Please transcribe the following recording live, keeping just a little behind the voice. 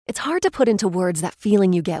It's hard to put into words that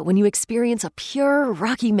feeling you get when you experience a pure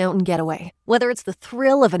Rocky Mountain getaway. Whether it's the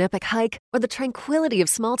thrill of an epic hike or the tranquility of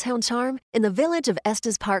small-town charm, in the village of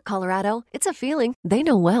Estes Park, Colorado, it's a feeling they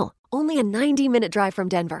know well. Only a 90-minute drive from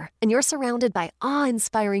Denver, and you're surrounded by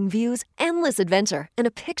awe-inspiring views, endless adventure, and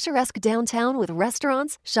a picturesque downtown with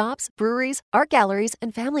restaurants, shops, breweries, art galleries,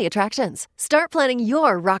 and family attractions. Start planning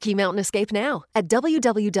your Rocky Mountain escape now at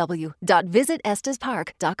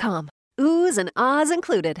www.visitestespark.com. Oohs and ahs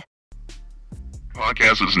included.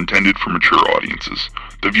 Podcast is intended for mature audiences.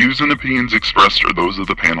 The views and opinions expressed are those of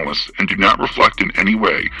the panelists and do not reflect in any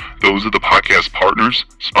way those of the podcast partners,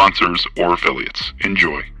 sponsors, or affiliates.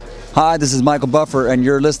 Enjoy. Hi, this is Michael Buffer, and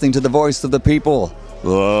you're listening to The Voice of the People.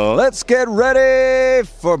 Let's get ready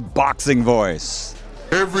for Boxing Voice.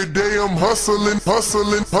 Every day I'm hustling,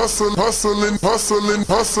 hustling, hustling, hustling, hustling,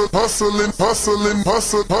 hustling, hustling, hustling,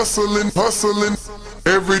 hustling, hustling, hustling.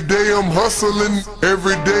 Every day I'm hustling,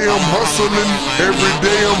 every day I'm hustling, every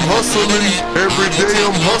day I'm hustling, every day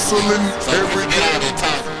I'm hustling, every day.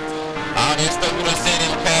 All that stuff we done said in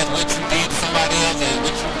the past, what you did to somebody else and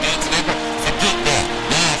what you did to them, forget that.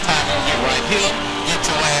 Now it's time to get right here, get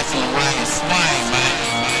your ass in the ring and swing, man.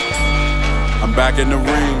 I'm back in the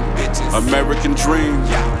ring, American dream,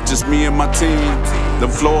 just me and my team. The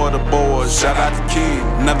Florida boys, shout out to King.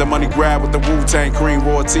 Another money grab with the Wu-Tang cream,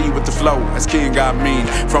 Raw T with the flow, as King got mean.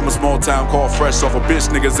 From a small town called Fresh, off a bitch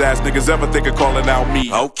niggas ass niggas ever think of calling out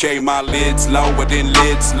me. Okay, my lid's low, but then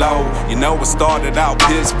lid's low. You know it started out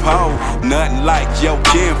piss po. Nothing like yo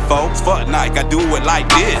kin folks. Fuck Nike, I do it like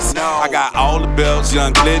this. I got all the belts,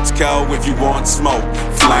 young Klitschko. If you want smoke,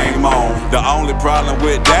 flame on. The only problem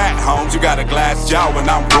with that, Holmes, you got a glass jaw and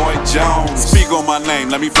I'm Roy Jones. Speak on my name,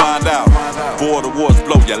 let me find out. Border Wars,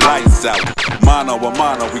 blow your lights out. Mano a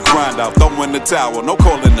mano, we grind out. Throw in the towel, no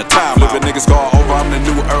calling the time. Flipping niggas call over, I'm the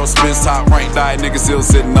new Earl Spence. Top rank diet, niggas still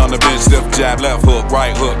sitting on the bench. Stiff jab, left hook,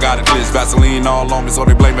 right hook, got a glitch. Vaseline all on me, so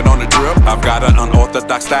they blame it on the drip. I've got an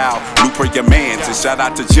unorthodox style, new for your mans. And shout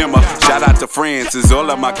out to Jimma, shout out to Francis. All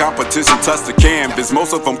of my competition touch the canvas.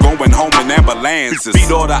 Most of them going home in ambulances.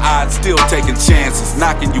 Beat all the odds, still taking chances.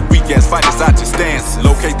 Knocking you weak ass fighters out your stances.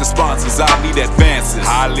 Locate the sponsors, I need advances.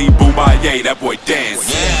 Holly Boobaye, that boy dance.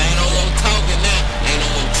 Yeah, ain't no more talking now. Ain't no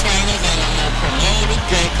more trainers, ain't no more promoters.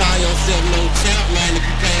 Can't call yourself no champ, man. If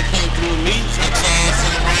you can't come through me, get your ass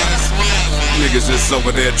in the ring and swing, man. Niggas just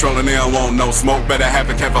over there trolling, they don't want no smoke. Better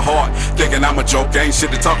have a heart. Thinking I'm a joke, ain't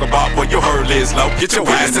shit to talk about. But your hurl is low. Get your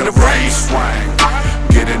ass in the ring, swing.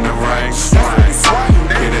 Get in the ring, swing.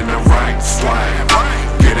 Get in the ring, swing.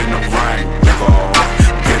 Get in the ring, nigga.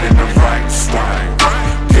 Get in the ring, swing.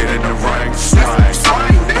 Get in the ring, swing.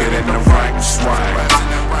 Get in the ring, swing.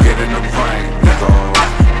 Get in the ring, nigga.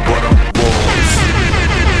 What up, boys?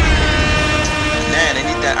 Man, I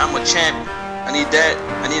need that. I'm a champ. I need that.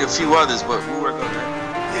 I need a few others, but we'll work on that.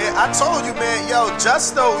 Yeah, I told you, man. Yo,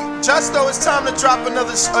 Justo, it's time to drop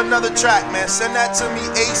another track, man. Send that to me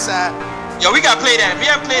ASAP. Yo, we gotta play that. We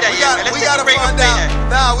haven't played that yet, man. Let's we gotta find out.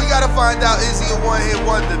 Nah, we gotta find out. Is he a one-hit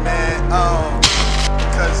wonder, man?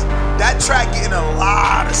 Because that track getting a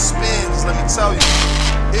lot of spins. Let me tell you,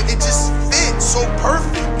 it just fits so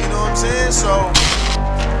perfect. You know what I'm saying? So,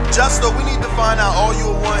 Justo, we need to find out, are you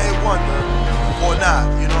a one-hit wonder or not?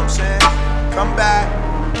 You know what I'm saying? Come back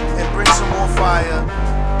and bring some more fire.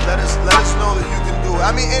 Let us know that you can do it. I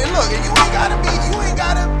mean, and look, you ain't gotta.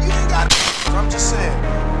 I'm just saying.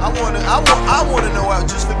 I wanna know,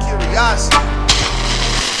 just for curiosity,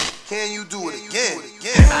 can you do it again?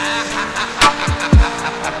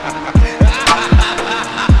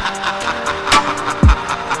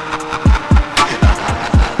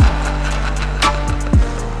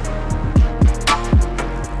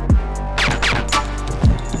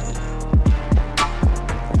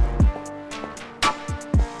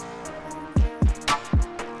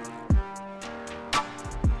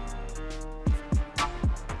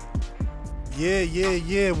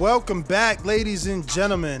 Yeah. Welcome back, ladies and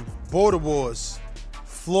gentlemen. Border Wars,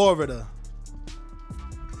 Florida.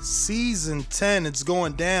 Season 10, it's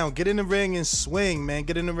going down. Get in the ring and swing, man.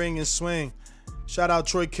 Get in the ring and swing. Shout out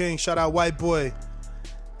Troy King. Shout out White Boy.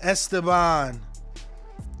 Esteban.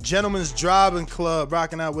 Gentlemen's Driving Club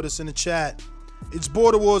rocking out with us in the chat. It's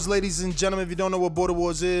Border Wars, ladies and gentlemen. If you don't know what Border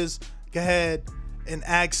Wars is, go ahead and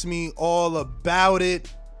ask me all about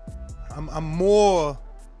it. I'm more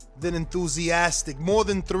than enthusiastic, more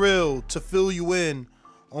than thrilled to fill you in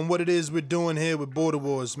on what it is we're doing here with Border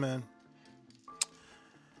Wars, man.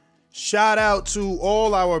 Shout out to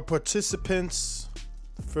all our participants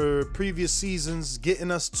for previous seasons,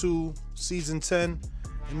 getting us to season 10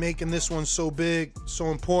 and making this one so big,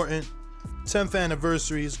 so important. 10th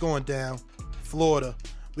anniversary is going down. Florida.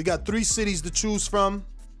 We got 3 cities to choose from.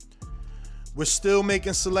 We're still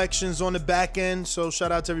making selections on the back end, so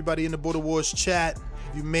shout out to everybody in the Border Wars chat.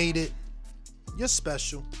 If you made it, you're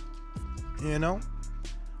special. You know?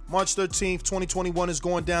 March 13th, 2021 is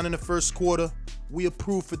going down in the first quarter. We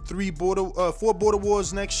approved for 4 Border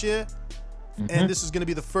Wars next year, and this is going to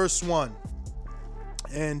be the first one.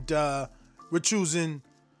 And we're choosing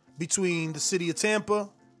between the city of Tampa,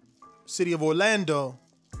 city of Orlando,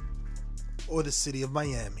 or the city of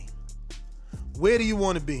Miami. Where do you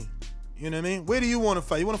want to be? You know what I mean? Where do you want to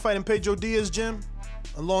fight? You want to fight in Pedro Diaz gym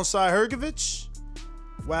alongside Hrgovic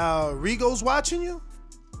while Rigo's watching you?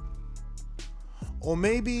 Or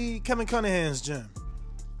maybe Kevin Cunningham's gym.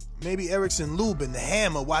 Maybe Erickson Lubin, the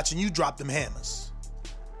hammer, watching you drop them hammers.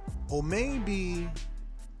 Or maybe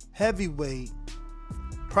heavyweight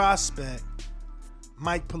prospect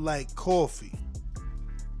Mike Polite Coffee.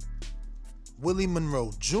 Willie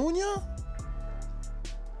Monroe Jr.?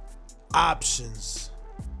 Options.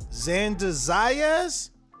 Xander Zayas,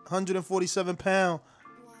 147-pound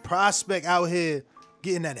prospect out here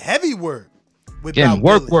getting that heavy work with Getting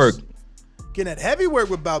Bout work. Billings. Getting that heavy work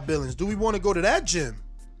with Bout Billings. Do we want to go to that gym?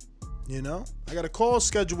 You know, I got a call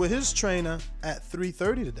scheduled with his trainer at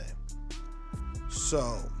 3:30 today.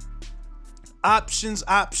 So, options.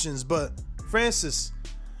 But Francis,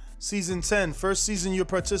 season 10, first season you're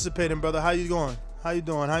participating, brother. How you going? How you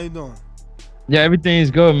doing? Yeah, everything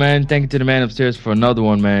is good, man. Thank you to the man upstairs for another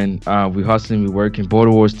one, man. We hustling, we working.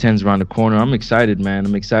 Border Wars 10's around the corner. I'm excited, man.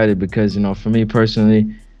 I'm excited because, you know, for me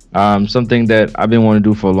personally, something that I've been wanting to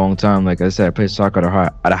do for a long time. Like I said, I play soccer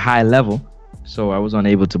at a high level, so I was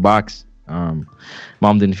unable to box. Mom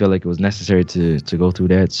didn't feel like it was necessary to go through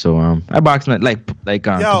that, so I boxed like Yo,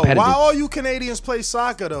 competitive. why all you Canadians play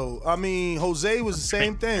soccer though? I mean, Jose was the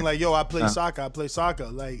same thing. Like, yo, I play soccer.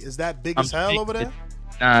 Like, is that big as hell over there?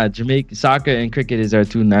 Nah, Jamaica soccer and cricket is our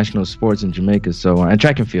 2 national sports in Jamaica. So and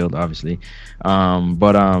track and field, obviously.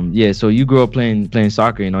 Yeah. So you grew up playing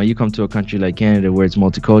soccer. You know, you come to a country like Canada where it's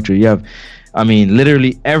multicultural. You have, I mean,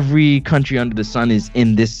 literally every country under the sun is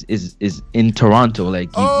in Toronto.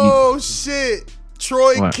 Like, shit.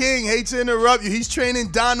 Troy What? King, hate to interrupt you. He's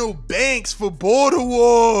training Donald Banks for Border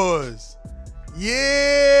Wars.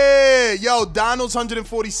 Yeah. Yo, Donald's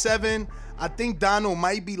 147. I think Donald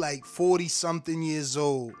might be like 40-something years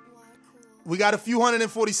old. We got a few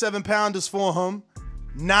 147-pounders for him.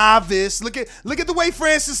 Novice. Look at the way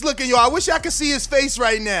Francis looking, yo. I wish I could see his face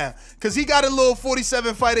right now. Because he got a little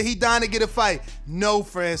 47 fighter. He dying to get a fight. No,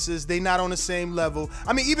 Francis. They not on the same level.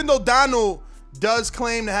 I mean, even though Donald does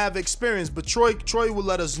claim to have experience, but Troy will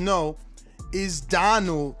let us know, is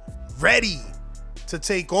Donald ready to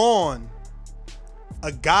take on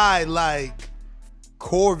a guy like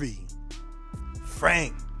Corey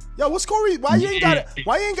Frank? Yo, what's Corey? Why you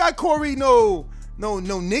ain't got Corey no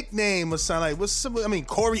nickname or something? Like,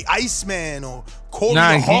 Corey Iceman or Corey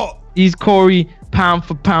the Hawk? He's Corey pound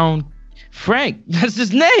for pound Frank. That's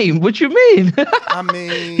his name. What you mean? I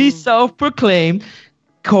mean, he's self-proclaimed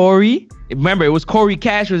Corey. Remember, it was Corey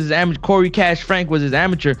Cash was his amateur. Corey Cash Frank was his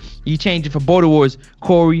amateur. He changed it for Border Wars.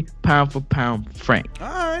 Corey pound for pound Frank.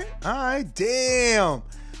 All right, damn.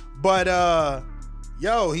 But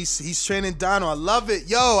yo, he's training Donald. I love it.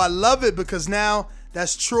 Yo, I love it because now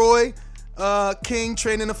that's Troy King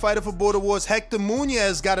training a fighter for Border Wars. Hector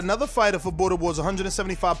Munoz got another fighter for Border Wars,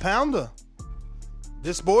 175-pounder.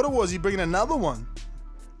 This Border Wars, he bringing another one.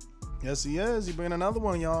 Yes, he is. He bringing another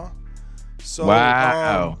one, y'all. So,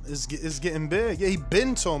 wow. It's getting big. Yeah, he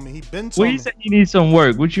told me. Well, he said he needs some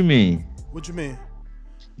work. What you mean? What you mean?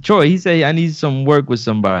 Troy, he said I need some work with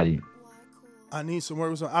somebody. I need some work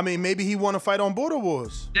with somebody. I mean, maybe he want to fight on Border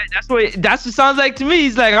Wars. That's what it sounds like to me.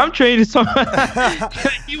 He's like, I'm training someone.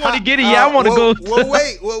 You want to get it? Yeah, I want to go.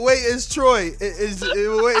 Wait, it's Troy.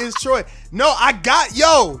 It's Troy. No,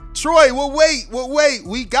 Troy, wait.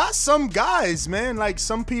 We got some guys, man. Like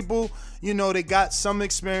some people, you know, they got some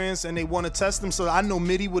experience and they want to test themselves. I know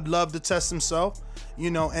Mitty would love to test himself,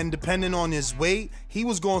 you know, and depending on his weight, he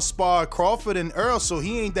was going to spar Crawford and Earl, so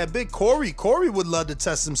he ain't that big. Corey would love to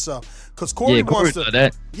test himself because Corey wants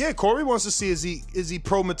to. Yeah, Corey wants to see is he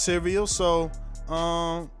pro material. So,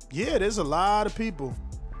 yeah, there's a lot of people.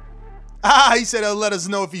 He said he'll let us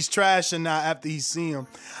know if he's trash or not after he see him.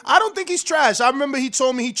 I don't think he's trash. I remember he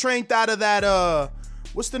told me he trained out of that.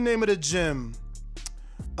 What's the name of the gym?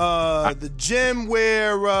 The gym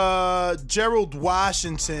where Gerald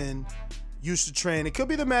Washington used to train. It could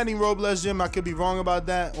be the Manny Robles gym. I could be wrong about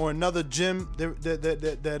that, or another gym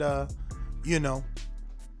that you know,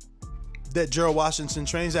 that Gerald Washington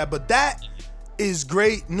trains at. But that is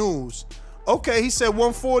great news. Okay, he said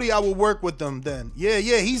 140. I will work with them then. Yeah.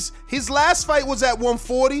 His last fight was at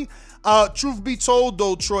 140. Truth be told,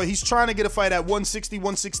 though, Troy, he's trying to get a fight at 160,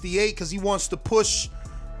 168 because he wants to push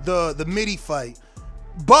the midi fight.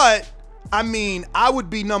 But I mean, I would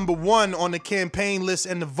be number one on the campaign list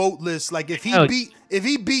and the vote list. Like if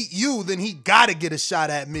he beat you, then he gotta get a shot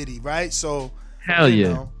at midi, right? So hell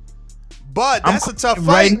yeah. Know. But that's a tough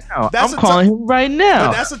fight. I'm calling him right now.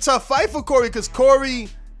 But that's a tough fight for Corey because Corey,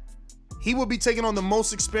 he would be taking on the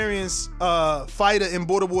most experienced fighter in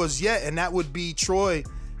Border Wars yet, and that would be Troy.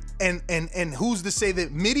 And who's to say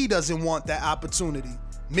that Mitty doesn't want that opportunity?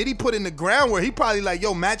 Mitty put in the ground where he probably like,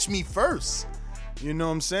 yo, match me first. You know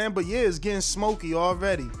what I'm saying? But yeah, it's getting smoky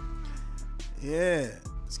already. Yeah,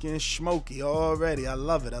 it's getting smoky already. I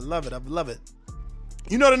love it. I love it.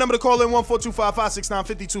 You know the number to call in,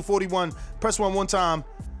 14255695241. Press one time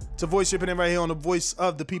to voice your opinion right here on the Voice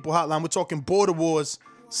of the People hotline. We're talking Border Wars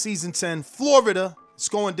Season 10. Florida, it's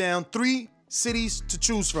going down. 3 cities to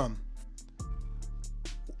choose from.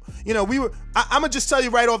 You know, I'm going to just tell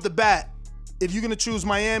you right off the bat, if you're going to choose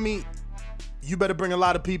Miami, you better bring a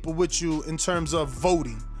lot of people with you in terms of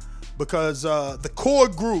voting because the core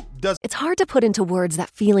group does. It's hard to put into words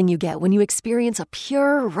that feeling you get when you experience a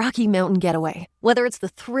pure Rocky Mountain getaway. Whether it's the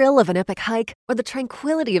thrill of an epic hike or the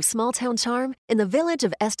tranquility of small-town charm, in the village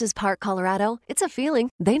of Estes Park, Colorado, it's a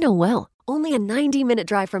feeling they know well. Only a 90-minute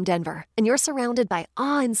drive from Denver, and you're surrounded by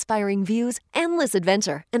awe-inspiring views, endless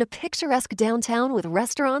adventure, and a picturesque downtown with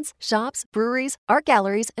restaurants, shops, breweries, art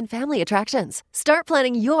galleries, and family attractions. Start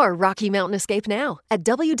planning your Rocky Mountain escape now at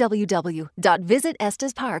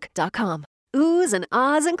www.visitestespark.com. Oohs and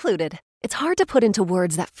ahs included. It's hard to put into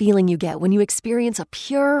words that feeling you get when you experience a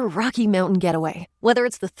pure Rocky Mountain getaway. Whether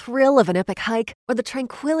it's the thrill of an epic hike or the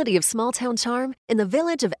tranquility of small-town charm, in the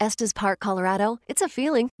village of Estes Park, Colorado, it's a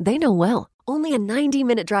feeling they know well. Only a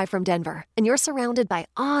 90-minute drive from Denver, and you're surrounded by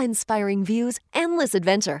awe-inspiring views, endless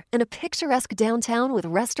adventure, and a picturesque downtown with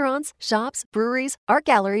restaurants, shops, breweries, art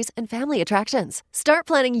galleries, and family attractions. Start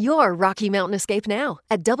planning your Rocky Mountain escape now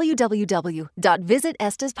at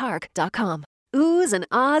www.visitestespark.com. Oohs and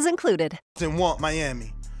ahs included. Didn't want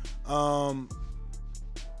Miami. Keem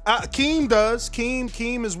does.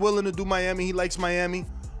 Keem is willing to do Miami. He likes Miami,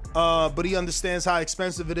 but he understands how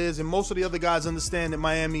expensive it is, and most of the other guys understand that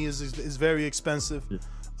Miami is very expensive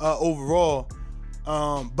overall.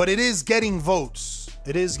 But it is getting votes.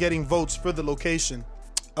 It is getting votes for the location.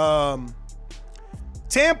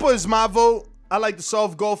 Tampa is my vote. I like the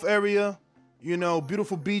South Gulf area. You know,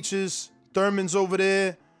 beautiful beaches. Thurman's over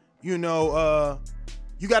there. You know,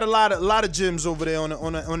 you got a lot of gyms over there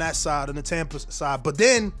on that side, on the Tampa side. But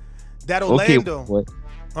then that Orlando, okay,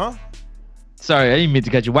 huh? Sorry, I didn't mean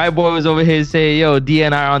to cut you. White boy was over here saying, "Yo,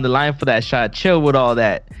 DNR on the line for that shot. Chill with all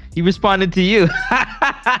that." He responded to you.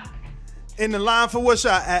 In the line for what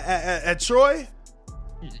shot? At Troy?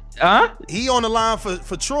 Huh? He on the line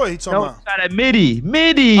for Troy. He talking about shot at Mitty,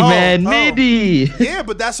 man, Mitty. Yeah,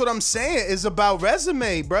 but that's what I'm saying. It's about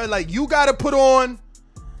resume, bro. Like you got to put on.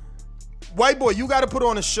 White boy, you got to put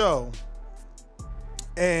on a show,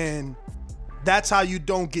 and that's how you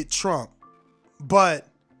don't get trumped. But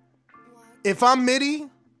if I'm Mitty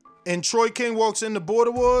and Troy King walks into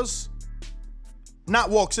Border Wars, not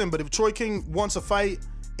walks in, but if Troy King wants a fight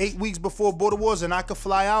 8 weeks before Border Wars and I could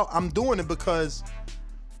fly out, I'm doing it because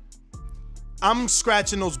I'm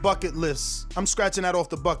scratching those bucket lists. I'm scratching that off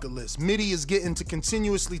the bucket list. Mitty is getting to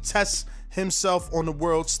continuously test himself on the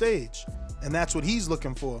world stage, and that's what he's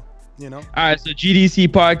looking for. You know? All right, so GDC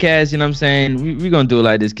podcast, you know what I'm saying? We're going to do it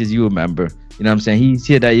like this because you remember. You know what I'm saying? He's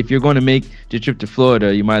here that if you're going to make the trip to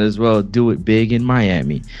Florida, you might as well do it big in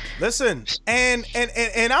Miami. Listen, and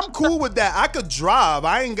I'm cool with that. I could drive.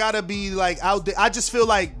 I ain't got to be like out there. I just feel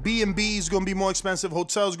like B&B is going to be more expensive.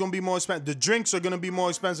 Hotels going to be more expensive. The drinks are going to be more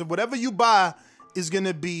expensive. Whatever you buy is going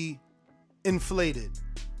to be inflated.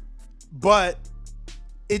 But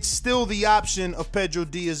it's still the option of Pedro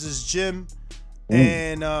Diaz's gym.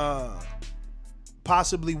 And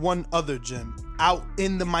possibly one other gym out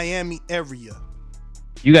in the Miami area.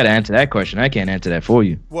 You got to answer that question. I can't answer that for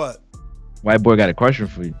you. What? White boy got a question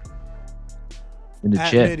for you. In the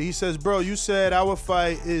chat. He says, bro, you said our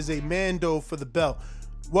fight is a Mando for the belt.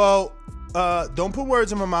 Well, don't put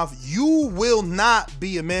words in my mouth. You will not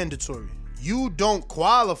be a mandatory. You don't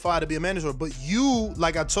qualify to be a mandatory. But you,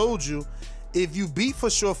 like I told you, if you beat for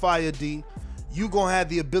Surefire D, you gonna have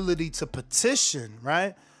the ability to petition,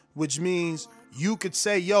 right? Which means you could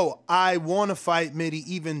say, yo, I want to fight Mitty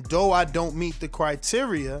even though I don't meet the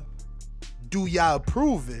criteria. Do y'all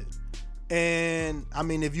approve it? And I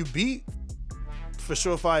mean, if you beat for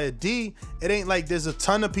Surefire D, it ain't like there's a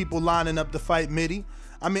ton of people lining up to fight Mitty.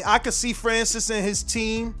 I mean, I could see Francis and his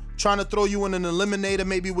team trying to throw you in an eliminator,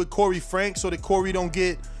 maybe with Corey Frank, so that Corey don't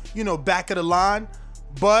get, back of the line.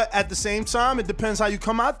 But at the same time, it depends how you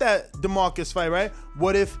come out that DeMarcus fight, right?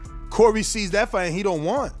 What if Corey sees that fight and he don't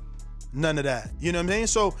want none of that? You know what I'm saying?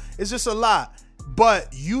 So it's just a lot.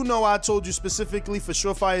 But I told you specifically for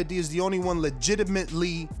Surefire D is the only one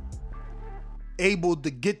legitimately able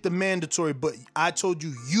to get the mandatory. But I told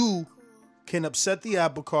you can upset the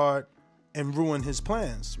apple cart and ruin his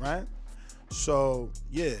plans, right? So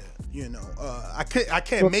yeah, I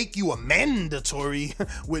can't make you a mandatory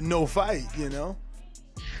with no fight,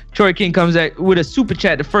 Troy King comes out with a super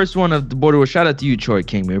chat, the first one of the Border Wars. Shout out to you, Troy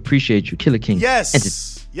King. We appreciate you, Killer King.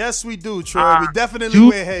 Yes, we do, Troy. We definitely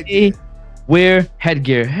wear headgear. Wear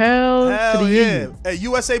headgear. Hell yeah.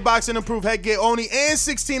 USA Boxing approved headgear only and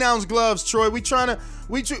 16-ounce gloves, Troy. We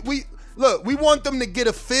want them to get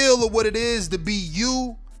a feel of what it is to be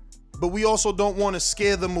you, but we also don't want to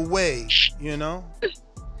scare them away, Yeah,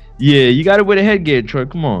 you got to wear the headgear, Troy.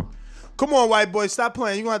 Come on, white boy. Stop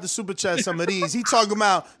playing. You're going to have to super chat some of these. He talking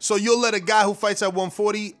about, so you'll let a guy who fights at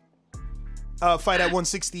 140 fight at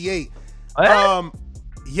 168.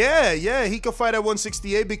 Yeah, he could fight at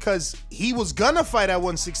 168 because he was going to fight at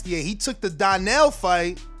 168. He took the Donnell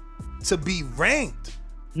fight to be ranked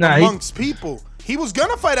amongst people. He was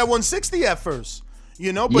going to fight at 160 at first,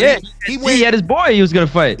 but he had his boy he was going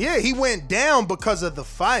to fight. Yeah, he went down because of the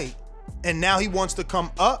fight, and now he wants to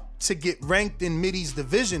come up to get ranked in Mitty's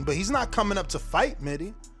division, but he's not coming up to fight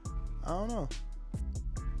Mitty. I don't know.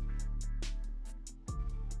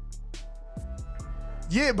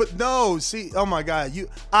 Yeah, but no, see, oh my God. All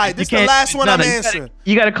right, this is the last one I'm answering.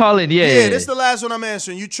 You got to call in, yeah. This is the last one I'm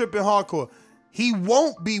answering. You tripping hardcore. He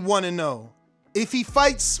won't be 1-0. If he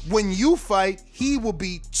fights when you fight, he will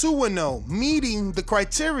be 2-0, meeting the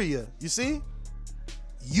criteria. You see?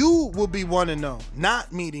 You will be 1-0,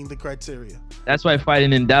 not meeting the criteria. That's why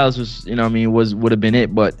fighting in Dallas was, would have been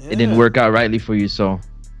it, but it didn't work out rightly for you, so.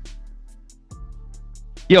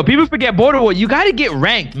 Yo, people forget Border War. You got to get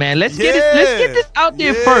ranked, man. Let's get this out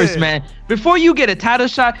there first, man. Before you get a title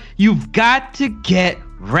shot, you've got to get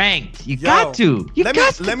ranked. You got to.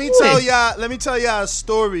 Let me tell y'all a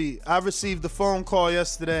story. I received a phone call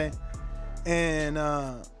yesterday, and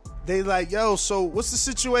they like, yo, so what's the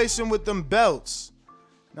situation with them belts?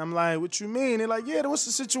 And I'm like, what you mean? They're like, yeah, what's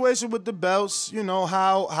the situation with the belts?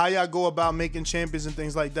 How y'all go about making champions and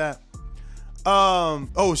things like that.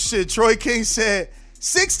 Oh shit, Troy King said,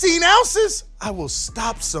 16 ounces? I will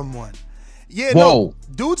stop someone. Yeah, no,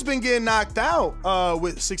 dude's been getting knocked out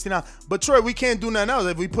with 16 ounces. But Troy, we can't do nothing else.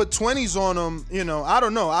 If we put 20s on them, I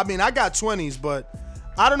don't know. I mean, I got 20s, but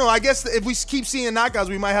I don't know. I guess if we keep seeing knockouts,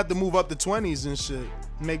 we might have to move up to 20s and shit.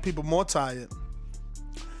 Make people more tired.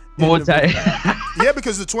 Yeah,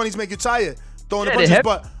 because the 20s make you tired. Throwing the punches.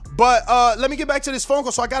 But let me get back to this phone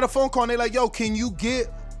call. So I got a phone call and they're like, yo, can you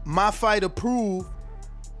get my fight approved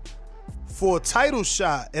for a title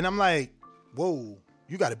shot? And I'm like, whoa,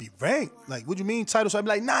 you got to be ranked. Like, what do you mean title shot? I'm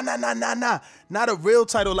like, nah. Not a real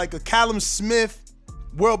title, like a Callum Smith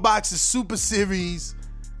World Boxing Super Series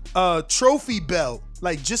trophy belt.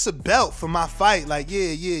 Like, just a belt for my fight. Like, yeah,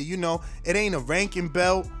 it ain't a ranking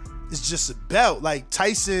belt. It's just a belt, like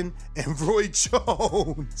Tyson and Roy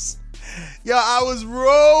Jones. Yo, I was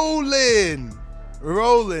rolling.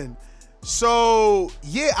 So,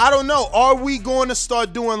 yeah, I don't know. Are we going to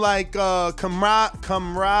start doing like camaraderie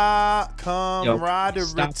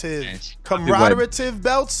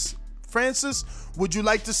belts, Francis? Would you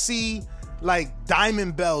like to see like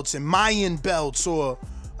diamond belts and Mayan belts, or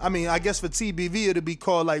I mean, I guess for TBV it'd be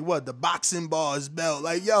called like what, the boxing bars belt?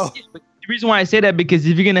 Like, yo. The reason why I say that, because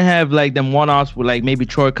if you're gonna have like them one-offs with like maybe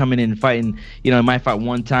Troy coming in and fighting, it might fight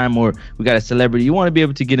one time, or we got a celebrity, you want to be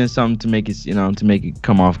able to get in something to make it, to make it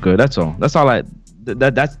come off good. That's all. That's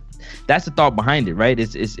the thought behind it, right?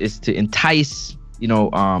 It's to entice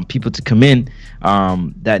people to come in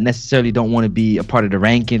that necessarily don't want to be a part of the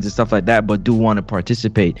rankings and stuff like that, but do want to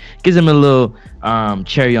participate. Gives them a little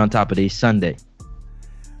cherry on top of their Sunday.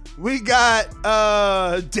 We got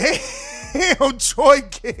damn Troy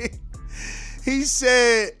King. He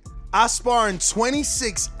said, I spar in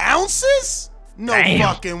 26 ounces? No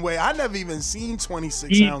fucking way. I never even seen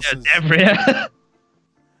 26 ounces.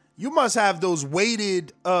 You must have those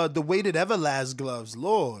weighted, the weighted Everlast gloves,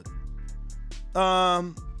 Lord.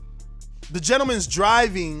 The Gentleman's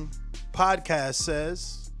Driving podcast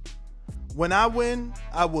says, when I win,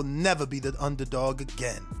 I will never be the underdog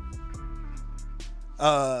again.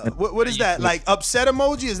 What is that? Like upset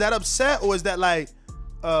emoji? Is that upset, or is that like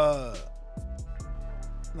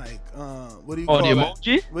what do you call the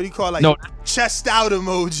emoji? What do you call like chest out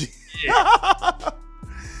emoji? Yeah.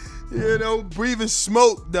 You know, breathing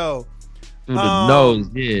smoke though. Through the nose,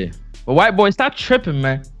 yeah. But white boy, stop tripping,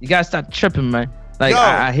 man. You gotta stop tripping, man. Like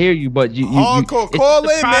I hear you, but you hardcore. Call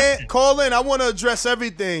in, man. Call in. I want to address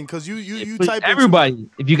everything because you type everybody.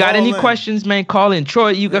 If you got any questions, man, call in. Troy,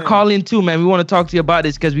 you can call in too, man. We want to talk to you about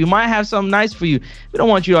this because we might have something nice for you. We don't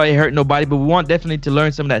want you to hurt nobody, but we want definitely to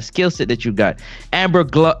learn some of that skill set that you got. Amber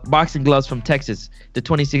boxing gloves from Texas, the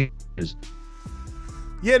 26 years.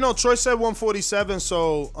 Yeah, no. Troy said 147.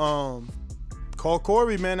 So call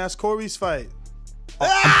Corey, man. That's Corey's fight.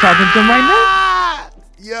 I'm talking to him right now.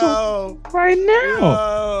 Yo. Right now.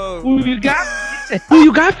 Yo. Who you got? Who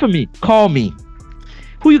you got for me? Call me.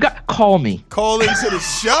 Who you got? Call me. Call into the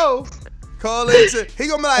show. Call into. He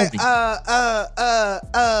gonna be like, nah.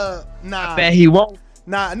 I bet he won't.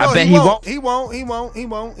 Nah, no, I bet he won't. He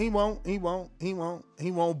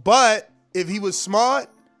won't. But if he was smart,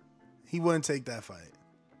 he wouldn't take that fight.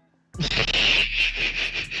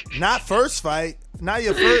 Not first fight. Not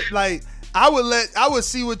your first. Like I would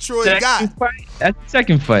see what Troy got. Fight? That's the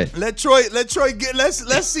second fight. Let Troy get.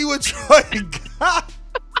 Let's see what Troy got.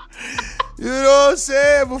 You know what I'm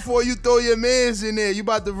saying? Before you throw your mans in there, you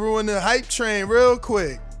about to ruin the hype train real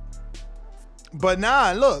quick. But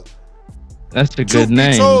nah, look. That's a good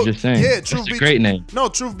name. Told, just saying. Yeah, that's a great name. No,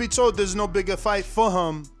 truth be told, there's no bigger fight for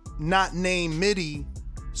him not named Mitty.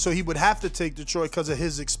 So he would have to take Detroit because of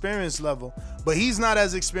his experience level. But he's not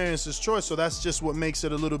as experienced as Troy, so that's just what makes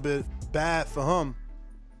it a little bit bad for him.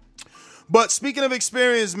 But speaking of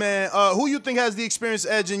experience, man, who you think has the experience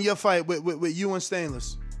edge in your fight with you and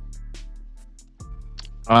Stainless?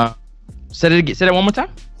 Say that one more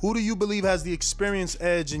time. Who do you believe has the experience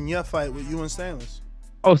edge in your fight with you and Stainless?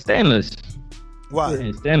 Oh, Stainless. Why?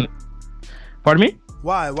 Yeah, Stainless. Pardon me?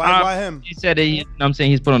 Why? Why him? He said that I'm saying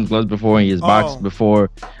he's put on the gloves before and he's boxed before,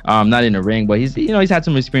 not in the ring, but he's had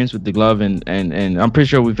some experience with the glove and I'm pretty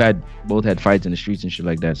sure we've both had fights in the streets and shit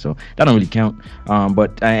like that, so that don't really count.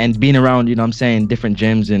 But and being around, different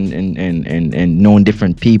gyms and knowing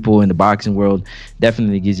different people in the boxing world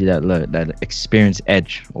definitely gives you that experience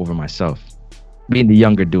edge over myself. Being the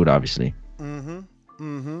younger dude, obviously. So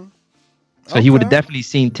he would have definitely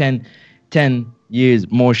seen 10 years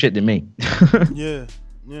more shit than me. Yeah.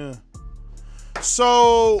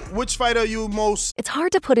 So, which fight are you most... It's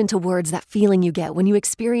hard to put into words that feeling you get when you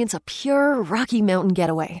experience a pure Rocky Mountain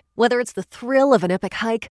getaway. Whether it's the thrill of an epic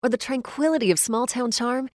hike or the tranquility of small-town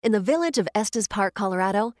charm, in the village of Estes Park,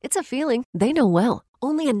 Colorado, it's a feeling they know well.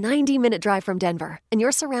 Only a 90-minute drive from Denver, and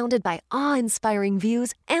you're surrounded by awe-inspiring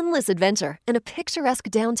views, endless adventure, and a picturesque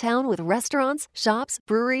downtown with restaurants, shops,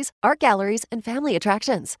 breweries, art galleries, and family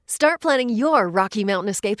attractions. Start planning your Rocky Mountain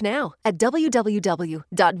escape now at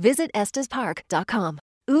www.visitestespark.com.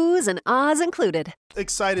 Oohs and ahs included.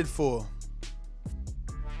 Excited for?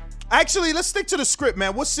 Actually, let's stick to the script,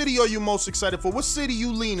 man. What city are you most excited for? What city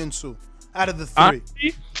you leaning to out of the three?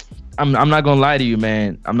 I'm not gonna lie to you,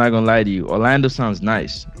 man. I'm not gonna lie to you. Orlando sounds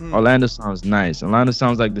nice. Orlando sounds nice. Orlando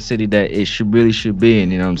sounds like the city that it should be in.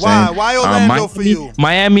 You know what I'm saying? Why Orlando for you?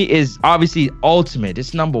 Miami is obviously ultimate.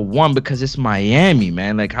 It's number one because it's Miami,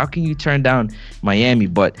 man. Like, how can you turn down Miami?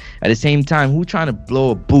 But at the same time, who trying to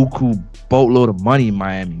blow a boatload of money in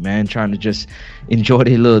Miami, man? Trying to just enjoy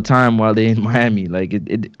their little time while they're in Miami. Like,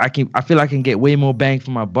 I feel I can get way more bang for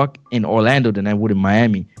my buck in Orlando than I would in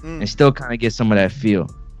Miami, and still kind of get some of that feel.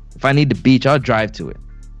 If I need the beach, I'll drive to it.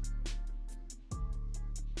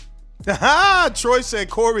 Troy said,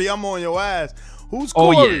 Corey, I'm on your ass. Who's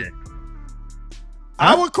Corey? Oh, yeah.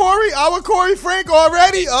 Our Corey Frank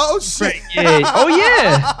already? Oh, shit. Yeah. Oh,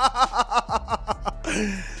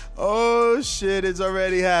 yeah. Oh, shit. It's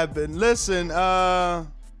already happened. Listen, yeah,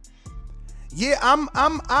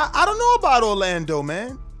 I don't know about Orlando,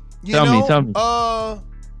 man. Tell me.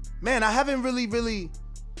 Man, I haven't really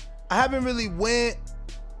went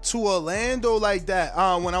to Orlando like that.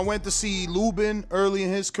 When I went to see Lubin early in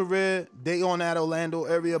his career, they on that Orlando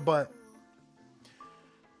area, but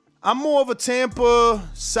I'm more of a Tampa,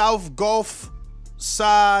 South Gulf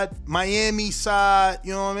side, Miami side,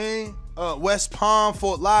 you know what I mean? West Palm,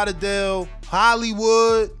 Fort Lauderdale,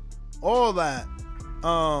 Hollywood, all that.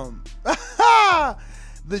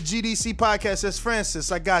 The GDC podcast says,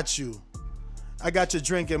 Francis, I got you. I got your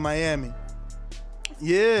drink in Miami.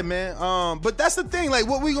 Yeah, man. But that's the thing. Like,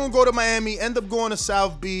 what we gonna go to Miami, end up going to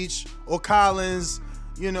South Beach or Collins,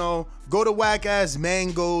 go to whack ass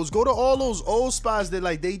Mangoes, go to all those old spots that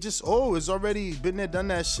like they just it's already been there, done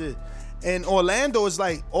that shit. And Orlando is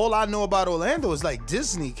like, all I know about Orlando is like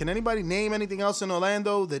Disney. Can anybody name anything else in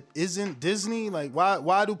Orlando that isn't Disney? Like,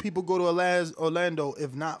 why do people go to Orlando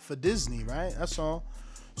if not for Disney, right? That's all.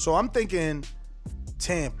 So I'm thinking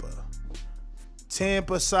Tampa.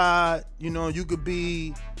 Tampa side, you know, you could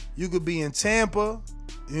be in Tampa,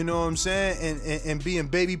 you know what I'm saying, and be in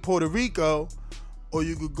baby Puerto Rico, or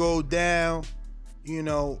you could go down, you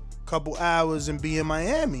know, a couple hours and be in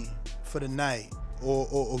Miami for the night,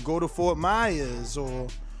 or go to Fort Myers, or,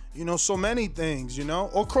 you know, so many things, you know,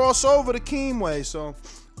 or cross over to Kingway. So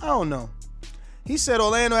I don't know. He said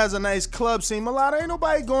Orlando has a nice club scene. Mulatto, ain't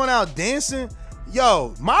nobody going out dancing.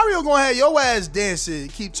 Yo, Mario gonna have your ass dancing.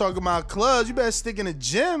 Keep talking about clubs. You better stick in the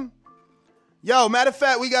gym. Yo, matter of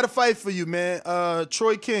fact, we got to fight for you, man.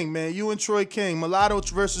 Troy King, man. You and Troy King. Mulatto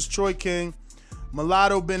versus Troy King.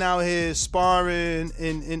 Mulatto been out here sparring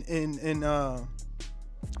in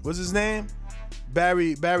what's his name?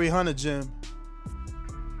 Barry Hunter gym.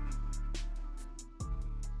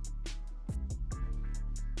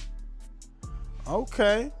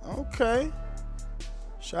 Okay.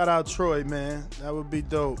 Shout out Troy, man. That would be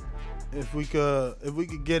dope. If we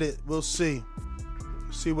could get it, we'll see.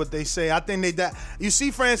 See what they say. I think you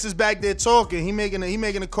see Francis back there talking. He making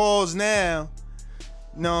the calls now.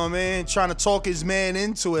 You know what I mean? Trying to talk his man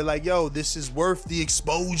into it. Like, yo, this is worth the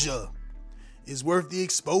exposure. It's worth the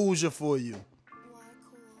exposure for you.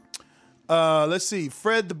 Let's see.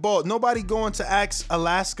 Fred the Ball. Nobody going to ask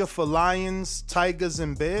Alaska for lions, tigers,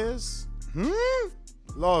 and bears?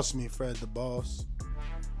 Lost me, Fred the Boss.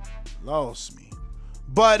 Lost me.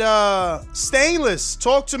 But Stainless,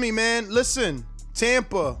 talk to me, man. Listen,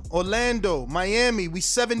 Tampa, Orlando, Miami, we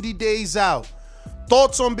 70 days out.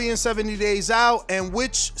 Thoughts on being 70 days out, and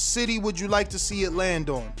which city would you like to see it land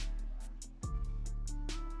on?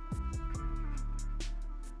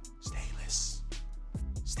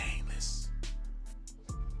 Stainless.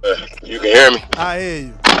 You can hear me? I hear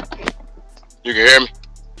you. You can hear me?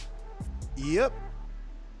 Yep.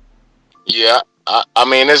 Yeah, I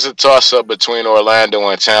mean, it's a toss-up between Orlando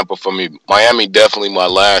and Tampa for me. Miami definitely my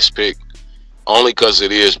last pick, only because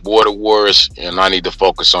it is border wars, and I need to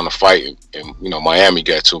focus on the fight. And you know, Miami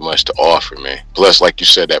got too much to offer, man. Plus, like you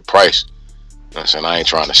said, that price. I'm saying I ain't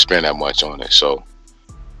trying to spend that much on it. So,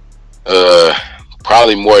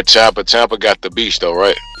 probably more Tampa. Tampa got the beach, though,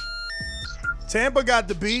 right? Tampa got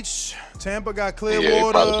the beach. Tampa got clear Yeah,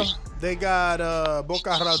 water. They got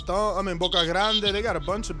Boca Grande. They got a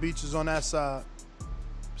bunch of beaches on that side.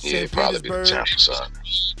 Yeah, it'd probably be the Tampa side.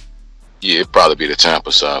 Yeah, it'd probably be the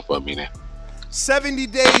Tampa side for me then. 70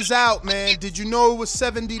 days out, man. Did you know it was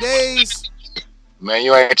 70 days? Man,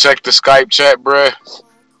 you ain't checked the Skype chat, bruh.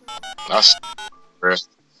 Bruh.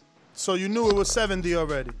 So you knew it was 70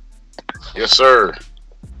 already? Yes, sir.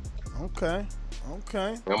 Okay. I'm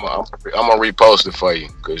gonna repost it for you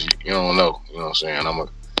because you don't know. You know what I'm saying?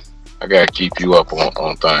 I gotta keep you up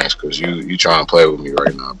on things because you trying to play with me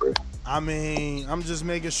right now, bro. I mean, I'm just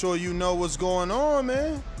making sure you know what's going on,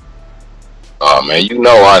 man. Oh man, you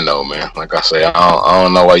know I know, man. Like I say, I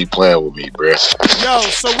don't know why you playing with me, bro. Yo,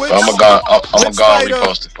 so I'm gonna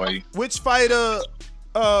repost it for you. Which fighter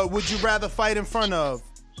would you rather fight in front of?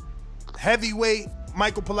 Heavyweight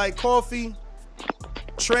Michael Polite Coffey,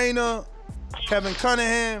 trainer Kevin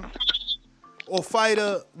Cunningham, or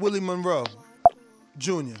fighter Willie Monroe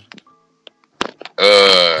Jr.?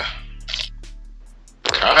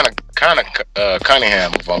 Kind of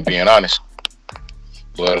Cunningham, if I'm being honest.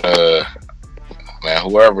 But man,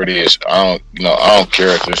 whoever it is, I don't care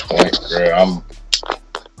at this point, bro.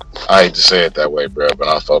 I hate to say it that way, bro, but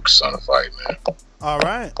I'm focused on the fight, man. All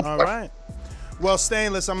right. Well,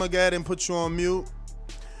 Stainless, I'm gonna go ahead and put you on mute.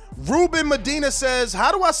 Ruben Medina says,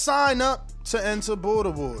 "How do I sign up to enter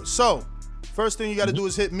Border Wars?" So, first thing you got to do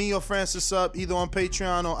is hit me or Francis up, either on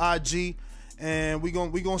Patreon or IG, and we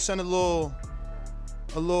gonna send a little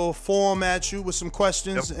form at you with some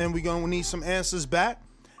questions, and we're gonna need some answers back,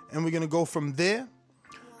 and we're gonna go from there.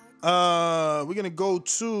 We're gonna go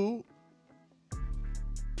to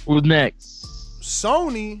who's next.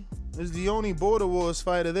 Sony is the only Border Wars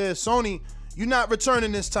fighter there. Sony, you not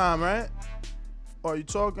returning this time, right? Or are you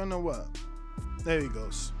talking or what? There he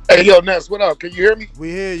goes. Hey, yo, Ness, what up? Can you hear me?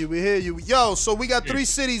 We hear you. Yo, so we got 3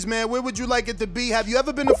 cities, man. Where would you like it to be? Have you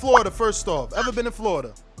ever been to Florida, first off? Ever been to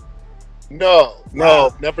Florida? No,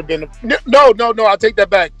 never been. No, I take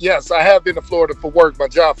that back. Yes, I have been to Florida for work. My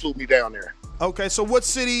job flew me down there. Okay, so what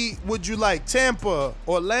city would you like? Tampa,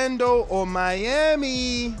 Orlando, or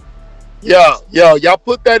Miami? Y'all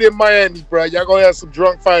put that in Miami, bro. Y'all gonna have some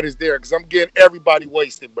drunk fighters there because I'm getting everybody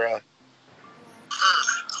wasted, bro.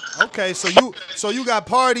 Okay, so you got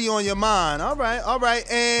party on your mind. All right.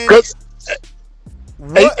 And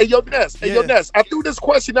hey, yo, Ness. I threw this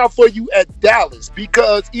question out for you at Dallas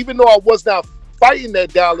because even though I was not fighting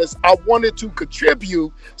at Dallas, I wanted to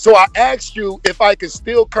contribute. So I asked you if I could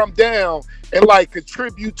still come down and like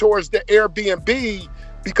contribute towards the Airbnb,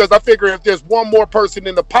 because I figure if there's one more person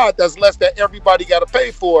in the pot, that's less that everybody got to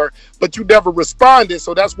pay for. But you never responded,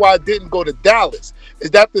 so that's why I didn't go to Dallas.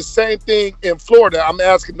 Is that the same thing in Florida? I'm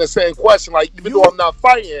asking the same question. Like, even though I'm not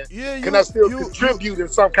fighting, can I still contribute in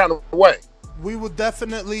some kind of way? We will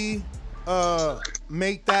definitely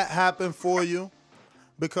make that happen for you,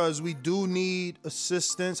 because we do need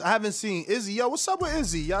assistance. I haven't seen Izzy. Yo, what's up with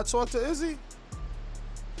Izzy? Y'all talk to Izzy?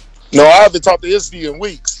 No, I haven't talked to Izzy in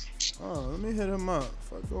weeks. Oh, let me hit him up.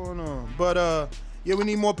 What's going on? But yeah, we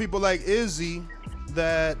need more people like Izzy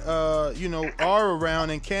that are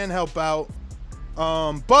around and can help out.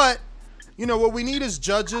 But what we need is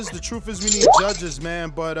judges. The truth is, we need judges,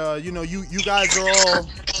 man. But you guys are all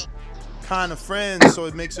kind of friends, so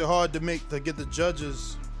it makes it hard to get the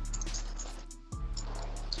judges.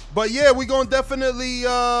 But yeah, we gonna definitely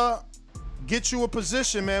get you a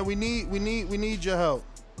position, man. We need your help.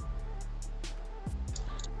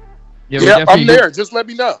 Yeah, I'm there. Just let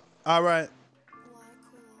me know. All right.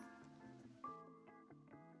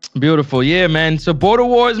 Beautiful. Yeah, man. So Border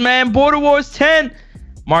Wars, man. Border Wars 10.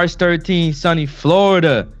 March 13th, sunny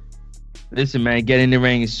Florida. Listen, man, get in the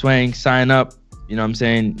ring and swing. Sign up. You know what I'm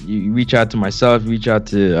saying? You reach out to myself, reach out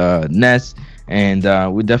to Ness, and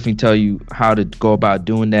we'll definitely tell you how to go about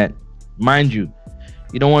doing that. Mind you,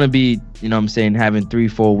 you don't want to be, having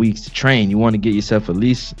 3-4 weeks to train. You want to get yourself at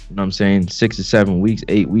least, 6 to 7 weeks,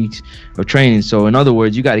 8 weeks of training. So in other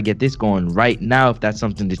words, you got to get this going right now if that's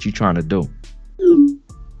something that you're trying to do.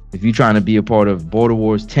 If you're trying to be a part of Border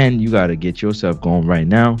Wars 10, you got to get yourself going right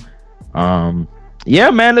now.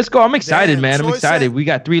 Yeah, man, let's go. I'm excited, man. I'm excited. We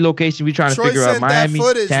got 3 locations. We trying to figure out Miami,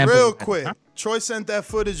 Tampa. Real quick. Troy sent that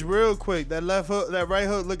footage real quick. That left hook, that right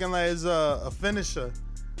hook looking like it's a finisher.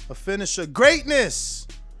 A finisher. Greatness.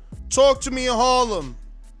 Talk to me in Harlem.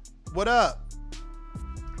 What up?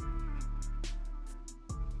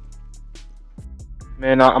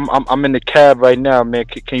 Man, I'm in the cab right now, man.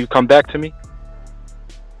 Can you come back to me?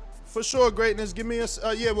 For sure, Greatness. Give me a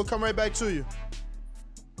yeah, we'll come right back to you.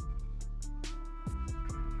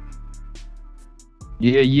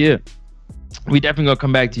 Yeah. We definitely gonna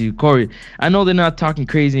come back to you, Corey. I know they're not talking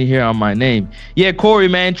crazy here on my name. Yeah, Corey,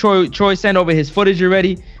 man. Troy sent over his footage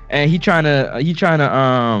already, and he trying to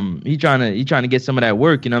get some of that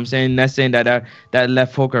work. You know what I'm saying? That's saying that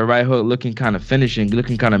left hook or right hook looking kind of finishing,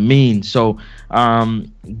 looking kind of mean. So,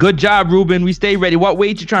 good job, Ruben. We stay ready. What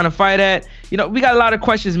weight you trying to fight at? We got a lot of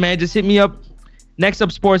questions, man. Just hit me up. Next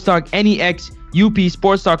up, Sports Talk, NEX UP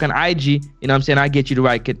Sports Talk on IG. You know what I'm saying? I get you the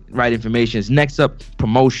right information. It's next up,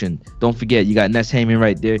 promotion. Don't forget, you got Ness Heyman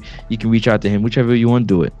right there. You can reach out to him, whichever you want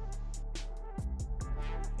to do it.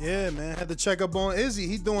 Yeah, man. Had to check up on Izzy.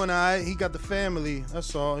 He doing all right. He got the family.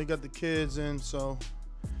 That's all. He got the kids in, so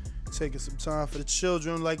taking some time for the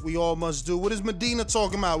children like we all must do. What is Medina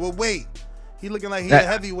talking about? Well, wait. He looking like he a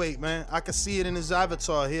heavyweight, man. I can see it in his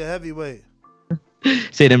avatar. He a heavyweight.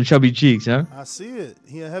 Say them chubby cheeks, huh? I see it.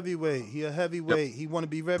 He a heavyweight. Yep. He want to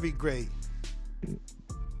be very great.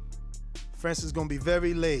 Francis gonna be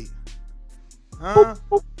very late. Huh?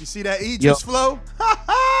 You see that Idris flow?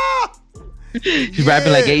 He's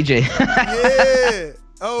rapping like AJ. Yeah.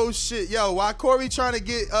 Oh shit. Yo, why Corey trying to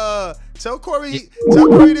get tell Corey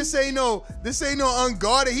this ain't no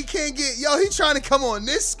unguarded. He can't get he trying to come on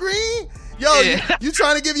this screen? Yo, yeah. you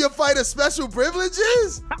trying to give your fighter special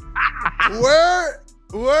privileges?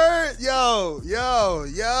 Word, yo.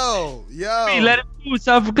 Hey, let him do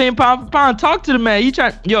self-proclaimed pound for pound. Talk to the man.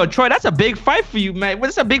 Troy, that's a big fight for you, man.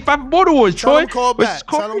 What's a big fight for Border Wars, Troy? Tell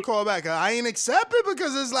him call back. I ain't accept it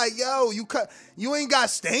because it's like, you ain't got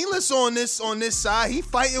Stainless on this side. He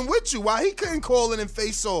fighting with you. Why he couldn't call it and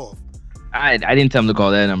face off? I didn't tell him to call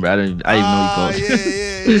that number. I didn't even know he called.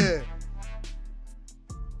 Yeah.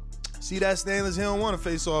 See that Stainless? He don't want to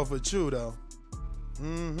face off with you though.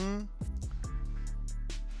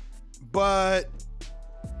 But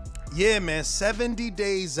yeah, man, 70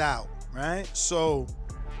 days out, right? So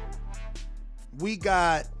we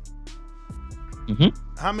got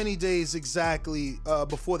how many days exactly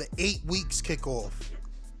before the 8 weeks kick off?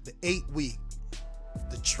 The 8 week,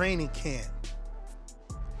 the training camp.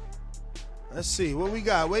 Let's see what we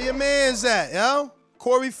got. Where your man's at, yo?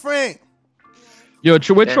 Corey Frank. Yo,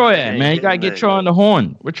 where Troy at, man? You gotta get Troy on the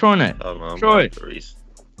horn. Where Troy at? Troy.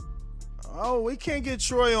 Oh, we can't get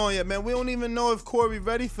Troy on yet, man. We don't even know if Corey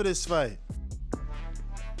ready for this fight.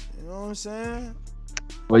 You know what I'm saying?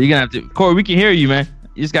 Well, you're gonna have to. Corey, we can hear you, man.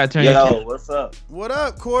 You just gotta turn your Yo, what's up? What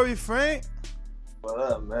up, Corey Frank? What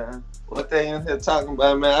up, man? What they in here talking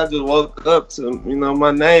about, man? I just woke up to,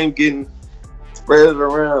 my name getting Spread it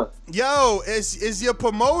around. Yo, is your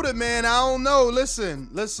promoter, man? I don't know.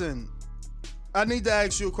 Listen. I need to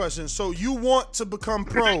ask you a question. So you want to become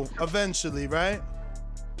pro eventually, right?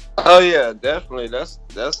 Oh yeah, definitely. That's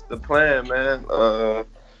the plan, man.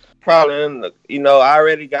 Probably I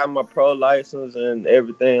already got my pro license and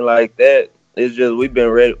everything like that. It's just we've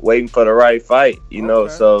been waiting for the right fight, know.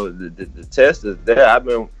 So the test is there. I've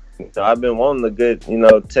been wanting a good,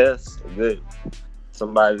 test,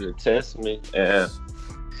 somebody to test me, and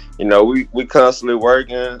we constantly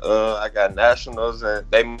working. I got nationals, and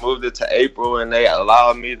they moved it to April, and they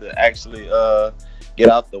allowed me to actually get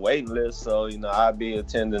off the waiting list. So I'll be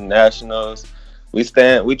attending nationals. We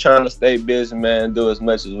trying to stay busy, man. Do as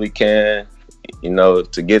much as we can,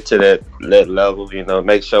 to get to that level.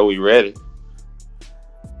 Make sure we ready.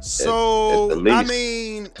 So I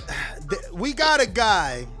mean, we got a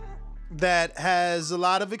guy that has a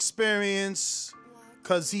lot of experience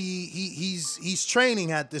because he's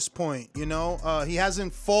training at this point. He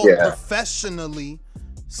hasn't fought professionally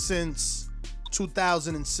since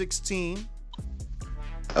 2016.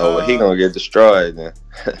 Oh, well, he gonna get destroyed then.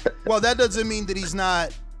 Well, that doesn't mean that he's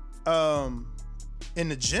not in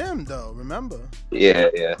the gym though. Remember?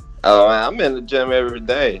 Yeah. Oh, I'm in the gym every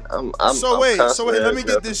day. So wait. Let me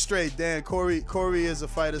get this straight, Dan. Corey is a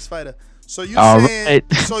fighter's fighter. So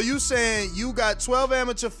you saying you got 12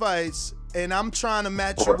 amateur fights, and I'm trying to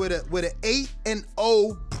match you with an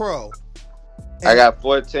 8-0 pro. I got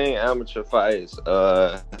 14 amateur fights.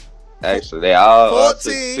 Actually, they all are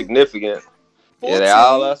significant. 14. Yeah, they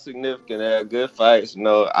all are significant. They're good fights.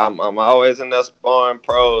 I'm always in there sparring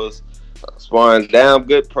pros, sparring damn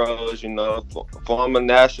good pros. Former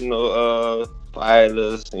national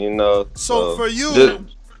fighters. So for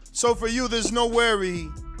you, there's no worry.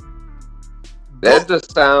 That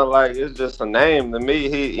just sounds like it's just a name to me.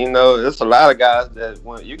 There's a lot of guys that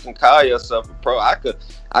when you can call yourself a pro. I could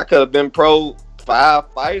have been pro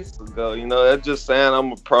 5 fights ago. That's just saying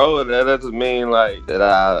I'm a pro. That doesn't mean like that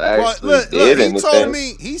I actually did anything. He told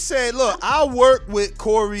me, he said, look, I'll work with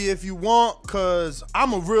Corey if you want, cause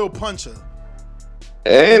I'm a real puncher.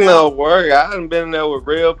 Ain't no work. I done been there with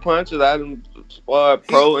real punchers. I done sparred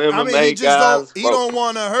pro MMA guys. He don't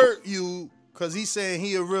want to hurt you, cause he's saying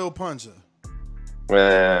he a real puncher.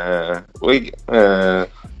 Man, I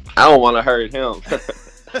don't want to hurt him.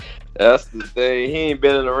 That's the thing. He ain't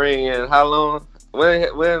been in the ring in how long? When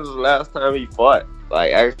was the last time he fought?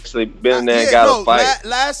 Like actually been there and got a fight?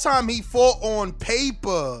 Last time he fought on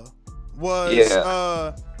paper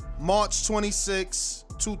was March 26,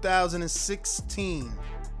 2016.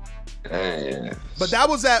 Man. But that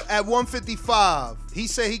was at 155. He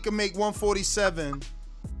said he could make 147.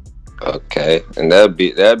 Okay, and that'd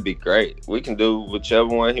be great. We can do whichever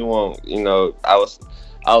one he want.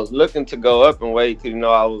 I was looking to go up and weight because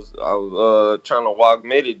I was trying to walk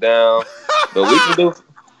Mitty down, but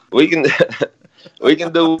we can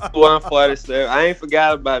do 147. I ain't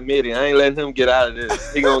forgot about Mitty. I ain't letting him get out of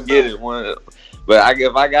this. He gonna get it one. But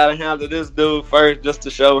if I gotta handle this dude first, just to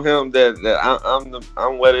show him that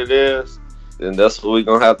I'm what it is, then that's what we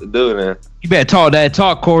gonna have to do. Then you better talk that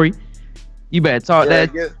talk, Corey. You better talk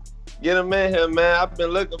that. Get him in here, man. I've been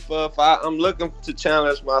looking for a fight. I'm looking to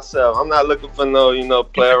challenge myself. I'm not looking for no,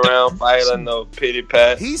 play around fighter, no pity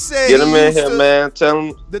pat. He said get him in here, man. Tell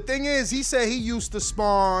him. The thing is, he said he used to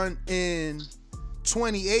spawn in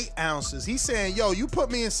 28 ounces. He's saying, yo, you put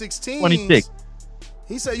me in 16s. 26.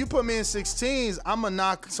 He said, you put me in 16s, I'm going to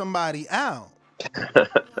knock somebody out.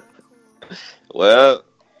 Well,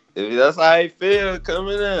 if that's how you feel, come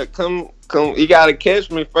in there. Come. You got to catch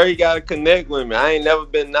me first. You got to connect with me. I ain't never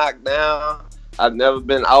been knocked down. I've never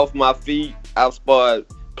been off my feet. I've sparred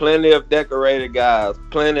plenty of decorated guys,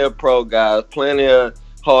 plenty of pro guys, plenty of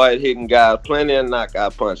hard-hitting guys, plenty of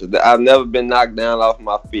knockout punches. I've never been knocked down off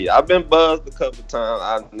my feet. I've been buzzed a couple times.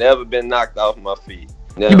 I've never been knocked off my feet.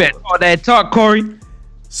 Never. You better talk that talk, Corey.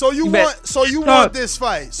 So you want this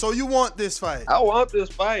fight. I want this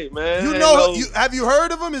fight, man. Have you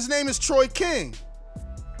heard of him? His name is Troy King.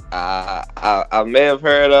 I may have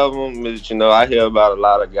heard of him, but I hear about a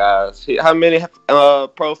lot of guys. How many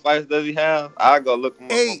pro fights does he have? I'll go look him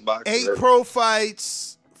up. 8 pro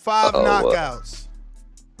fights, 5 knockouts.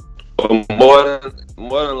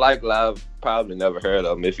 More than likely, I've probably never heard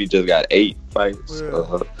of him if he just got 8 fights.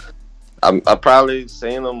 Yeah. I probably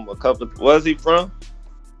seen him a couple. Where's he from?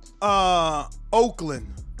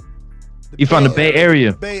 Oakland. You from the Bay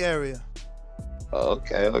Area? Bay Area.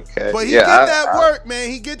 Okay. But he get that work, man.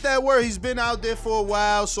 He get that work. He's been out there for a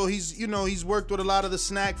while, so he's worked with a lot of the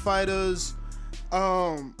snack fighters.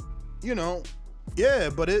 Yeah,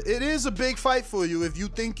 but it is a big fight for you. If you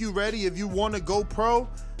think you're ready, if you want to go pro,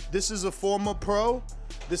 This is a former pro.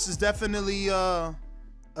 This is definitely a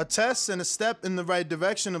test and a step in the right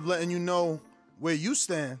direction of letting you know where you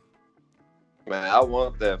stand. Man, I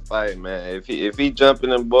want that fight, man. If he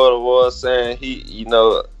jumping in Border Wars saying he, you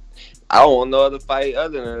know, I don't want no other fight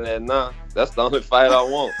other than that. Nah, that's the only fight I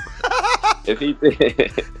want. If he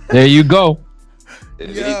there you go.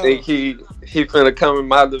 If he think he finna come in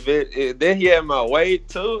my division, then he had my weight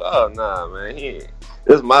too. Oh nah, man, this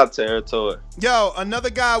is my territory. Yo,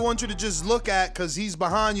 another guy I want you to just look at because he's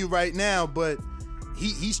behind you right now, but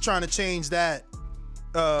he's trying to change that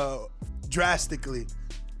drastically.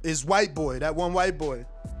 Is White Boy, that one White Boy.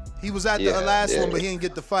 He was at the last one, but he didn't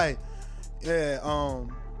get the fight. Yeah.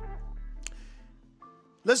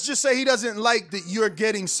 Let's just say he doesn't like that you're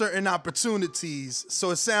getting certain opportunities. So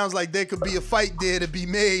it sounds like there could be a fight there to be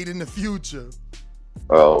made in the future.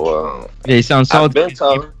 Oh, wow. Yeah, he sounds salty. He's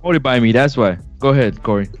promoted by me. That's why. Go ahead,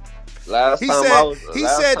 Corey. He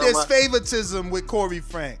said there's favoritism with Corey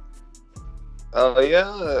Frank. Oh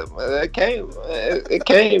yeah, it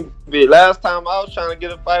can't be. Last time I was trying to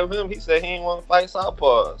get a fight with him, he said he didn't want to fight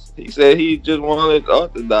southpaws. He said he just wanted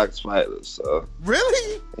orthodox fighters. So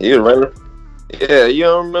really, he was running. Yeah, you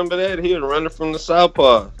don't remember that? He was running from the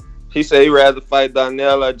southpaw. He said he'd rather fight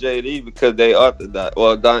Donnell or JD because they orthodox.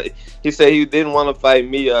 Well, he said he didn't want to fight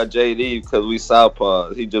me or JD because we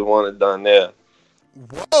southpaws. He just wanted Donnell.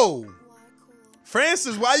 Whoa,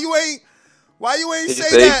 Francis, why you ain't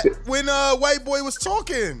say that when White Boy was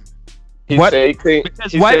talking? Because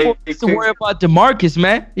White Boy needs to worry about DeMarcus,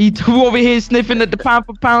 man. He over here sniffing at the pound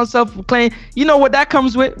for pound self-proclaimed. You know what that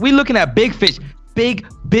comes with? We looking at big fish, big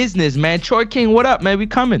business, man. Troy King, what up, man? We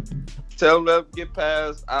coming. Tell him to get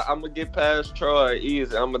past. I'm gonna get past Troy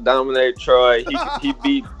easy. I'm gonna dominate Troy. He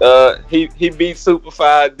beat Super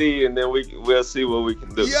 5D, and then we'll see what we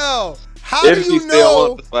can do. Yo. How do you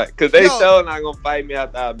know? Because they still not gonna fight me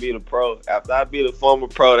after I beat a pro. After I beat a former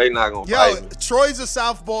pro, they not gonna fight me. Troy's a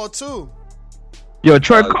southpaw too. Yo,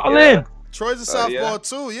 Troy, call in. Troy's a southpaw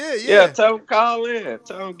too. Yeah. Yeah, tell him call in.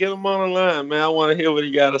 Tell him get him on the line, man. I want to hear what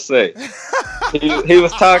he got to say. he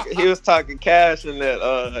was talking cash in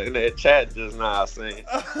that chat just now. I seen.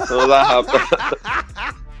 So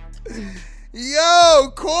I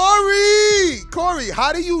Yo, Corey,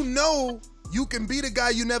 how do you know? You can beat a guy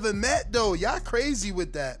you never met, though. Y'all crazy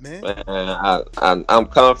with that, man. I'm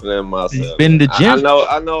confident in myself. He's been to the gym.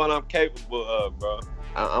 I know what I'm capable of, bro.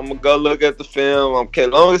 I'm gonna go look at the film. As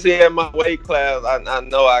long as he in my weight class, I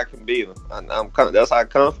know I can beat him. That's how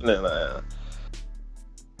confident I am.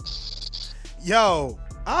 Yo,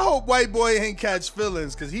 I hope White Boy ain't catch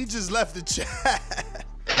feelings because he just left the chat.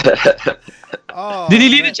 Did he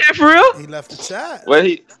leave the chat for real? He left the chat. What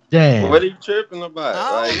Damn. What are you tripping about?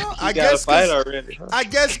 I don't know. I guess got a fight already. I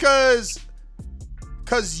guess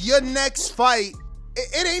cause your next fight,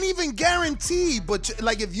 it ain't even guaranteed. But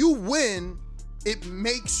like if you win, it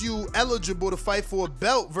makes you eligible to fight for a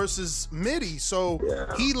belt versus Mitty. So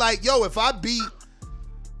he like, yo, if I beat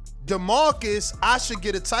DeMarcus, I should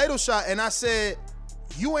get a title shot. And I said,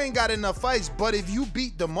 you ain't got enough fights. But if you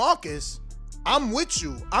beat DeMarcus, I'm with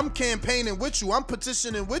you. I'm campaigning with you. I'm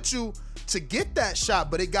petitioning with you to get that shot,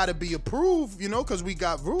 but it got to be approved, because we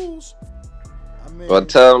got rules. Well,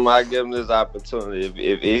 tell him I give him this opportunity.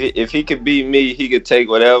 If he could beat me, he could take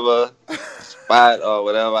whatever spot or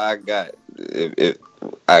whatever I got. If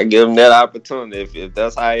I give him that opportunity, if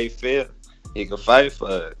that's how he feel, he can fight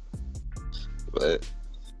for it. But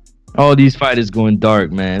all these fighters going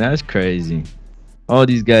dark, man. That's crazy. All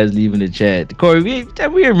these guys leaving the chat. Corey, we ain't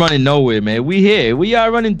running nowhere, man. We here. We are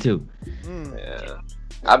running to. Yeah.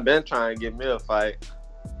 I've been trying to get me a fight.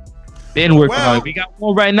 Been working on it. We got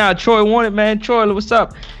one right now. Troy wanted, man. Troy, what's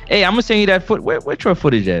up? Hey, I'm gonna send you that foot. Where Troy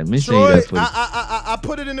footage at? Let me send you that footage. I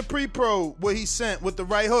put it in the pre-pro where he sent with the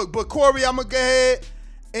right hook. But Corey, I'm gonna go ahead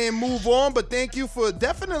and move on. But thank you for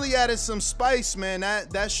definitely adding some spice, man.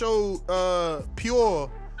 That showed pure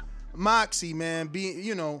moxie, man.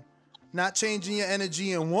 Being, not changing your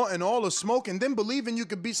energy and wanting all the smoke and then believing you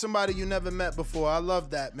could beat somebody you never met before. I love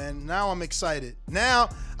that, man. Now I'm excited. Now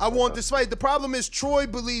I want this fight. The problem is Troy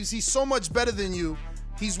believes he's so much better than you.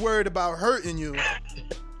 He's worried about hurting you.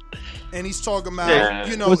 And he's talking about,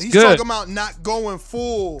 talking about not going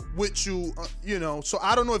full with you, So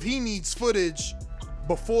I don't know if he needs footage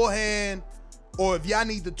beforehand or if y'all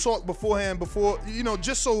need to talk beforehand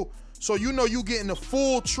just so you getting a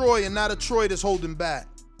full Troy and not a Troy that's holding back.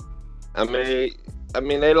 I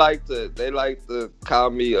mean, they like to call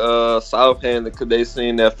me soft-handed because they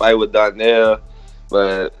seen that fight with Donnell,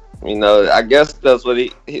 but I guess that's what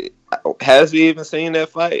he has. He even seen that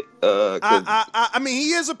fight? I mean, he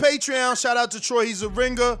is a Patreon. Shout out to Troy. He's a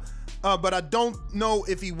ringer. but I don't know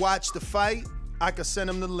if he watched the fight. I could send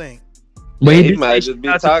him the link. But he did might say just be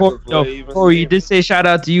shout out to talking Corey, for though. it, even Corey, he Steve. did say shout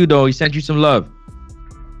out to you though. He sent you some love.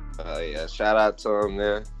 Yeah, shout out to him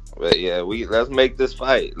there. But yeah, let's make this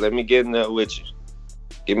fight. Let me get in there with you.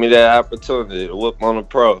 Give me that opportunity to whoop on a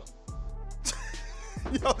pro.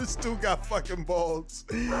 Yo, this dude got fucking balls.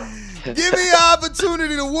 Give me an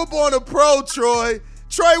opportunity to whoop on a pro, Troy.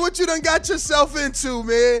 Troy, what you done got yourself into,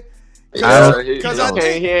 man? Because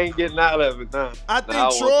he ain't getting out of it now. I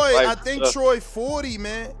think Troy 40,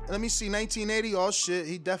 man. Let me see, 1980. Oh shit,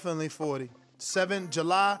 he definitely 40. 7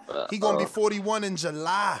 July. He gonna be 41 in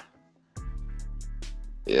July.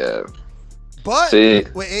 Yeah. But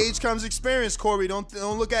with age comes experience, Corey.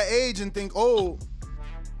 Don't look at age and think, oh.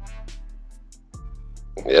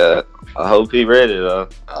 Yeah, I hope he ready though.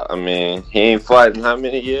 I mean, he ain't fighting how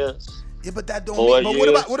many years? Yeah, but that don't 4 mean.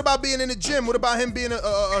 years? But what about being in the gym? What about him being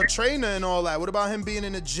a trainer and all that? What about him being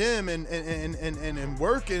in the gym and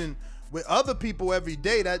working with other people every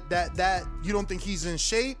day? That you don't think he's in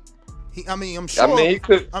shape? I'm sure. He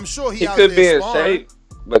could. I'm sure he out could there be in sparring. shape.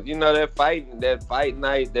 But you know that fight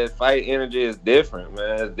night, that fight energy is different,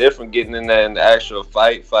 man. It's different getting in that in the actual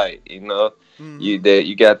fight. You know, you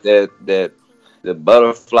got that. The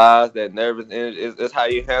butterflies, that nervous energy, it's how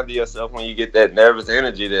you handle yourself when you get that nervous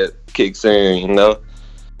energy that kicks in, you know?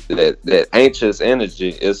 That anxious energy,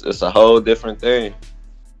 it's a whole different thing.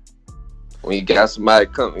 When you got somebody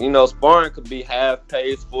come, you know, sparring could be half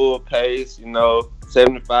pace, full pace, you know,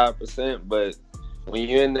 75%, but when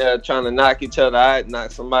you're in there trying to knock each other out, knock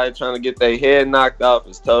somebody trying to get their head knocked off,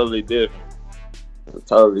 it's totally different. It's a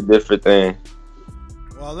totally different thing.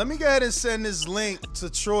 Well, let me go ahead and send this link to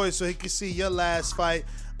Troy so he can see your last fight.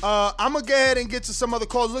 I'm going to go ahead and get to some other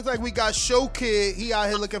calls. Looks like we got Show Kid. He out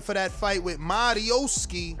here looking for that fight with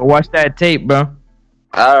Marioski. Watch that tape, bro.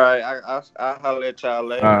 All right. I'll holler at y'all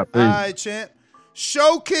later. All right, champ.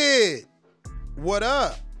 Show Kid. What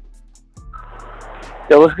up?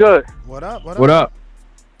 Yo, what's good? What up? What up?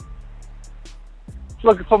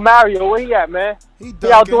 Looking for Mario. Where he at, man? He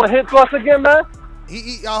out doing hit thrust again, man?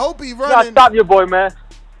 I hope he running. You gotta stop your boy, man.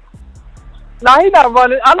 Nah, he not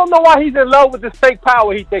running. I don't know why he's in love with this fake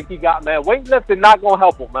power he think he got, man. Weightlifting not gonna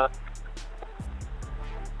help him, man.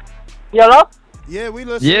 You know? Yeah, we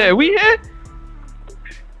listen. Yeah, we here.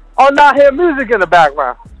 Oh, now hear music in the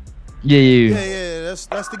background. Yeah. That's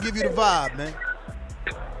to give you the vibe, man.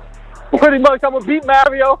 Pretty much, I'm gonna beat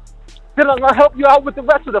Mario. Then I'm gonna help you out with the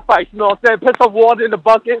rest of the fight. You know what I'm saying? Put some water in the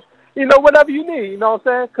bucket. You know, whatever you need. You know what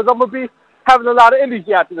I'm saying? Because I'm gonna be having a lot of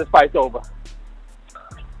energy after this fight's over.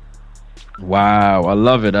 Wow, I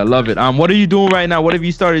love it. What are you doing right now? What have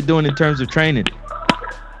you started doing in terms of training?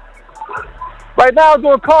 Right now I'm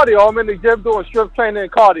doing cardio. I'm in the gym doing strength training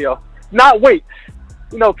and cardio. Not weights.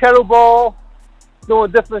 You know, kettlebell, doing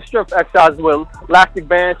different strength exercises with elastic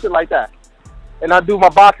band, shit like that. And I do my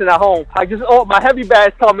boxing at home. My heavy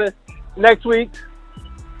bag's coming next week.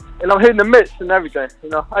 And I'm hitting the mitts and everything. You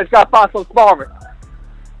know, I just gotta find some sparring.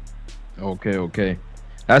 Okay.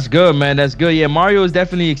 That's good, man. That's good. Yeah, Mario is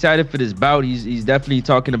definitely excited for this bout. He's definitely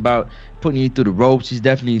talking about putting you through the ropes. He's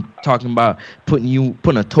definitely talking about putting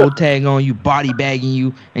a toe tag on you, body bagging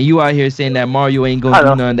you, and you out here saying that Mario ain't gonna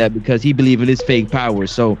do none of that because he believe in his fake power.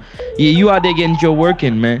 So yeah, you out there getting your work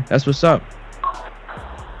in, man. That's what's up.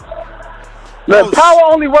 The power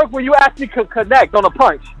only work when you actually connect on a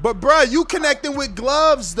punch. But bruh, you connecting with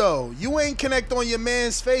gloves though. You ain't connect on your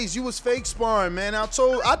man's face. You was fake sparring, man. I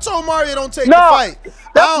told Mario don't take the fight.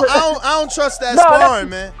 I don't trust that sparring,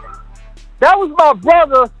 man. That was my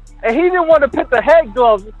brother, and he didn't want to put the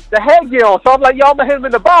headgear on. So I'm like, yo, I'm gonna hit him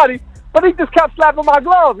in the body. But he just kept slapping my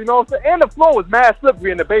gloves, you know what I'm saying? And the floor was mad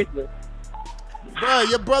slippery in the basement. Bro,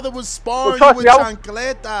 your brother was sparring you with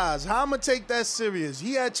chancletas. How I'ma take that serious?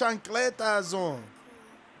 He had chancletas on.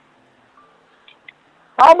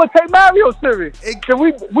 I'm gonna take Mario serious.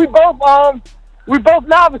 We both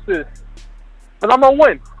novices, but I'm gonna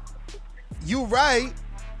win. You right,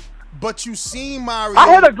 but you seen Mario.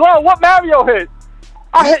 I hit a glove. What Mario hit?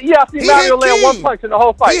 I see Mario land one punch in the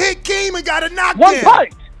whole fight. He hit Keem and got a knockdown. One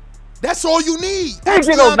punch. That's all you need. He ain't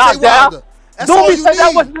get no knockdown. Don't say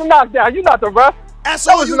that wasn't a knockdown. You not the ref. That's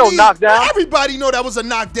that all wasn't you no need. knockdown. Everybody know that was a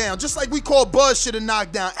knockdown. Just like we call Buzz shit a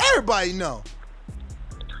knockdown. Everybody know.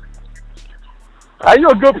 You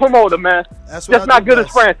a good promoter, man. That's what just I not do good best.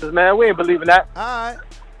 as Francis, man. We ain't believing that. All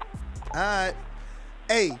right.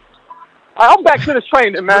 Hey. I'm back to this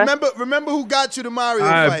training, man. Remember who got you the Mario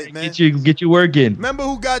fight, man. Get you working. Remember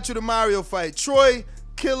who got you the Mario fight. Troy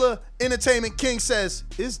Killer Entertainment King says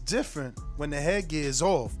it's different when the headgear is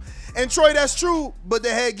off. And Troy, that's true, but the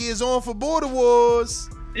headgear is on for Border Wars.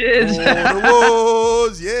 Border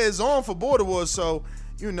Wars. Yeah, it's on for Border Wars. So,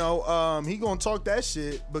 you know, he gonna talk that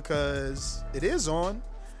shit because it is on.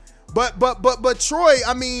 But Troy,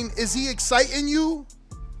 I mean, is he exciting you?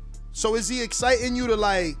 So is he exciting you to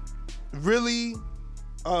like really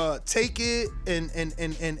take it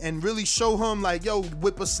and really show him like, yo,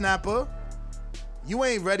 whippersnapper, you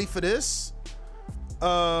ain't ready for this?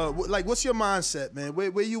 Like, what's your mindset, man?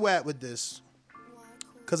 Where you at with this?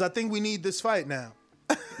 Because I think we need this fight now.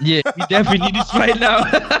 Yeah, we definitely need this fight now.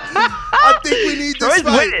 I think we need this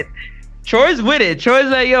fight. Troy's with it. Troy's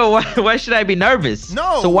like, yo, why should I be nervous?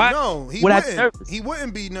 No, so why no, he would I wouldn't. be nervous? He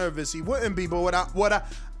wouldn't be nervous. He wouldn't be. But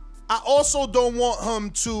I also don't want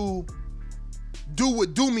him to do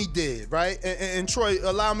what Doomy did, right? And Troy,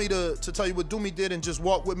 allow me to tell you what Doomy did and just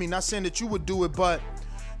walk with me. Not saying that you would do it, but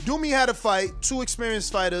Doomy had a fight, 2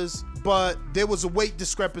 experienced fighters, but there was a weight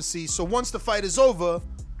discrepancy. So once the fight is over,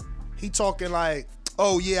 he talking like,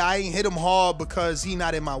 oh yeah, I ain't hit him hard because he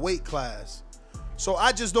not in my weight class. So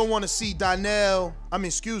I just don't want to see Donnell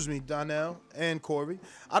and Corey.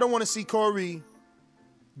 I don't want to see Corey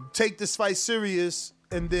take this fight serious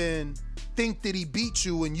and then think that he beat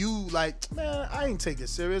you and you like, man, I ain't take it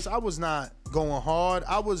serious. I was not going hard.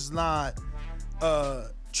 I was not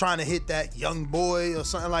trying to hit that young boy or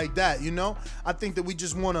something like that, you know? I think that we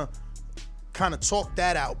just want to kind of talk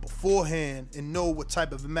that out beforehand and know what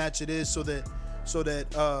type of a match it is so that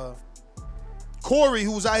Corey,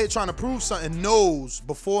 who's out here trying to prove something, knows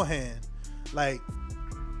beforehand. Like,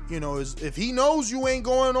 you know, if he knows you ain't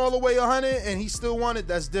going all the way 100 and he still won it,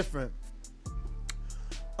 that's different.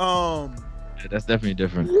 Yeah, that's definitely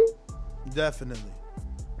different. Definitely.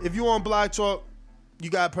 If you want Blog Talk, you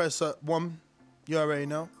gotta press up one. You already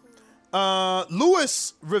know.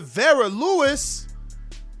 Luis Rivera. Luis,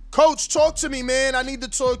 Coach, talk to me, man. I need to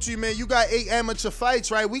talk to you, man. You got 8 amateur fights,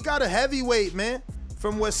 right? We got a heavyweight, man,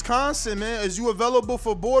 from Wisconsin, man. Is you available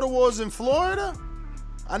for Border Wars in Florida?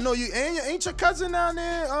 I know you. Ain't your cousin down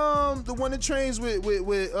there? The one that trains with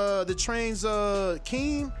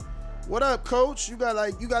Keem. What up, Coach? You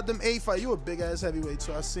got them 8 fights. You a big ass heavyweight,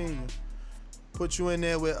 so I seen you. Put you in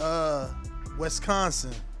there with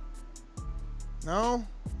Wisconsin. No?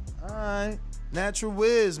 Alright. Natural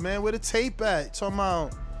Wiz, man. Where the tape at? Talking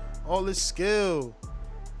about all this skill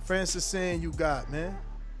Francis saying you got, man.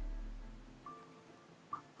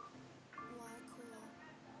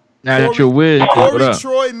 Natural Wiz. Corey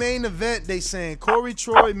Troy main event, they saying. Corey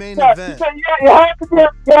Troy main event. You have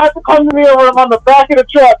to come to me when I'm on the back of the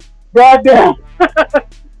truck. Goddamn.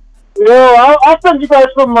 Yo, I'll send you guys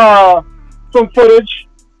some footage.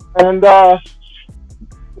 And,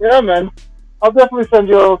 yeah, man. I'll definitely send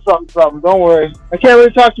you a little something. Don't worry. I can't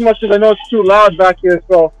really talk too much because I know it's too loud back here,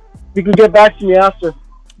 so you can get back to me after.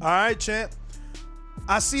 All right, champ.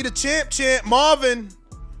 I see the champ. Marvin,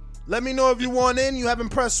 let me know if you want in. You haven't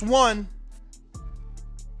pressed 1.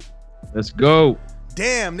 Let's go.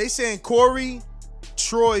 Damn, they saying Corey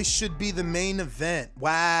Troy should be the main event.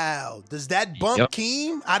 Wow. Does that bump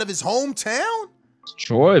Keem out of his hometown? It's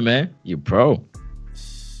Troy, man. You pro.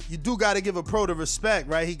 You do got to give a pro the respect,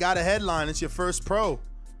 right? He got a headline. It's your first pro.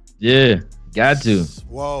 Yeah, got to.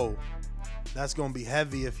 Whoa. That's going to be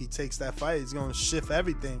heavy if he takes that fight. He's going to shift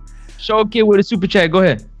everything. Show kid with a super chat. Go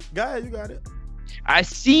ahead. Go ahead. You got it. I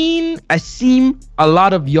seen a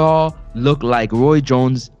lot of y'all look like Roy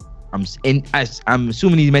Jones. I'm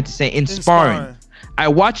assuming he's meant to say in sparring. I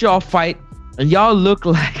watch y'all fight and y'all look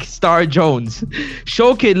like Star Jones.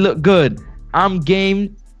 Show kid look good. I'm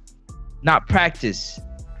game, not practice.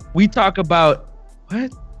 We talk about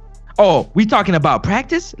what? Oh, we talking about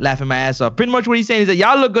practice? Laughing my ass off. Pretty much what he's saying is that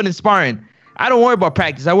y'all look good in sparring. I don't worry about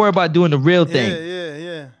practice. I worry about doing the real thing.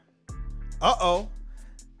 Yeah. Uh-oh.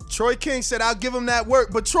 Troy King said I'll give him that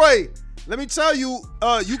work. But Troy, let me tell you,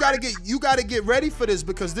 you gotta get ready for this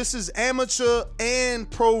because this is amateur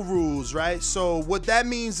and pro rules, right? So what that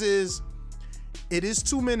means is it is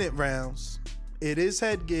 2-minute rounds. It is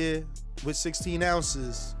headgear with 16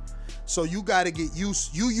 ounces. So you got to get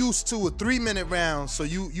used to a 3-minute round. So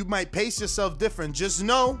you might pace yourself different. Just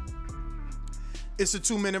know it's a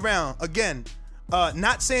 2-minute round. Again,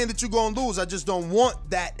 not saying that you're going to lose. I just don't want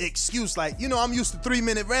that excuse. Like, you know, I'm used to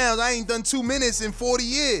 3-minute rounds. I ain't done 2 minutes in 40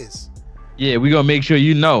 years. Yeah, we going to make sure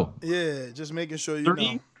you know. Yeah, just making sure you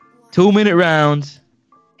know. 2-minute rounds,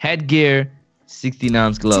 headgear,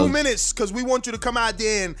 16-ounce gloves. 2 minutes because we want you to come out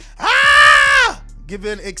there and give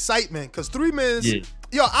it excitement because 3 minutes. Yeah.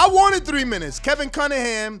 Yo, I wanted 3 minutes. Kevin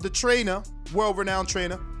Cunningham, the trainer, world-renowned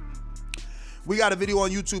trainer. We got a video on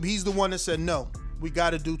YouTube. He's the one that said, no, we got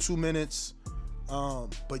to do 2 minutes.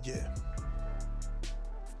 But yeah.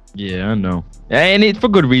 Yeah, I know. And it's for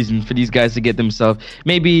good reason for these guys to get themselves.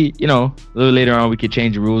 Maybe, you know, a little later on we could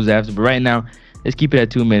change the rules after. But right now, let's keep it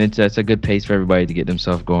at 2 minutes. That's a good pace for everybody to get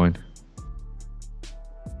themselves going.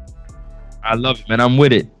 I love it, man. I'm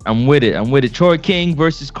with it. Troy King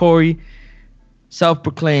versus Corey.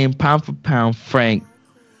 Self-proclaimed pound for pound Frank.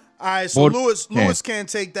 All right, so Lewis can't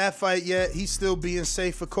take that fight yet. He's still being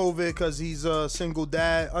safe for COVID because he's a single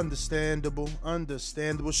dad. Understandable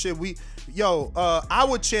shit.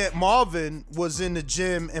 Our champ Marvin was in the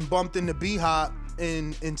gym and bumped into B-Hop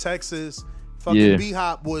in Texas. Fucking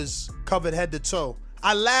B-Hop was covered head to toe.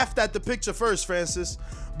 I laughed at the picture first, Francis,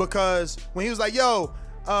 because when he was like, yo,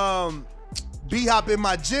 B-Hop in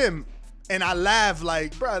my gym, and I laughed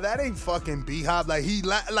like, bro, that ain't fucking B-Hop. Like,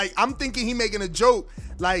 I'm thinking he making a joke.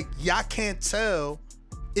 Like, y'all can't tell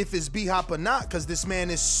if it's B-Hop or not because this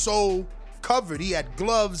man is so covered. He had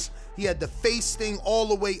gloves. He had the face thing all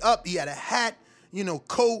the way up. He had a hat,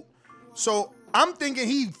 coat. So I'm thinking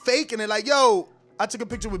he faking it like, yo, I took a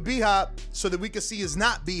picture with B-Hop so that we could see it's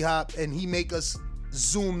not B-Hop and he make us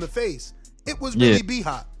zoom the face. It was really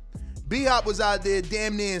B-Hop. B-Hop was out there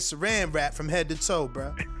damn near in saran wrap from head to toe,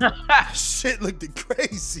 bro. Shit looked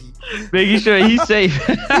crazy. Making sure he's safe.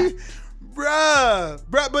 Bruh,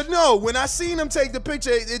 but no, when I seen him take the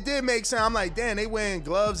picture, it did make sense. I'm like, damn, they wearing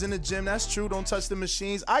gloves in the gym. That's true. Don't touch the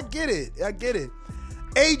machines. I get it.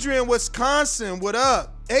 Adrian, Wisconsin, what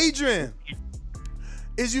up? Adrian,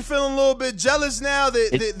 is you feeling a little bit jealous now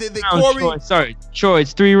that Corey? Troy,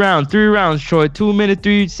 it's 3 rounds. 3 rounds, Troy. 2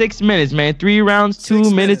 minutes, 6 minutes, man. 3 rounds, 2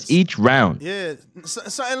 minutes each round. Yeah,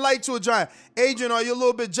 something light to a giant. Adrian, are you a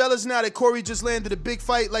little bit jealous now that Corey just landed a big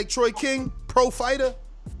fight like Troy King, pro fighter?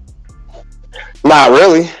 Not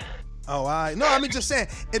really. Oh, all right. No, I mean just saying.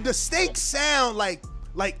 If the stakes sound like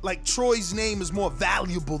Troy's name is more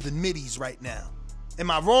valuable than Mitty's right now.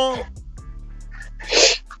 Am I wrong?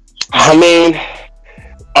 I mean,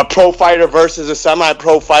 a pro fighter versus a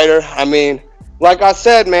semi-pro fighter. I mean, like I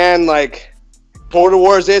said, man, like Border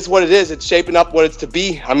Wars is what it is. It's shaping up what it's to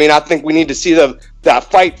be. I mean, I think we need to see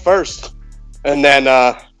that fight first, and then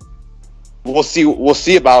we'll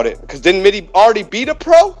see about it. Because didn't Mitty already beat a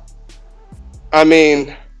pro? I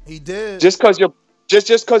mean, he did. Just because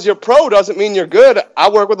you're pro doesn't mean you're good. I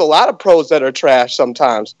work with a lot of pros that are trash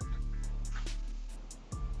sometimes.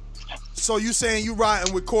 So you saying you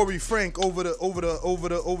riding with Corey Frank over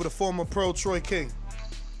the former pro Troy King?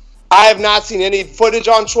 I have not seen any footage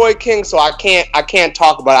on Troy King, so I can't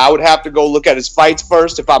talk about it. I would have to go look at his fights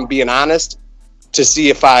first, if I'm being honest, to see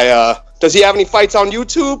if does he have any fights on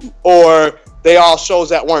YouTube, or they all shows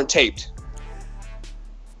that weren't taped.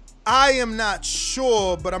 I am not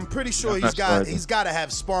sure, but I'm pretty sure he's got to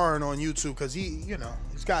have sparring on YouTube because he's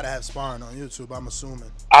got to have sparring on YouTube. I'm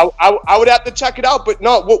assuming. I would have to check it out, but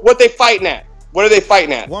no, what they fighting at? What are they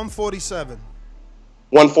fighting at? 147.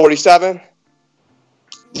 147.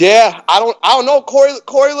 Yeah, I don't know.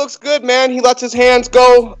 Corey looks good, man. He lets his hands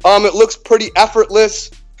go. It looks pretty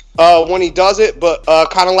effortless when he does it, but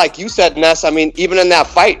kind of like you said, Ness. I mean, even in that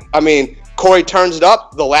fight, I mean, Corey turns it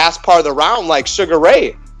up the last part of the round like Sugar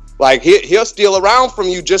Ray. Like, he'll steal around from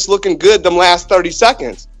you just looking good them last 30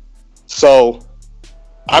 seconds. So,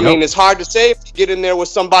 I mean, it's hard to say if you get in there with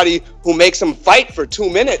somebody who makes him fight for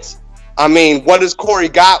 2 minutes. I mean, what does Corey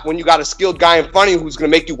got when you got a skilled guy in front of you who's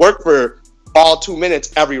going to make you work for all 2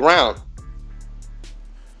 minutes every round?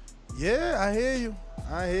 Yeah, I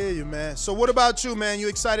hear you, man. So what about you, man? You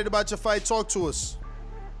excited about your fight? Talk to us.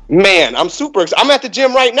 Man, I'm super excited. I'm at the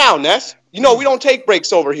gym right now, Ness. You know, we don't take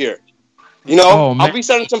breaks over here. You know, I'll be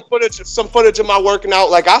sending some footage of my working out.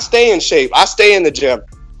 Like, I stay in shape. I stay in the gym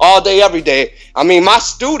all day, every day. I mean, my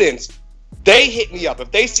students, they hit me up. If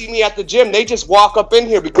they see me at the gym, they just walk up in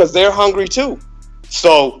here because they're hungry too.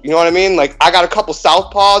 So, you know what I mean? Like, I got a couple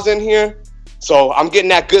southpaws in here. So I'm getting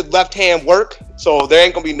that good left hand work. So there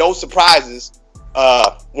ain't going to be no surprises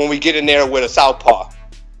when we get in there with a southpaw.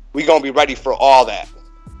 We're going to be ready for all that.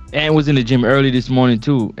 And was in the gym early this morning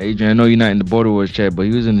too, Adrian. I know you're not in the Border Wars chat, but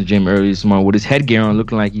he was in the gym early this morning with his headgear on,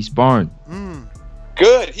 looking like he's sparring.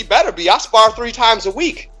 Good. He better be. I spar 3 times a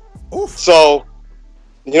week. Oof. So,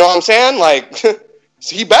 you know what I'm saying? Like,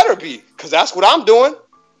 he better be, because that's what I'm doing.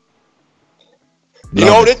 You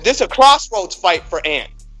know, this a crossroads fight for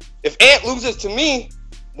Ant. If Ant loses to me,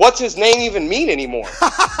 what's his name even mean anymore? You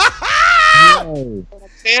know what I'm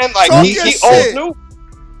saying? Like, he old news.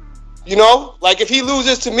 You know, like if he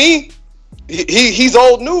loses to me, he's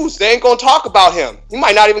old news. They ain't gonna talk about him. He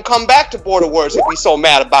might not even come back to Border Wars if he's so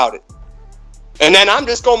mad about it. And then I'm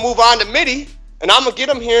just gonna move on to Mitty, and I'm gonna get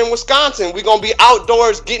him here in Wisconsin. We're gonna be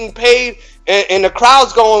outdoors getting paid, and the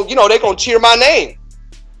crowd's going, you know, they're gonna cheer my name.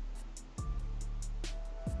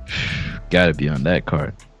 gotta be on that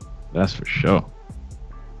card. That's for sure.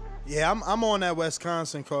 Yeah, I'm on that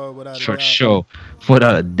Wisconsin card without a For doubt. sure.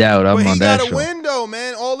 Without a doubt, I'm But on he that gotta show. win though,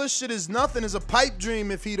 man. All this shit is nothing. It's a pipe dream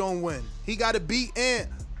if he don't win. He gotta beat Ant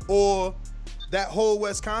or that whole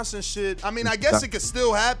Wisconsin shit. I mean, I guess it could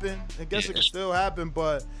still happen. It could still happen,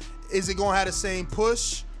 but is it gonna have the same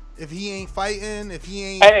push if he ain't fighting? If he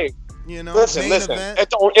ain't, Hey, you know, listen. main event?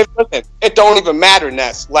 It don't even matter,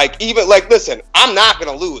 Ness. Listen, I'm not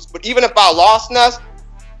gonna lose. But even if I lost, Ness,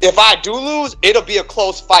 if I do lose, it'll be a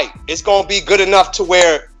close fight. It's gonna be good enough to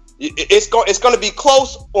where it's gonna be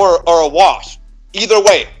close or a wash. Either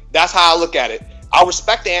way, that's how I look at it. I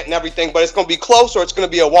respect Ant and everything, but it's gonna be close or it's gonna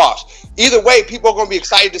be a wash. Either way, people are gonna be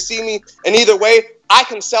excited to see me, and either way, I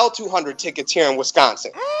can sell 200 tickets here in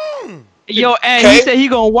Wisconsin. Yo, Ant, he said he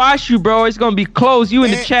gonna wash you, bro. It's gonna be close. You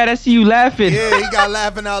in the chat, I see you laughing. Yeah, he got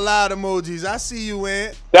laughing out loud emojis. I see you,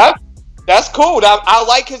 Ant. That's cool. I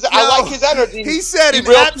like his energy. He said an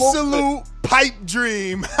absolute pipe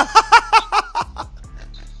dream.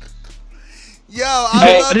 Yo,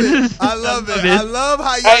 I love it. I love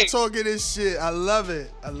how y'all talking this shit. I love it.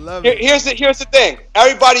 Here's the thing.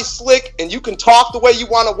 Everybody's slick, and you can talk the way you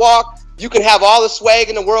want to walk. You can have all the swag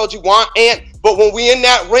in the world you want, Ant. But when we in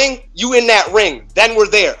that ring, you in that ring. Then we're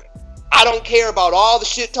there. I don't care about all the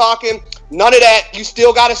shit talking. None of that. You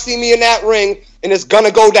still got to see me in that ring, and it's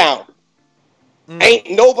gonna go down.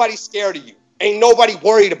 Ain't nobody scared of you. Ain't nobody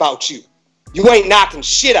worried about you. You ain't knocking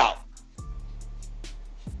shit out.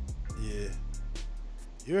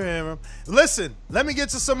 You're hearing him. Listen, let me get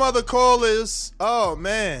to some other callers. Oh,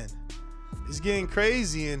 man. It's getting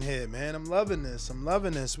crazy in here, man. I'm loving this.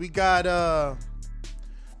 We got,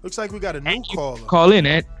 looks like we got a new caller. Call in,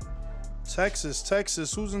 Ed. Texas.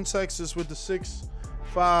 Who's in Texas with the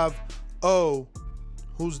 650?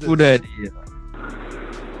 Who's this? Who that?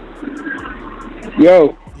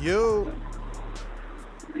 Yo. You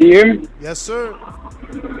hear me? Yes, sir.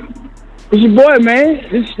 It's your boy, man.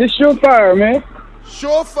 This Surefire, man.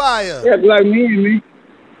 Surefire. Yeah, like me.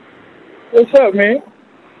 What's up, man?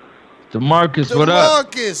 DeMarcus, what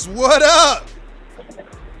up? DeMarcus, what up?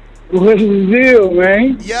 What's the deal,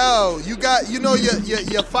 man? Yo,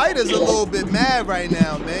 your fighter's a little bit mad right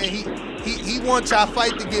now, man. He wants our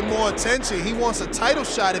fight to get more attention. He wants a title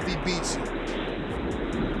shot if he beats you.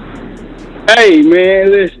 Hey,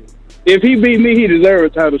 man, listen. If he beat me, he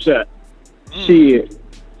deserves a title shot. Shit.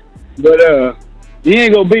 But he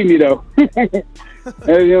ain't gonna beat me though. You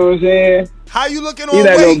know what I'm saying? How you looking He on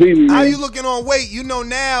not gonna weight? beat me, How man. you looking on weight? You know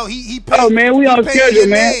now he paid. Oh man, we on schedule,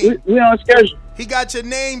 man. We on schedule. He got your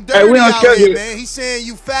name Hey, dirty we on out here, schedule. man. He's saying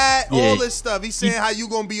you fat, Yeah. all this stuff. He's saying how you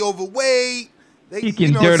gonna be overweight. He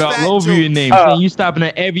can dirt all over your name. Saying you stopping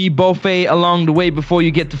at every buffet along the way before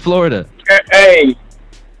you get to Florida. Hey,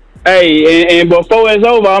 and before it's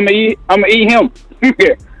over, I'm gonna eat him.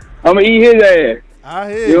 I'm gonna eat his ass.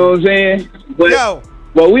 I hear you. Know what I'm saying? But,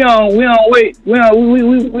 but we on weight. We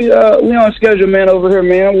on schedule, man. Over here,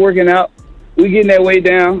 man. I'm working out. We getting that weight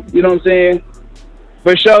down. You know what I'm saying?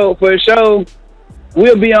 For sure.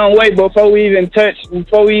 We'll be on weight before we even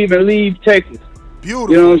leave Texas.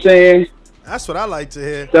 Beautiful. You know what I'm saying? That's what I like to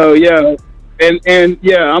hear. So yeah, and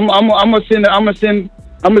yeah, I'm gonna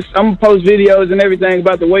post videos and everything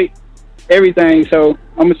about the weight, everything. So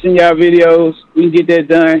I'm gonna send y'all videos. We can get that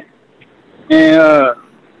done. And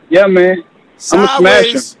yeah, man, I'm gonna smash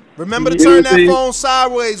Sideways. him. Remember to You know turn what I'm that saying? phone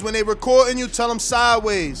sideways when they recording you. Tell them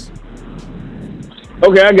sideways.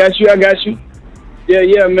 Okay, I got you.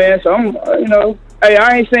 Yeah, man. So I'm, hey,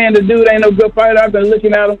 I ain't saying the dude ain't no good fighter. I've been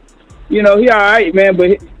looking at him. You know, he all right, man,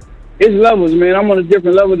 but his levels, man. I'm on a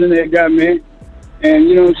different level than that guy, man. And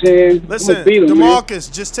you know what I'm saying? Listen, I'm gonna beat him, man.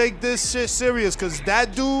 DeMarcus, just take this shit serious, because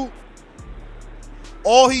that dude,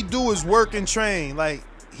 all he do is work and train. Like,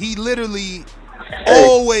 he literally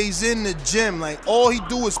always in the gym. Like, all he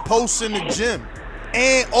do is post in the gym.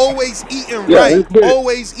 And always eating Yeah, right. that's good.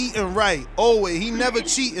 Always eating right. Always. He never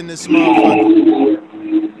cheating, this motherfucker.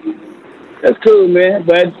 That's cool, man.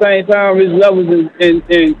 But at the same time, his levels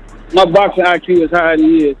and my boxing IQ is higher than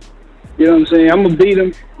he is. You know what I'm saying? I'm gonna beat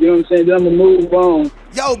him. You know what I'm saying? Then I'm gonna move on.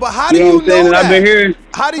 Yo, but how do You know you what I'm saying? know And that? I've been hearing.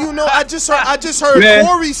 How do you know? I just heard Man.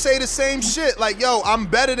 Corey say the same shit. Like, yo, I'm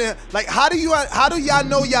better than. Like, how do y'all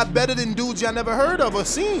know y'all better than dudes y'all never heard of or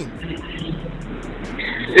seen?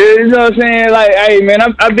 You know what I'm saying? Like, hey, man,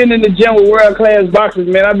 I've been in the gym with world-class boxers,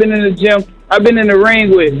 man. I've been in the gym. I've been in the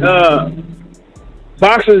ring with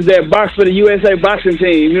boxers that box for the USA boxing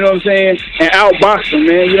team. You know what I'm saying? And outbox them,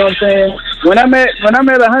 man. You know what I'm saying? When I'm at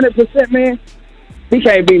 100%, man, he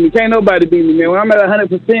can't beat me. Can't nobody beat me, man. When I'm at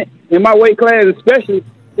 100% in my weight class, especially,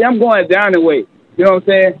 I'm going down in weight. You know what I'm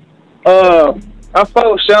saying? I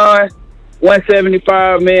fought Sean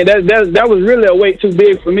 175, man. That was really a weight too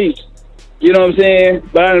big for me. You know what I'm saying?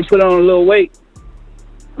 But I didn't put on a little weight.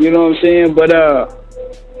 You know what I'm saying? But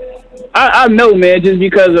I know, man, just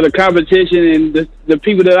because of the competition and the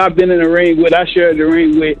people that I've been in the ring with, I shared the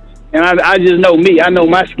ring with, and I just know me. I know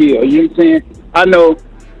my skill. You know what I'm saying?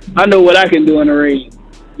 I know what I can do in the ring.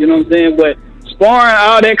 You know what I'm saying? But sparring,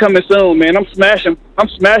 all that coming soon, man. I'm smashing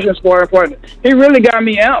sparring partners. He really got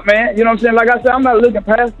me out, man. You know what I'm saying? Like I said, I'm not looking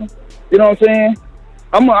past him. You know what I'm saying?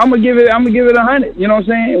 I'm gonna give it 100. You know what I'm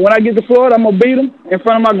saying? When I get to Florida, I'm gonna beat him in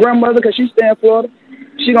front of my grandmother because she stay in Florida.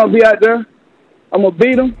 She gonna be out there. I'm gonna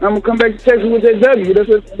beat him. I'm gonna come back to Texas with that W. That's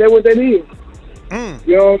what that is.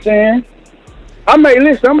 You know what I'm saying?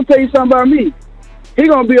 Listen, I'm gonna tell you something about me. He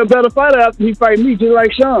gonna be a better fighter after he fight me, just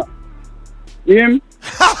like Sean. You hear me?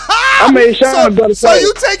 I made Sean a better fighter. So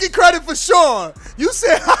you taking credit for Sean? You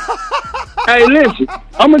said, hey, listen,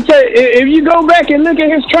 I'm gonna tell you, if you go back and look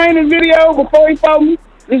at his training video before he fought me,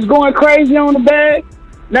 he's going crazy on the bag.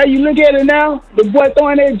 Now you look at it now, the boy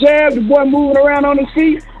throwing that jab, the boy moving around on his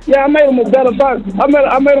feet. Yeah, I made him a better fighter.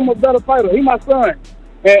 I made him a better fighter. He my son.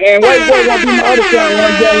 And White Boy gonna be my other son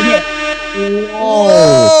one day.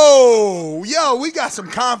 Whoa! Yo, we got some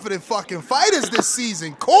confident fucking fighters this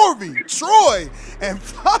season. Corby, Troy, and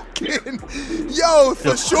fucking yo,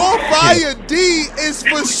 for sure Fire D is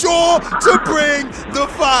for sure to bring the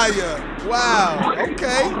fire. Wow.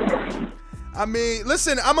 Okay. I mean,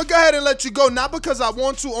 listen, I'm gonna go ahead and let you go, not because I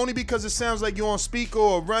want to, only because it sounds like you're on speaker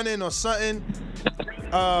or running or something.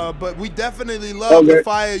 But we definitely love the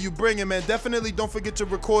fire you bring in, man. Definitely don't forget to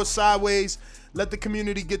record Sideways. Let the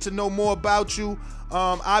community get to know more about you.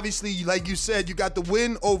 Obviously, like you said, you got the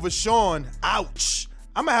win over Sean. Ouch.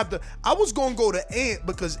 I'm gonna have to. I was gonna go to Ant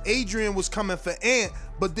because Adrian was coming for Ant,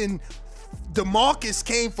 but then DeMarcus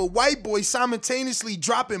came for White Boy, simultaneously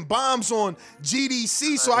dropping bombs on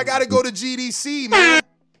GDC. So I gotta go to GDC, man.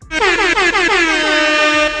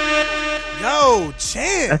 Yo,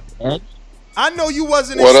 Champ. I know you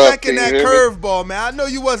wasn't expecting that curveball, man. I know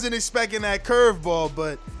you wasn't expecting that curveball,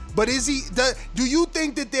 but is he? Do you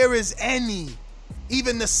think that there is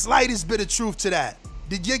even the slightest bit of truth to that?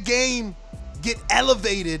 Did your game get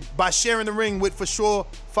elevated by sharing the ring with for sure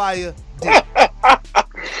Fire D?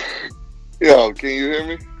 Yo, can you hear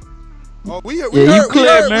me? Oh, we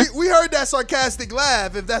heard that sarcastic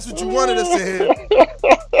laugh. If that's what you wanted us to hear.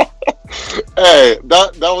 Hey,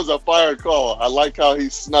 that was a fire call. I like how he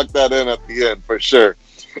snuck that in at the end for sure.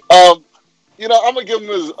 You know, I'm gonna give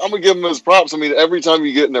him his props. I mean, every time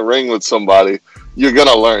you get in the ring with somebody, you're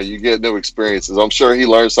gonna learn. You get new experiences. I'm sure he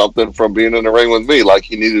learned something from being in the ring with me, like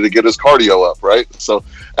he needed to get his cardio up, right? So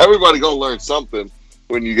everybody gonna learn something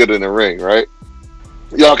when you get in the ring, right?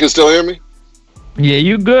 Y'all can still hear me? Yeah,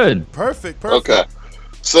 you good. Perfect. Okay.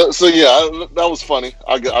 So yeah, that was funny.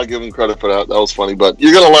 I give him credit for that. That was funny. But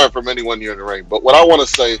you're gonna learn from anyone you're in the ring. But what I want to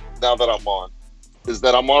say now that I'm on is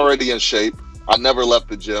that I'm already in shape. I never left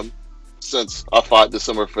the gym since I fought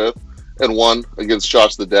December 5th and won against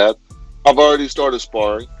Josh the Dad. I've already started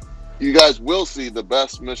sparring. You guys will see the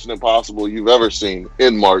best Mission Impossible you've ever seen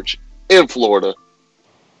in March in Florida.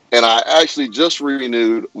 And I actually just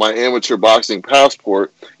renewed my amateur boxing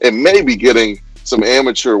passport and may be getting some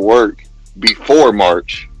amateur work before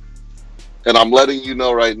March. And I'm letting you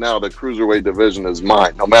know right now the cruiserweight division is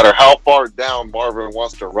mine. No matter how far down Marvin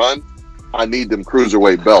wants to run, I need them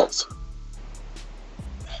cruiserweight belts.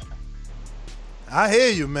 I hear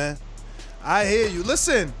you, man. I hear you.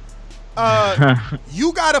 Listen,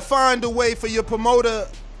 you got to find a way for your promoter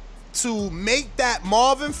to make that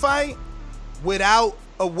Marvin fight without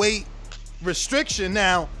a weight restriction.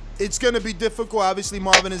 Now, it's going to be difficult. Obviously,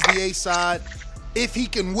 Marvin is the A side. If he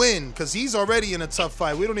can win, because he's already in a tough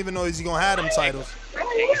fight. We don't even know if he's going to have them titles.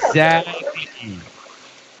 Exactly.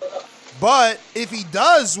 But if he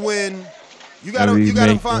does win, you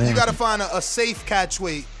gotta find a safe catch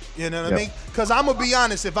weight. You know what I mean? Because I'm gonna be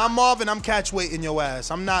honest, if I'm Marvin, I'm catch weighting your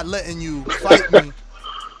ass. I'm not letting you fight me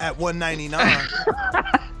at 199.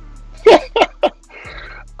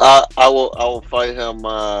 I will fight him.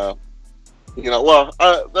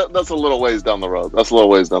 That's a little ways down the road.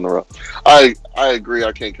 I agree.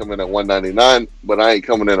 I can't come in at 199, but I ain't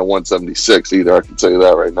coming in at 176 either. I can tell you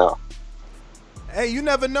that right now. Hey, you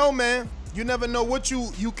never know, man. You never know what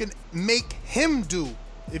you can make him do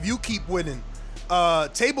if you keep winning.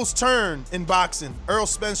 Tables turn in boxing. Earl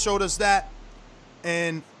Spence showed us that,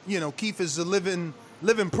 and Keith is a living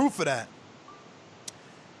proof of that.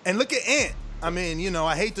 And look at Ant. I mean,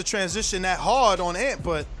 I hate to transition that hard on Ant,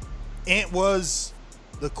 but Ant was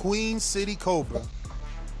the Queen City Cobra.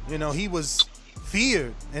 He was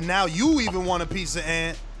feared, and now you even want a piece of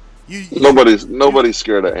Ant. Nobody's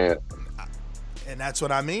scared of Ant. And that's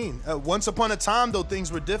what I mean. Once upon a time, though,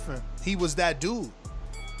 things were different. He was that dude.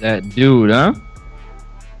 That dude, huh?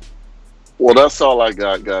 Well, that's all I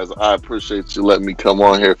got, guys. I appreciate you letting me come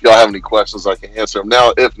on here. If y'all have any questions, I can answer them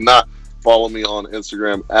now. If not, follow me on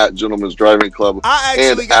Instagram at Gentleman's Driving Club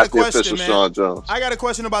and at the official Sean Jones. I got a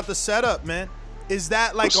question about the setup, man. Is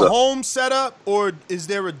that like a home setup, or is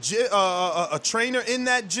there a trainer in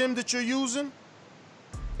that gym that you're using?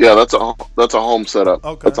 Yeah, that's a home setup.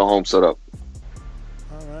 Okay. That's a home setup.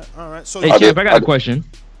 All right. So, hey, Champ, I got a question.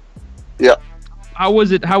 Yeah. How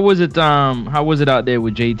was it out there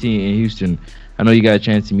with JT in Houston? I know you got a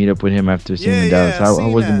chance to meet up with him after seeing him in Dallas. How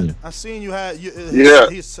was the meeting? I seen you had.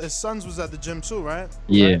 His sons was at the gym too, right?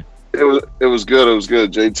 Yeah. It was good. It was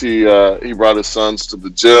good. JT he brought his sons to the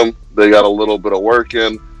gym. They got a little bit of work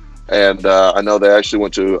in, and I know they actually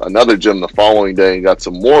went to another gym the following day and got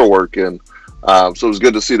some more work in. So it was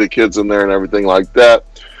good to see the kids in there and everything like that.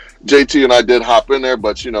 JT and I did hop in there,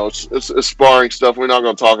 but it's sparring stuff. We're not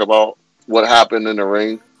going to talk about what happened in the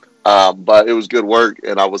ring, but it was good work,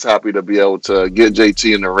 and I was happy to be able to get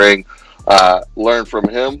JT in the ring, learn from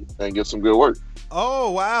him, and get some good work.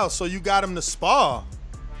 Oh wow! So you got him to spar?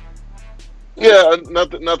 Yeah,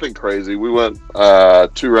 nothing crazy. We went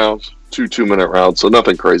 2 rounds, 2-minute rounds, so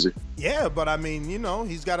nothing crazy. Yeah, but I mean,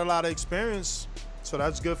 he's got a lot of experience, so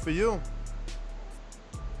that's good for you.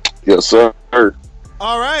 Yes, sir.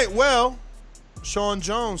 All right, well, Sean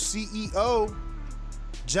Jones, CEO,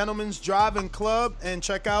 Gentleman's Driving Club, and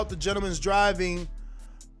check out the Gentleman's Driving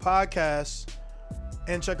podcast,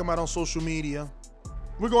 and check them out on social media.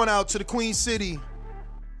 We're going out to the Queen City.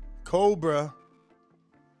 Cobra,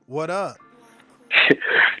 what up?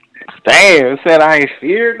 Damn, said I ain't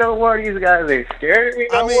scared no more. These guys ain't scared of me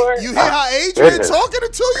no more. You hear how Adrian talking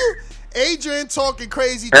to you? Adrian talking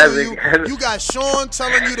crazy to you. You got Sean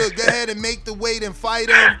telling you to go ahead and make the weight and fight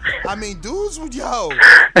him. I mean, dudes,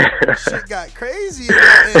 shit got crazy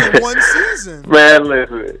in one season. Man,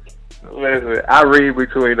 listen. I read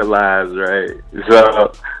between the lines, right?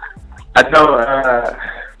 So I know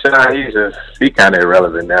Sean, he kind of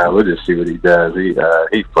irrelevant now. We'll just see what he does.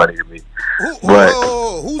 He's funny to me. Who's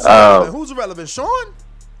irrelevant? Who's irrelevant? Sean?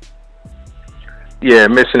 Yeah,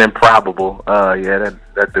 Mission Improbable. Yeah,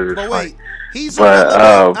 that dude is funny. Wait, he's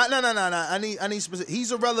irrelevant. No. I need specific.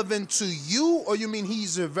 He's irrelevant to you, or you mean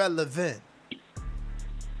he's irrelevant?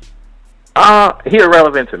 He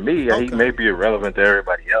irrelevant to me. Okay. He may be irrelevant to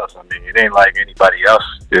everybody else. I mean, it ain't like anybody else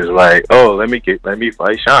is like, oh, let me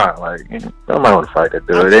fight Sean. Like, nobody want to fight that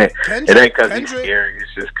dude. It ain't because he's scary.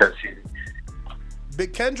 It's just because he.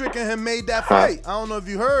 Big Kendrick and him made that fight. I don't know if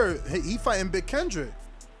you heard. He fighting Big Kendrick.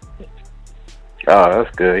 Oh,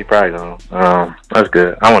 that's good. He probably gonna. That's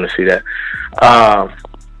good. I want to see that.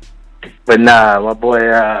 But nah, my boy.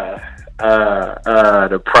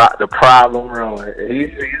 The problem room.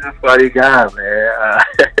 He's a funny guy, man.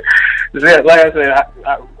 Like I said,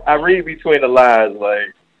 I read between the lines,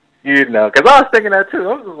 like, because I was thinking that too.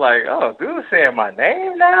 I was just like, oh, dude, saying my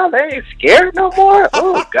name now? They ain't scared no more?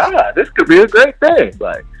 Oh, God, this could be a great thing.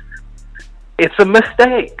 Like, it's a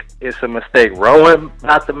mistake. It's a mistake Rowan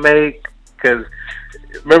about to make, because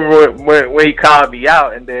remember when he called me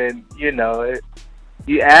out, and then,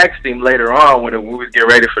 you asked him later on when we was getting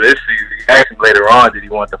ready for this season. You asked him later on, did he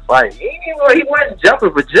want to fight? He wasn't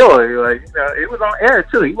jumping for joy. Like, it was on air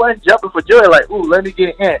too. He wasn't jumping for joy. Like, ooh, let me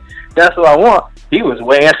get in. That's what I want. He was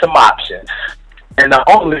weighing some options, and the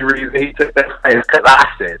only reason he took that fight is because I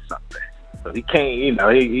said something. So he can't, he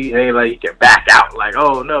ain't like he can back out. Like,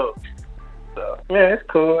 oh no. So yeah, it's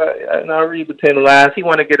cool. I read between the lines. He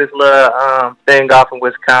want to get his little thing off in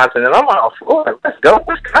Wisconsin, and I'm all for it. Let's go,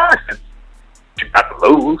 Wisconsin. About to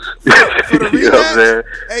lose. For the rematch?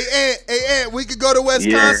 Hey, we could go to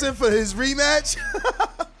Wisconsin for his rematch.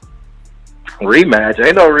 Rematch?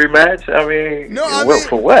 Ain't no rematch. I mean, no,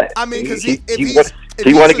 for what? I mean, because he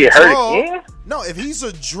want to get hurt again? No, if he's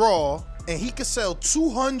a draw and he could sell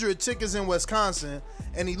 200 tickets in Wisconsin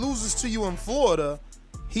and he loses to you in Florida,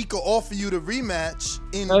 he could offer you the rematch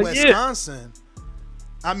in Wisconsin. Yeah.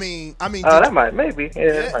 I mean, that might maybe.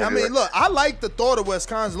 Yeah, I mean, look, I like the thought of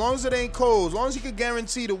Wisconsin. As long as it ain't cold, as long as you can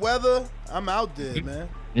guarantee the weather, I'm out there, man.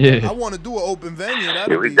 Yeah, I want to do an open venue.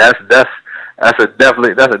 That's a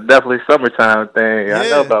definitely summertime thing. Yeah. I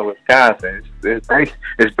know about Wisconsin.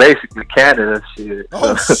 It's basically Canada shit.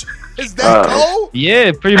 Oh, is that cold?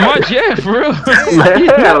 Yeah, pretty much. Yeah, for real.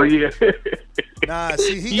 Hell yeah. Nah,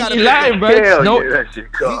 see, he got to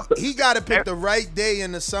he got to pick the right day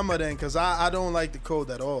in the summer then, because I don't like the cold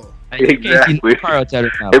at all. Exactly.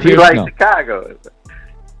 It'd be like Chicago.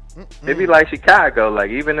 It be like Chicago.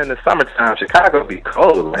 Like even in the summertime, Chicago be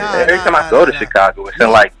cold. Like, every time I go to Chicago, it's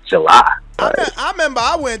in like July. I remember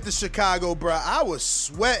I went to Chicago, bro. I was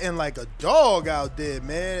sweating like a dog out there,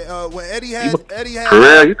 man. When Eddie had For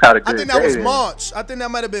real, you caught a good I think that was day, March. I think that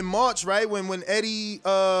might have been March, right? When Eddie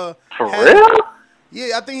For real?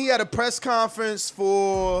 Yeah, I think he had a press conference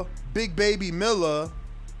for Big Baby Miller.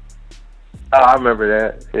 Oh, I remember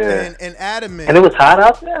that. Yeah. And Adamant. And it was hot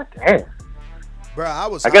out there? Damn. Bro, I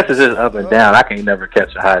guess it's just up and down. I can't never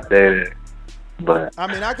catch a hot day there. But I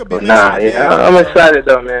mean, I could be. But nah, yeah, I'm excited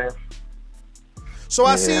though, man. So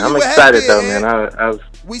I seen you I'm with excited headgear. though, man. I was.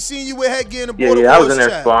 We seen you with headgear in the Yeah, Border I was Wars in there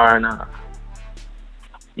chat. sparring. I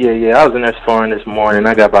was in there sparring this morning.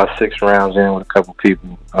 I got about 6 rounds in with a couple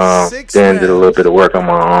people. Then did a little bit of work on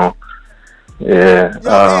my own. Yeah.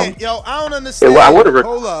 Yo, I don't understand. I would've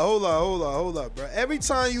Hold up, bro. Every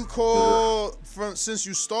time you call since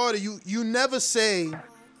you started, you never say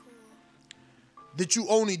that you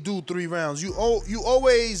only do 3 rounds. You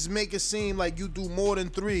always make it seem like you do more than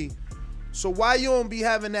 3. So why you don't be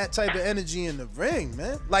having that type of energy in the ring,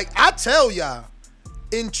 man? Like I tell y'all,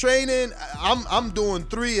 in training, I'm doing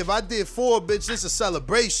 3. If I did 4, bitch, it's a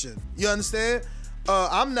celebration. You understand?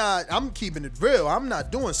 I'm keeping it real. I'm not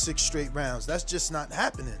doing 6 straight rounds. That's just not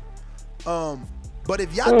happening. But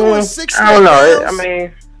if y'all doing 6 straight I don't know. rounds, I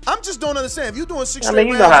mean, I'm just don't understand. If you doing 6 I straight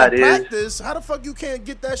mean, you know how rounds in it is. practice, how the fuck you can't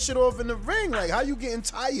get that shit off in the ring? Like, how you getting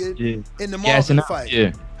tired in the Gassing Marvin up, fight?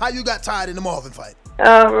 yeah. How you got tired in the Marvin fight?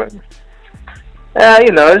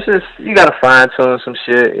 It's just you gotta fine tune some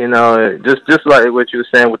shit. Just like what you were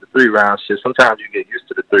saying with the 3 round shit. Sometimes you get used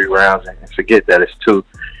to the 3 rounds and forget that it's 2,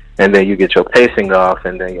 and then you get your pacing off,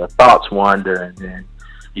 and then your thoughts wander, and then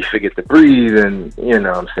you forget to breathe, and you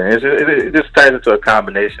know what I'm saying. It just turns into a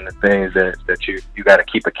combination of things that you got to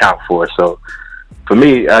keep account for. So for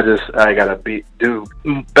me, I gotta do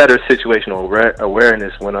better situational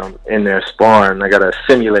awareness when I'm in there sparring. I gotta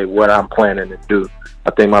simulate what I'm planning to do. I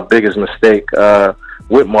think my biggest mistake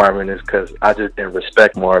with Marvin is because I just didn't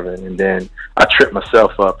respect Marvin, and then I tripped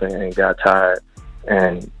myself up and got tired.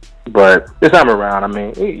 But this time around, I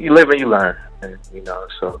mean, you live and you learn, and,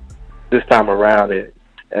 so this time around, it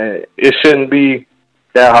shouldn't be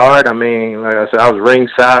that hard. I mean, like I said, I was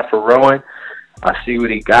ringside for Rowan. I see what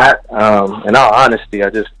he got. In all honesty,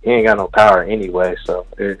 he ain't got no power anyway, so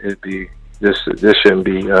this shouldn't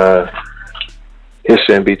be. It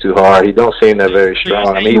shouldn't be too hard. He don't seem that very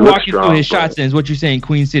strong. I mean, he looks strong. Through his shots is what you're saying,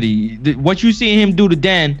 Queen City. What you seeing him do to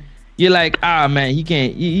Dan, you're like, man, he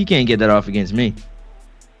can't get that off against me.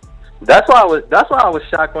 That's why I was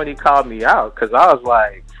shocked when he called me out, because I was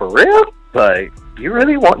like, for real? Like, you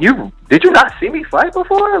really did you not see me fight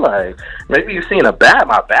before? Like, maybe you've seen my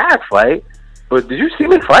bad fight, but did you see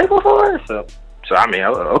me fight before? So I mean,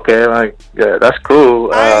 okay, like, yeah, that's cool.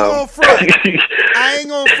 I ain't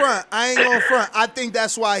gonna front. I think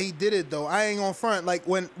that's why he did it, though. I ain't gonna front. Like,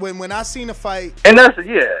 when I seen the fight, and that's,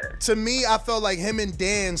 to me, I felt like him and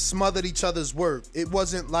Dan smothered each other's work. It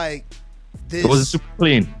wasn't like this. It wasn't super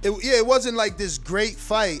clean. It wasn't like this great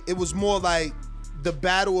fight. It was more like the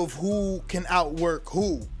battle of who can outwork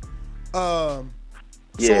who.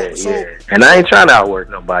 Yeah. And I ain't trying to outwork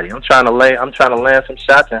nobody. I'm trying to land some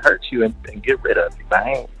shots and hurt you and get rid of you.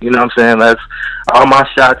 You know what I'm saying? That's all my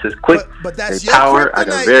shots is quick. But that's your power. I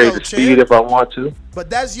can vary the speed if I want to. But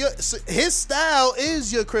that's his style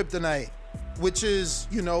is your kryptonite, which is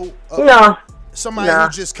somebody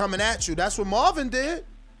who's just coming at you. That's what Marvin did.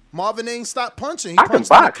 Marvin ain't stopped punching. He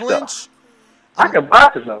punched in the clinch. I can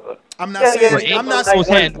box another. I'm not saying. I'm not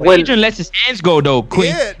saying. Adrian lets his hands go though. Queen.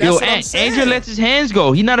 Yeah, that's what I'm saying. Adrian lets his hands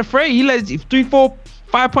go. He's not afraid. He lets 3, 4,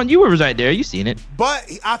 5 punch. You were right there. You seen it. But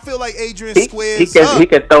I feel like Adrian squares He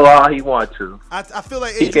can throw all he wants to. I feel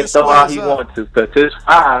like Adrian he can throw all he wants to, because his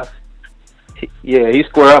 5. He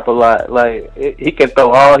square up a lot. Like, he can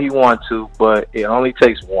throw all he wants to, but it only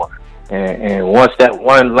takes one. And once that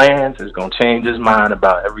one lands, it's gonna change his mind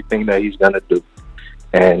about everything that he's gonna do.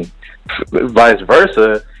 And vice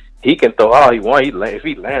versa, he can throw all he wants. If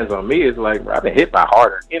he lands on me, it's like, bro, I've been hit by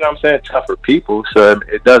harder, you know what I'm saying, tougher people. So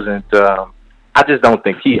it doesn't. I just don't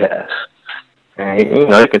think he has. And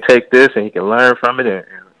he can take this and he can learn from it and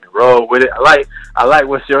roll with it. I like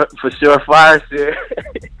what for sure Fire said.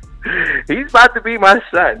 He's about to be my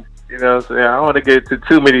son. You know what I'm saying? I don't want to get into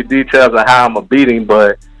too many details of how I'm gonna beat him,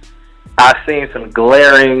 but I've seen some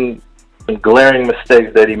glaring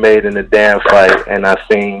mistakes that he made in the damn fight, and I've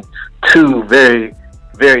seen 2 very,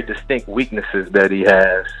 very distinct weaknesses that he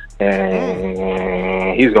has,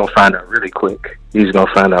 and he's gonna find out really quick.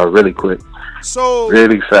 So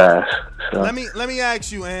really fast. So. Let me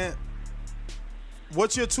ask you, Ant.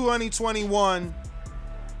 What's your 2021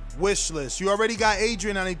 Wish list. You already got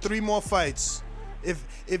Adrian. I need 3 more fights.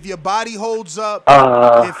 If your body holds up,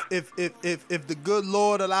 if the good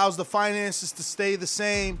Lord allows the finances to stay the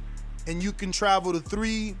same, and you can travel to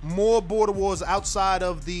 3 more Border Wars outside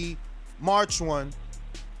of the March one,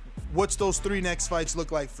 what's those 3 next fights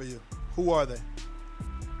look like for you? Who are they?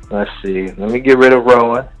 Let's see. Let me get rid of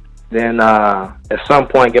Rowan. Then at some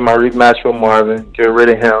point get my rematch with Marvin. Get rid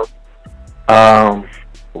of him.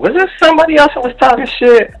 Was there somebody else that was talking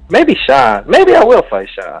shit? Maybe Sean. Maybe I will fight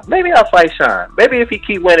Sean. Maybe I'll fight Sean. Maybe if he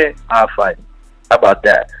keep winning, I'll fight him. How about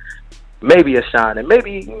that? Maybe a Sean and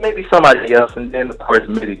maybe somebody else, and then of course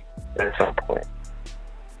Mitty at some point.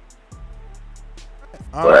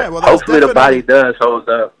 All right. Well, hopefully the body does hold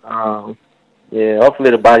up.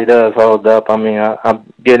 Hopefully the body does hold up. I mean, I'm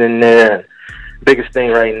getting there. Biggest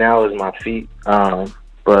thing right now is my feet.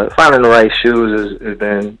 But finding the right shoes has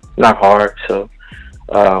been not hard. So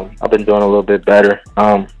I've been doing a little bit better.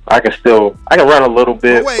 I can run a little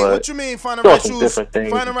bit. Oh, wait, but what you mean finding right shoes?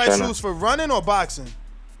 Finding right kinda, shoes for running or boxing?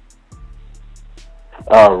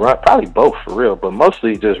 Probably both for real, but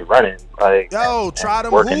mostly just running. Like, try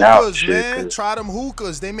them working out hookahs, shit, man. Try them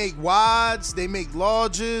hookahs. They make wides. They make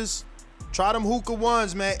larges. Try them hookah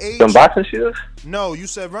ones, man. Them boxing shoes? No, you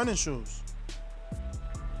said running shoes.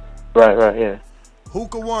 Right, yeah.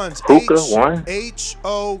 Hookah ones. Hookah one?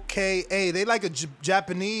 Hoka. They like a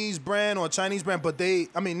Japanese brand or a Chinese brand, but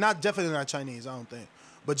definitely not Chinese, I don't think.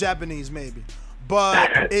 But Japanese maybe.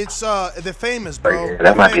 But it's they're famous, bro. Yeah,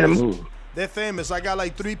 that might be the move. They're famous. I got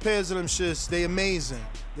like 3 pairs of them shits. They amazing.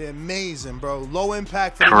 They're amazing, bro. Low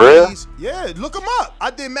impact for the knees. Yeah, look them up.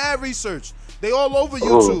 I did mad research. They all over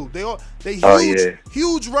YouTube. They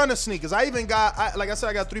huge runner sneakers. I even got, like I said,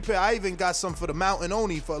 I got 3 pairs. I even got some for the Mountain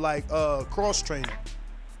Oni for like cross training.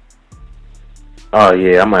 Oh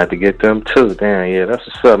yeah, I'm gonna have to get them too. Damn, yeah, that's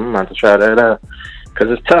what's up. I'm gonna have to try that out. Cause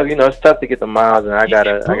it's tough, it's tough to get the miles, and I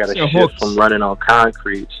gotta shift from running on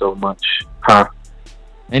concrete so much, huh?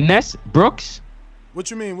 And that's Brooks. What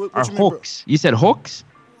you mean? What you mean, hooks? You said hooks?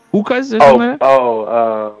 Hookahs or something?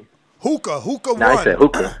 Hookah one. I said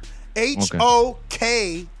hookah.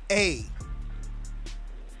 Hoka.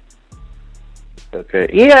 Okay.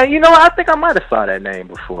 Yeah, I think I might have saw that name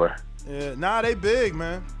before. Yeah, they big,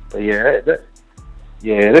 man. But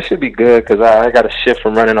yeah, this should be good because I got to shift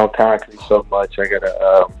from running on concrete so much. I got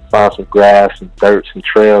to find some grass and dirt, some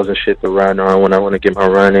trails and shit to run on when I want to get my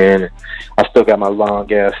run in. And I still got my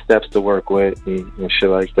long ass steps to work with and shit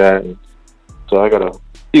like that. And so I got a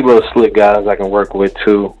few little slick guys I can work with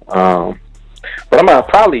too. But I'm gonna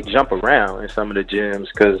probably jump around in some of the gyms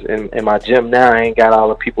because in my gym now I ain't got all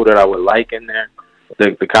the people that I would like in there.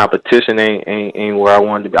 The competition ain't where I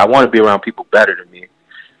want to be. I want to be around people better than me.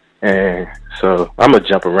 And so I'm gonna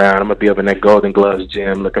jump around. I'm gonna be up in that Golden Gloves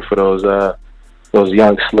gym looking for those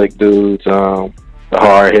young slick dudes, the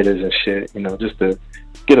hard hitters and shit. Just to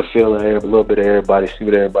get a feel of a little bit of everybody, see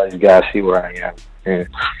what everybody's got, see where I am. And it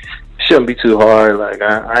shouldn't be too hard. Like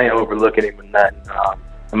I ain't overlooking him or nothing.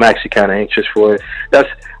 I'm actually kind of anxious for it. That's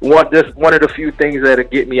one of the few things that'll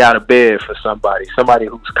get me out of bed for somebody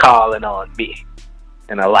who's calling on me,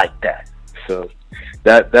 and I like that. So.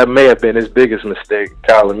 That may have been his biggest mistake,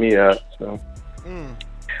 calling me out. So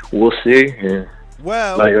we'll see. Yeah.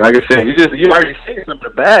 Well, like I said, you already seen some of the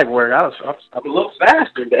bag work. I'm a little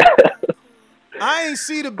faster than that. I ain't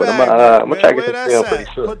see the bag. I'm gonna try to get the film pretty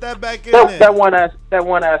soon. Put that back in there. That one I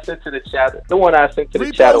sent to the chat. The one I sent to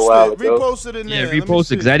the chat a while ago. Repost it in there. Yeah, repost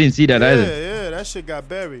it because I didn't see that either. Yeah, that shit got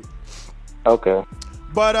buried. Okay.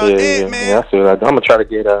 But man, yeah, I'm gonna try to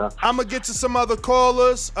get. I'm gonna get to some other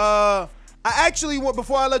callers. I actually want,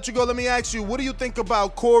 before I let you go, let me ask you, what do you think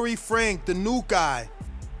about Corey Frank, the new guy?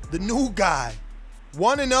 The new guy.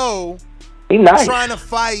 1-0. He nice. Trying to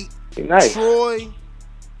fight Troy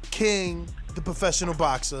King, the professional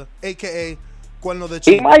boxer, a.k.a. Cuerno de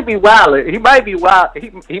Chile. He might be wild. He might be wild.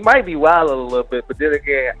 He might be wild a little bit, but then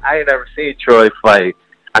again, I ain't never seen Troy fight.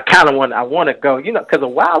 I want to go, because a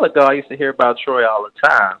while ago, I used to hear about Troy all the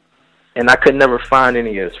time. And I could never find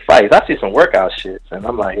any of his fights. I see some workout shits, and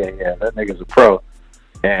I'm like, yeah, that nigga's a pro.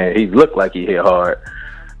 And he looked like he hit hard.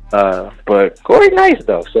 But Corey nice,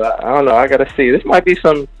 though. So I don't know. I got to see. This might be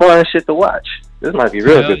some fun shit to watch. This might be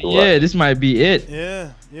real good to watch. Yeah, this might be it.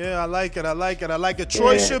 Yeah, I like it.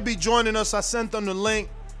 Troy should be joining us. I sent him the link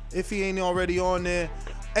if he ain't already on there.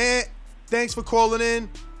 And thanks for calling in.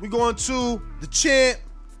 We going to the champ.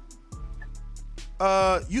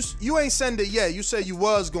 You ain't send it yet. You said you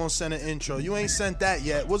was gonna send an intro. You ain't sent that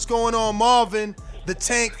yet. What's going on, Marvin, the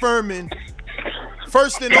Tank Furman?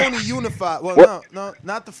 First and only unified. Well, no,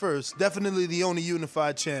 not the first. Definitely the only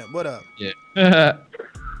unified champ. What up? Yeah.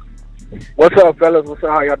 What's up, fellas? What's up?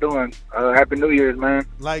 How y'all doing? Happy New Year's, man.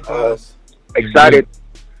 Likewise. Excited.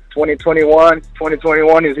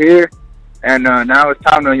 2021 is here, and now it's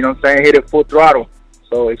time to, hit it full throttle.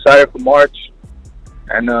 So excited for March.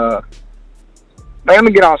 And man, let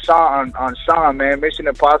me get on Sean, man. Mission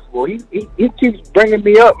Impossible. He keeps bringing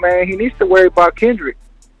me up, man. He needs to worry about Kendrick.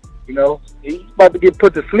 He's about to get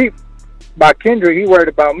put to sleep by Kendrick. He worried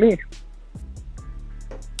about me.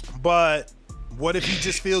 But what if he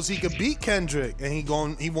just feels he could beat Kendrick and he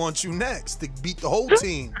wants you next to beat the whole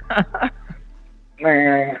team?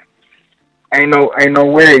 Man, ain't no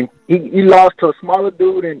way. He lost to a smaller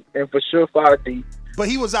dude and for sure 5D. But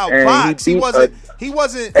he was outboxed. He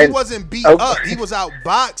wasn't beat up. He was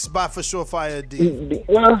outboxed by For Sure Fire D.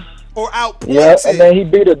 Or outpointed. Yeah, and then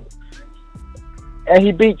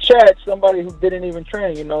he beat Chad, somebody who didn't even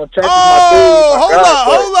train. Chad is my dude. Hold on.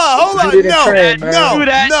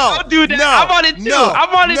 Don't do that.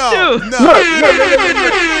 I'm on it too.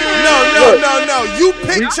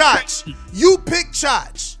 You pick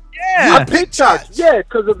Chach. Yeah, I picked Chach. Yeah,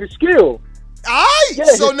 because of his skill. Alright, yeah,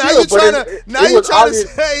 so now you're trying to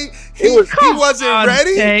say he wasn't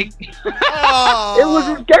ready. It was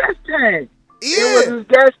his gas tank. Yeah, it was his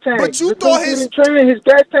gas tank. But you thought his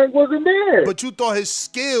gas tank wasn't there. But you thought his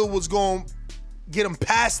skill was going to get him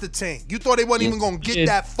past the tank. You thought they wasn't even going to get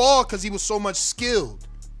that far because he was so much skilled.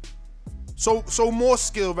 So more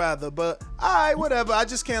skill rather. But alright, whatever. I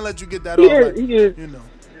just can't let you get that off. He is.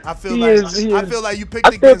 I feel like you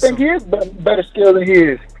picked against him. I still think he is better skill than he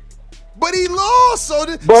is. But he lost, so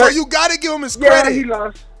you gotta give him his credit. Yeah, he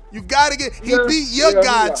lost. You gotta he beat your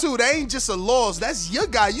guy too. That ain't just a loss. That's your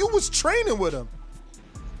guy. You was training with him.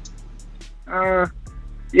 Yeah,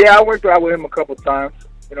 I worked out with him a couple times.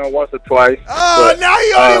 Once or twice. Oh, now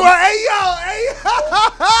he only went.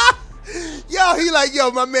 Yo, he like,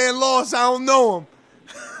 my man lost. I don't know him.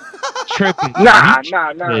 Tripping. Nah.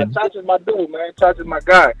 Chach is my dude, man. Chach is my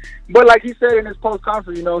guy. But like he said in his post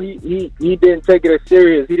conference, he didn't take it as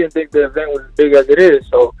serious. He didn't think the event was as big as it is.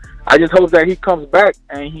 So I just hope that he comes back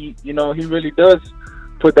and he really does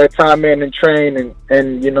put that time in and train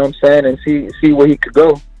and you know what I'm saying, and see where he could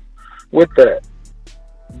go with that.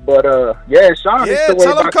 But Sean needs to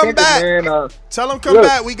tell him come Kendrick, back. Man. Tell him come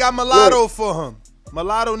back. We got Mulatto for him.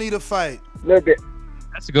 Mulatto need a fight. Look,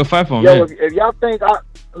 that's a good fight for him. Yo, if y'all think y'all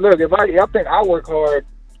think I work hard,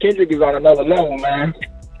 Kendrick is on another level, man.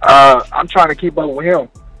 I'm trying to keep up with him,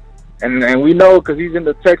 and we know because he's in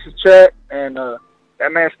the Texas chat, and that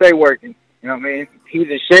man stay working. You know what I mean? He's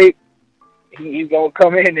in shape. He's gonna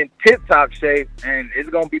come in tip-top shape, and it's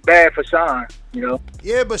gonna be bad for Sean.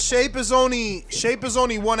 Yeah, but shape is only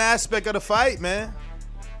one aspect of the fight, man.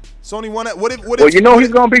 It's only one. What if?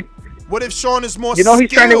 He's gonna be. What if Sean is more? He's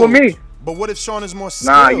training with me. But what if Sean is more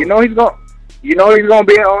skilled? Nah, he's gonna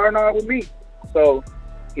be at R&R with me. So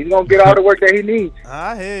he's gonna get all the work that he needs.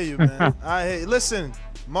 I hear you, man. I hear you. Listen,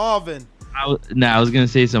 Marvin. I was gonna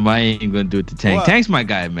say something. I ain't gonna do it to Tank. What? Tank's my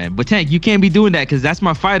guy, man. But Tank, you can't be doing that because that's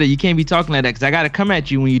my fighter. You can't be talking like that because I gotta come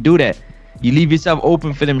at you when you do that. You leave yourself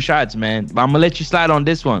open for them shots, man. But I'm gonna let you slide on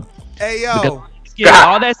this one. Hey yo,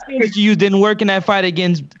 all that skill that you used didn't work in that fight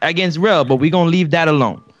against Real, but we gonna leave that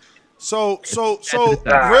alone. So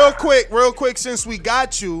real quick, since we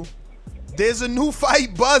got you, there's a new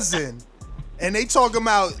fight buzzing, and they talking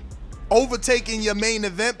about overtaking your main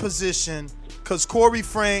event position because Corey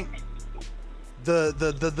Frank,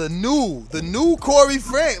 the new Corey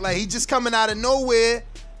Frank, like he just coming out of nowhere.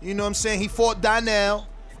 You know what I'm saying? He fought Donnell,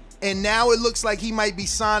 and now it looks like he might be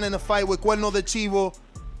signing a fight with Cuerno de Chivo,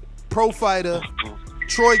 pro fighter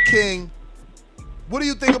Troy King. What do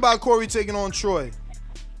you think about Corey taking on Troy?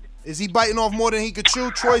 Is he biting off more than he could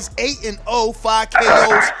chew? Troy's 8-0, 5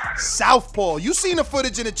 KOs, southpaw. You seen the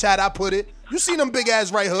footage in the chat? I put it. You seen them big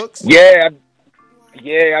ass right hooks? Yeah,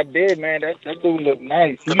 I did, man. That dude look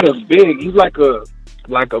nice. He looks big. He's like a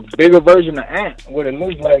bigger version of Ant. What it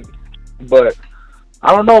looks like, but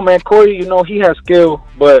I don't know, man. Corey, he has skill,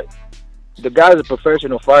 but the guy's a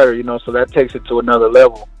professional fighter, so that takes it to another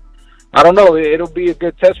level. I don't know. It'll be a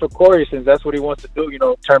good test for Corey since that's what he wants to do.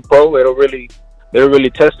 Turn pro. It'll really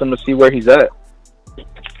test him to see where he's at.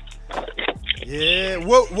 Yeah.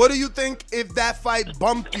 What do you think if that fight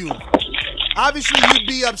bumped you? Obviously, you'd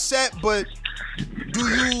be upset, but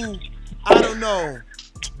I don't know.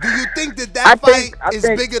 Do you think that fight is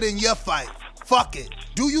bigger than your fight? Fuck it.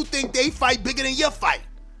 Do you think they fight bigger than your fight?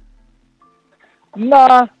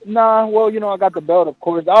 Nah. Well, I got the belt, of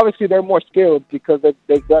course. Obviously, they're more skilled because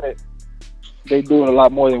they've done it. They do it a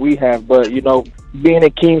lot more than we have. But, being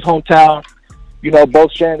in King's hometown,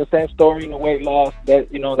 both sharing the same story in the weight loss, that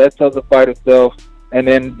tells the fight itself. And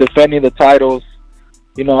then defending the titles,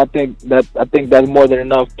 you know, I think that's more than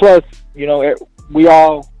enough. Plus, you know,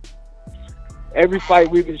 every fight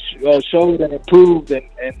we've been showed and improved and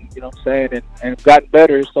you know what I'm saying, and gotten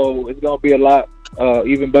better. So it's gonna be a lot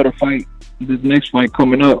even better fight this next fight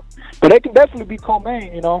coming up. But it can definitely be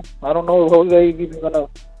co-main. You know, I don't know if Jose is even gonna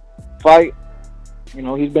fight. You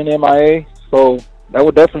know, he's been MIA, so that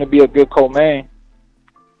would definitely be a good co-main.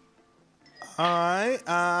 All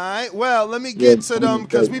right. Well, let me get to them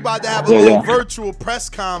because we about to have a little virtual press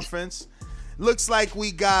conference. Looks like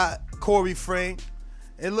we got Corey Frank.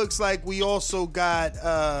 It looks like we also got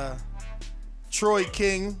Troy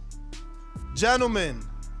King. Gentlemen,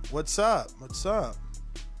 what's up? What's up,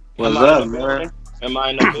 man? Am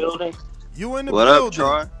I in the building? You in the building. building. What up,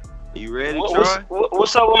 Troy? You ready, Troy?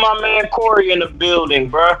 What's up with my man Corey in the building,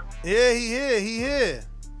 bro? Yeah, he here.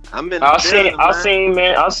 I'm in the building, I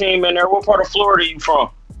seen him in there. What part of Florida you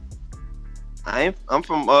from? I'm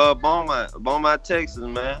from Beaumont, Texas,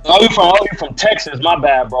 man. Oh, you from Texas? My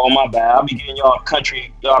bad, bro. My bad. I'll be getting y'all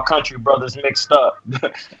country brothers mixed up.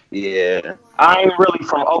 Yeah. I ain't really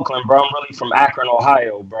from Oakland, bro. I'm really from Akron,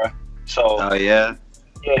 Ohio, bro. So. Oh yeah.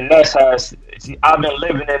 Yeah, Ness has. I've been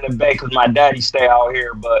living in the Bay because my daddy stay out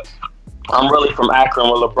here, but I'm really from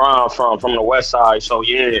Akron where LeBron from the West Side. So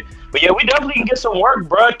yeah, but yeah, we definitely can get some work,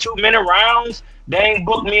 bro. 2-minute rounds. They ain't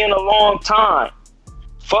booked me in a long time.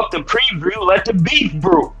 Fuck the preview, let the beef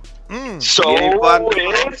brew. So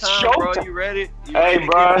it's showtime. Bro, you ready? Hey,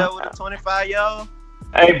 bro. Get with the 25-year-old?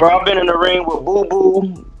 Hey, bro, I've been in the ring with Boo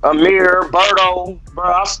Boo, Amir, Berto. Bro,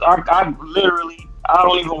 I literally, I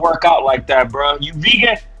don't even work out like that, bro. You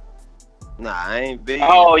vegan? Nah, I ain't vegan.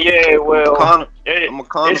 Oh, yeah, well. I'm a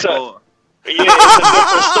carnivore. Yeah, it's a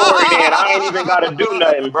different story then. I ain't even got to do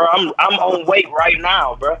nothing, bro. I'm on weight right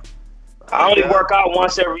now, bro. I only work out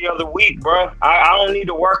once every other week, bro. I don't need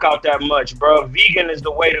to work out that much, bro. Vegan is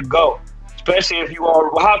the way to go. Especially if you are,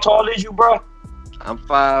 how tall is you, bro? I'm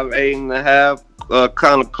 5'8.5",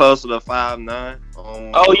 kind of closer to 5'9".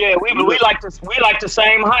 Oh yeah, we like the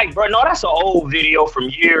same height, bro. No, that's an old video from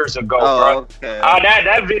years ago, bro. Okay.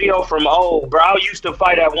 That video from old, bro. I used to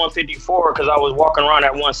fight at 154 because I was walking around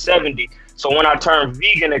at 170. So when I turned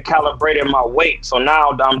vegan, it calibrated my weight. So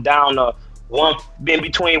now I'm down to in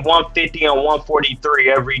between 150 and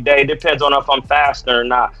 143 every day. Depends on if I'm fasting or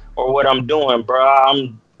not, or what I'm doing, bro.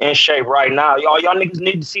 I'm in shape right now. Y'all niggas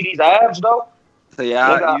need to see these abs, though. So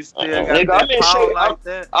yeah, you still got that power like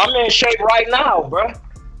that? I'm in shape right now, bro.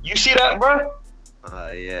 You see that, bro?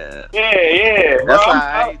 Yeah. Yeah, bro. That's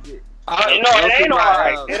alright. It ain't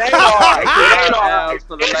alright. It ain't alright.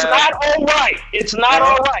 It's not alright. It's not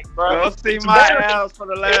alright, bro. Go see my abs for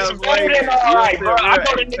the last week. It's better than alright, bro. I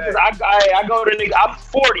go to niggas. I'm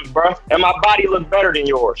 40, bro, and my body look better than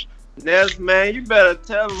yours. Yes, man. You better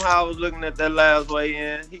tell him how I was looking at that last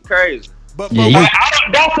weigh-in. He crazy. But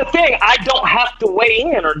that's the thing. I don't have to weigh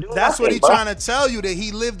in or do that's nothing, what he's bro. trying to tell you, that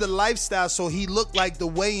he lived the lifestyle so he looked like the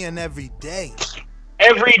weigh-in every day.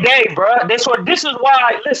 Every day, bro. This is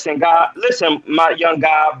why. Listen, my young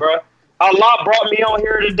guy, bro. Allah brought me on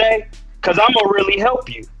here today because I'm gonna really help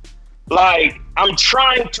you. Like, I'm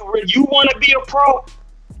trying to. You want to be a pro?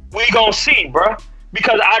 We gonna see, bro.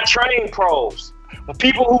 Because I train pros. When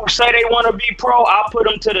people who say they want to be pro, I put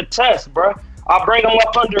them to the test, bro. I bring them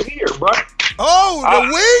up under here, bro. Oh, the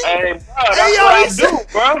wing? Hey, bro, that's what I do,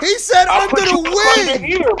 bro. He said under the wing. Under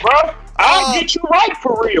here, bro. I'll get you right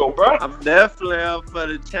for real, bro. I'm definitely up for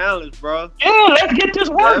the challenge, bro. Yeah, let's get this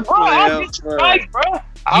work, bro. I'll get you right, bro.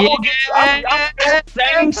 I'm the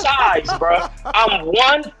same size, bro. I'm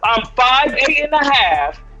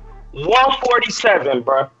 5'8.5", 147,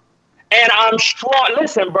 bro. And I'm strong.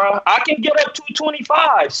 Listen, bro, I can get up to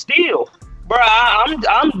 225 still. Bro,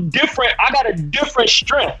 I'm different. I got a different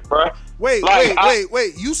strength, bro. Wait.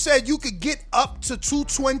 You said you could get up to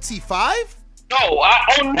 225? No,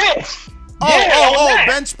 on this.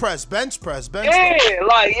 Bench press. I'm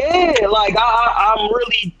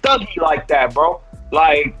really thuggy like that, bro.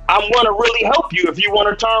 Like, I'm gonna really help you if you want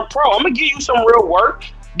to turn pro. I'm gonna give you some real work.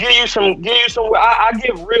 Give you some. I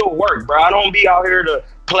give real work, bro. I don't be out here to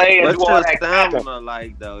play and do all that. What's your stamina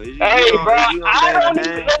like, though? Hey, bro,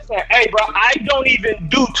 I don't even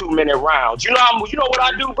do 2-minute rounds. You know what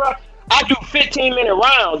I do, bro? I do 15-minute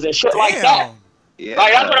rounds and shit like that. Yeah,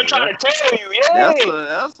 like, that's what I'm trying to tell you. Yeah.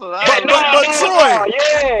 That's what I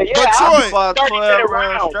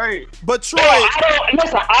But Troy,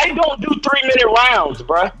 I don't do 3-minute rounds,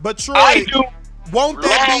 bro. But Troy, I do won't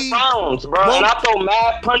that be rounds, bro? And I throw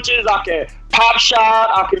mad punches. I can pop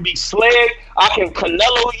shot. I can be slick. I can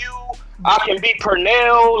Canelo you. I can be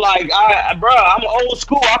Pernell. Like, I'm old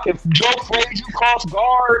school. I can Joe Frazier cross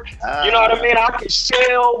guard. You know what I mean? I can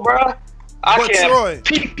shell, bro. But Troy,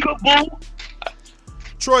 peekaboo.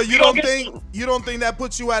 Troy, you don't think that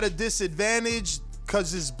puts you at a disadvantage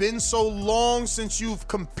because it's been so long since you've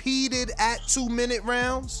competed at 2-minute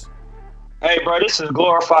rounds? Hey, bro, this is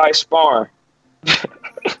glorified sparring.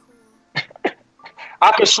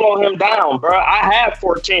 I could slow him down, bro. I had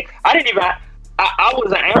 14. I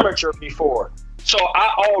was an amateur before. So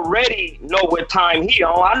I already know what time he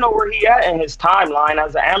on. I know where he at in his timeline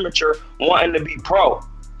as an amateur wanting to be pro.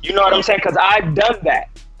 You know what I'm saying? Because I've done that.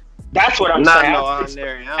 That's what I'm saying.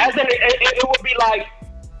 It would be like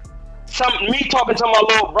me talking to my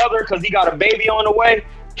little brother because he got a baby on the way.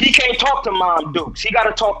 He can't talk to Mom Dukes. He got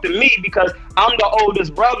to talk to me because I'm the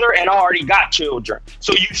oldest brother and I already got children.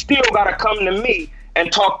 So you still got to come to me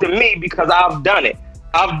and talk to me because I've done it.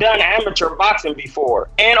 I've done amateur boxing before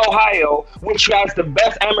in Ohio, which has the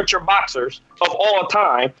best amateur boxers of all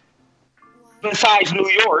time besides New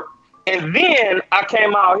York. And then I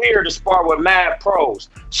came out here to spar with mad pros.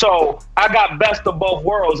 So I got best of both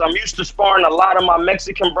worlds. I'm used to sparring a lot of my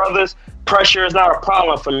Mexican brothers. Pressure is not a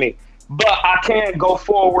problem for me. But I can go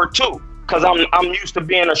forward too because I'm used to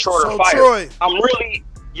being a shorter fighter. Troy, I'm really,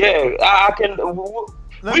 I can...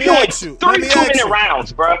 Let me ask you. 3 2-minute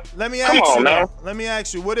rounds, bro. Let me ask you. Man. Let me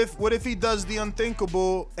ask you. What if he does the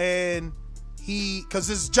unthinkable and because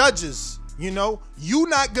it's judges, you know, you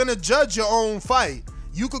not gonna judge your own fight.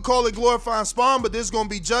 You could call it glorifying sparring, but there's gonna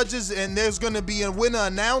be judges and there's gonna be a winner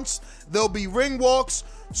announced. There'll be ring walks,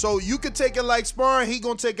 so you could take it like sparring. He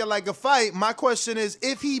gonna take it like a fight. My question is,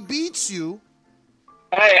 if he beats you,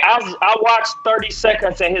 hey, I watched 30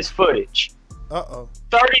 seconds of his footage.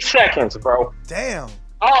 30 seconds, bro. Damn.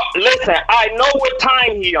 Oh, listen, I know what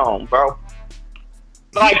time he on, bro.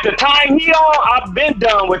 Like, the time he on, I've been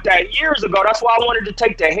done with that years ago. That's why I wanted to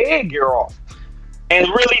take the headgear off and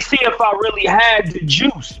really see if I really had the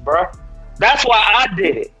juice, bro. That's why I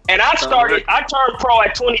did it. And I turned pro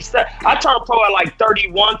at 27. I turned pro at like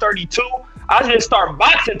 31, 32. I didn't start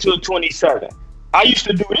boxing till 27. I used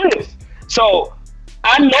to do this. So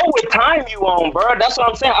I know what time you on, bro. That's what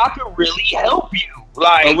I'm saying. I could really help you.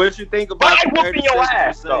 Like, but what you think about the 30 whooping your seconds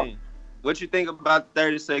ass, you're saying? What you think about the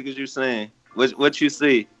 30 seconds you're saying? What you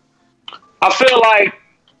see? I feel like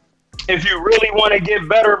if you really want to get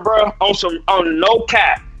better, bro, on no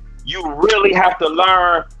cap, you really have to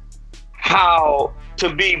learn how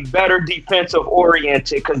to be better defensive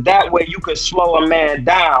oriented, because that way you could slow a man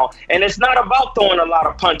down. And it's not about throwing a lot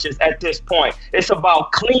of punches at this point. It's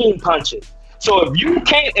about clean punches. So if you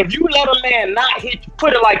let a man not hit,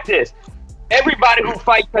 put it like this. Everybody who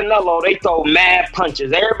fight Canelo, they throw mad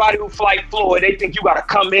punches. Everybody who fight Floyd, they think you got to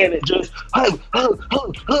come in and just, that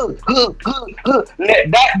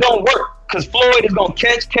don't work. Because Floyd is going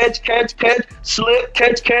to catch, slip,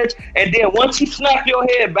 catch. And then once he snap your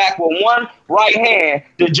head back with one right hand,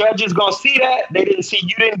 the judge is going to see that. They didn't see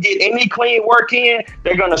you didn't get any clean work in.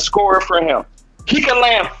 They're going to score it for him. He can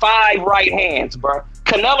land 5 right hands, bro.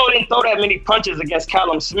 Canelo didn't throw that many punches against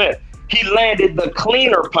Callum Smith. He landed the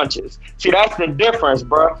cleaner punches. See, that's the difference,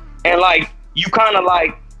 bro. And like, you kind of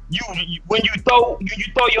like, when you throw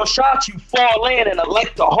your shots, you fall in and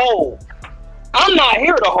elect to hold. I'm not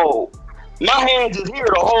here to hold. My hands is here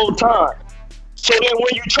the whole time. So then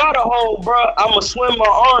when you try to hold, bro, I'm going to swing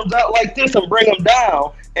my arms out like this and bring them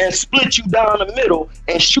down and split you down the middle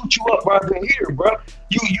and shoot you up right in here, bro.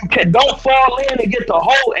 Don't fall in and get the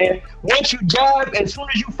hole. And once you jab, as soon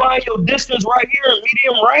as you find your distance right here in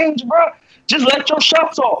medium range, bro, just let your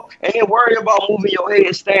shots off and then worry about moving your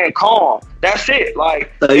head, staying calm. That's it.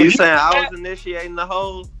 Like, so you saying I was initiating the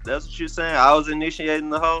hole? That's what you're saying? I was initiating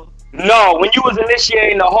the hole? No, when you was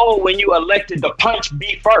initiating the hole, when you elected to punch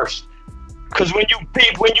be first. Because when you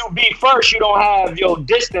be first, you don't have your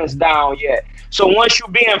distance down yet. So once you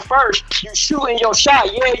being first, you shooting your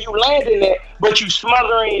shot. Yeah, you landing it, but you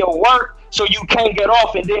smothering your work so you can't get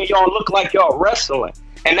off, and then y'all look like y'all wrestling.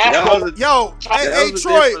 And that's hey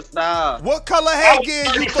Troy, what color headgear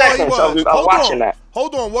you thought he was?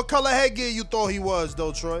 Hold on. What color headgear you thought he was,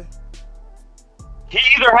 though, Troy? He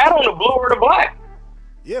either had on the blue or the black.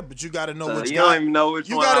 Yeah, but you got to know which guy. You don't even know which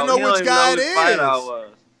you one. You got to know which guy it is.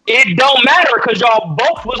 It don't matter because y'all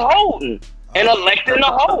both was holding and electing to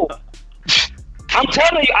hold. I'm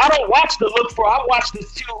telling you, I don't watch I watch the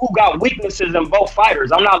two who got weaknesses in both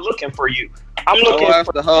fighters. I'm not looking for you. I'm looking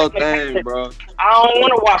for the whole thing, bro. I don't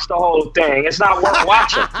want to watch the whole thing. It's not worth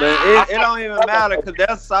watching. it don't even matter because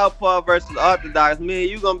that's Southpaw versus Orthodox. Me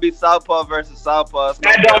and you gonna be Southpaw versus Southpaw.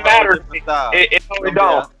 That don't matter. It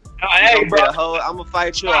don't. Hey, bro, I'm gonna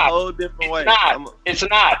fight you a whole different way. It's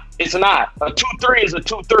not. A 2-3 is a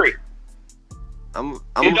 2-3. I'm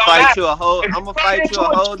gonna fight you a whole. I'm gonna fight you a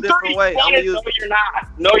whole different way. No, you're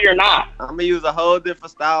not. No, you're not. I'm gonna use a whole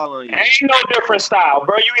different style on you. Ain't no different style,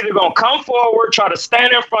 bro. You either gonna come forward, try to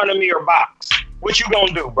stand in front of me, or box. What you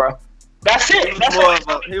gonna do, bro? That's it.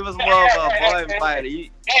 He was more of a boy fighter.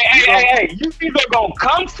 Hey. You either gonna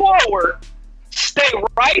come forward, stay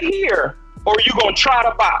right here, or you gonna try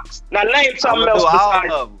to box. Now name something else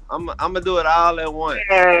besides. I'm gonna do it all at once.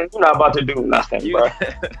 Man, you're not about to do nothing, bro.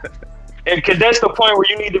 Because that's the point where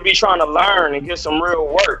you need to be trying to learn and get some real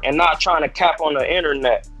work and not trying to cap on the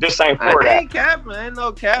internet. This ain't for that. I ain't capping. Ain't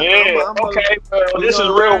no capping. Yeah, okay, bro. This is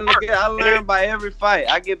real work. I learn by every fight.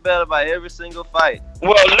 I get better by every single fight.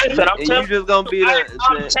 Well, listen, I'm telling you. You just going to be the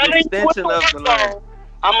extension of the learn.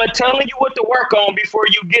 I'm telling you what to work on before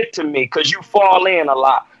you get to me because you fall in a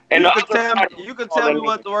lot. And you can tell me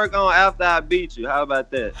what to work on after I beat you. How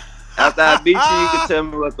about that? After I beat you can tell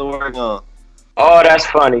me what to work on. Oh, that's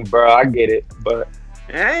funny, bro. I get it, but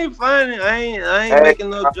it ain't funny. I ain't making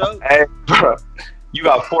no joke. Hey, bro, you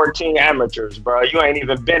got 14 amateurs, bro. You ain't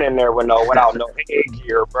even been in there without no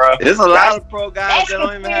headgear, bro. There's a lot of pro guys that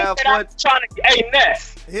don't even have foot. Hey,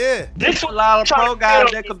 Ness. Yeah. There's a lot of pro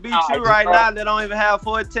guys that could beat you right now that don't even have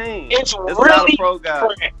 14. It's really a lot of pro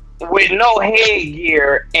guys with no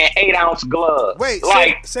headgear and 8-ounce gloves. Wait,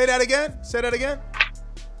 say that again. Say that again.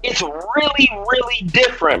 It's really, really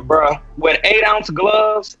different, bro, with 8-ounce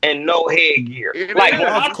gloves and no headgear. Like,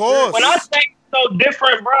 when I say it's so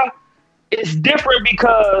different, bro, it's different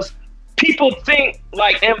because people think,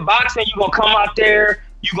 like, in boxing, you're going to come out there,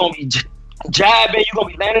 you're going to be jabbing, you're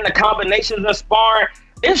going to be landing the combinations and sparring.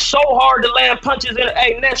 It's so hard to land punches in.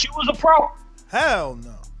 Hey, Ness, you was a pro? Hell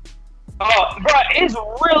no. Bro, it's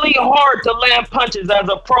really hard to land punches as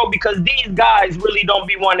a pro because these guys really don't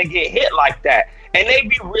be wanting to get hit like that. And they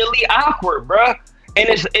be really awkward, bruh. And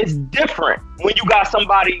it's different when you got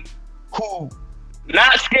somebody who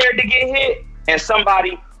not scared to get hit and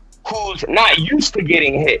somebody who's not used to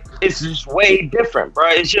getting hit. It's just way different,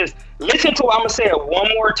 bruh. It's just, listen to what I'm going to say it one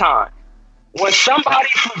more time. When somebody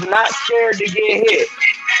who's not scared to get hit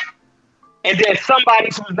and then somebody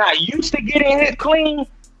who's not used to getting hit clean,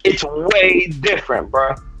 it's way different,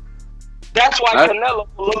 bruh. That's why Canelo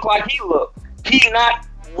look like he look. He not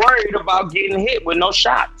worried about getting hit with no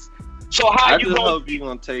shots. So how you gonna? I hope you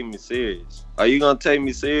gonna take me serious. Are you gonna take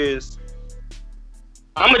me serious?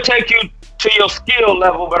 I'm gonna take you to your skill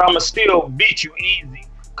level, but I'm gonna still beat you easy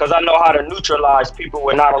because I know how to neutralize people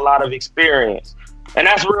with not a lot of experience. And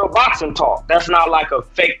that's real boxing talk. That's not like a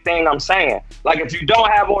fake thing I'm saying. Like if you don't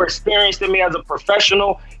have more experience than me as a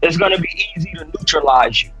professional, it's gonna be easy to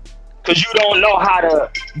neutralize you. Cause you don't know how to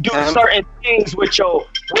do certain things with your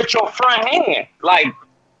front hand. Like,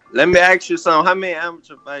 let me ask you something. How many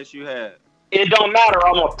amateur fights you had? It don't matter.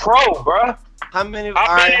 I'm a pro, bruh. How many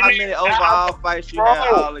overall fights you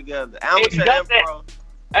had all together? Amateur and pro.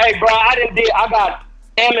 Hey, bro, I got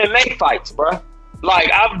MMA fights, bruh.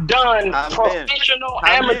 Like I've done professional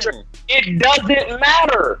amateur. It doesn't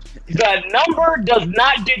matter. The number does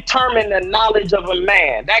not determine the knowledge of a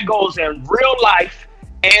man. That goes in real life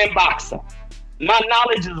and boxing. My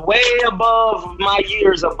knowledge is way above my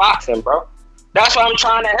years of boxing, bro. That's why I'm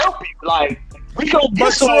trying to help you. Like, we gonna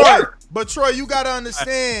get some work. But Troy, you gotta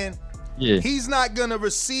understand, he's not gonna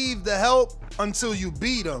receive the help until you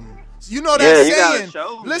beat him. You know that saying.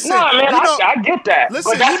 Listen, nah, man, I get that.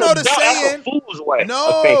 Listen, but you know the saying. That's a fool's way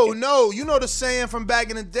No, you know the saying from back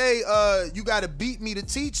in the day. You gotta beat me to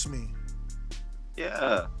teach me.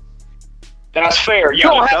 Yeah. That's fair. You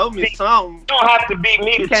don't have to me something. You don't have to beat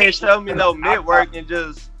me to teach. You can't show me no mid work and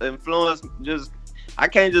just influence. I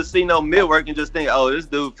can't just see no mid work and just think, oh, this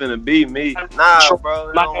dude finna beat me. Nah,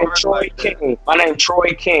 bro. My name's Troy King. My name's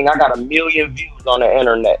Troy King. I got 1 million views on the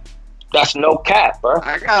internet. That's no cap, bro.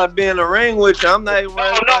 I gotta be in the ring with you. I'm not even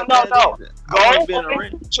worried about that. No. Go on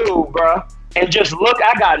YouTube, bro, and just look.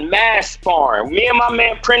 I got mad sparring. Me and my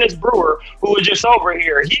man Prentice Brewer, who was just over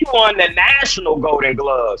here, he won the national Golden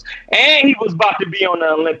Gloves, and he was about to be on the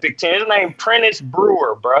Olympic team. His name Prentice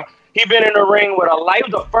Brewer, bro. He been in the ring with he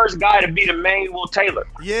was the first guy to beat Emmanuel Taylor.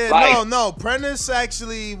 Yeah, no. Prentice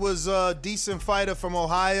actually was a decent fighter from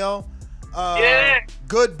Ohio.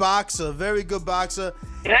 Good boxer, very good boxer.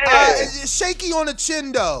 Shaky on the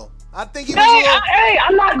chin though. I think he was a little... Hey,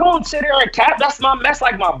 I'm not going to sit here and cap. That's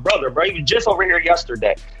like my brother, bro. He was just over here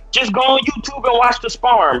yesterday. Just go on YouTube and watch the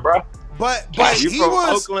sparring, bro. But you he from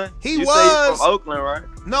was Oakland? He you was say he's from Oakland, right?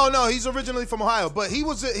 No, he's originally from Ohio, but he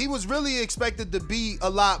was really expected to be a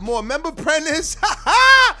lot more. Remember Prentice?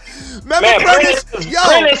 Prentice is a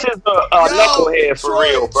knucklehead for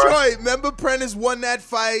real, bro. Troy, remember Prentice won that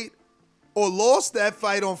fight or lost that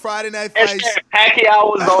fight on Friday Night And Fights. said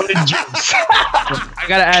Pacquiao was on the juice. I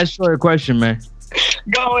gotta ask Troy a question, man.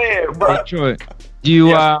 Go ahead, bro. Hey, Troy, do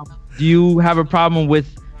you have a problem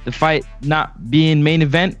with the fight not being main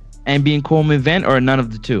event and being co-main event, or none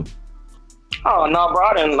of the two? Oh no, bro.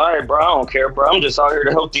 I didn't like, bro. I don't care, bro. I'm just out here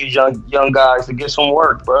to help these young guys to get some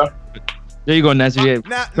work, bro. There you go, Nestor. Yeah.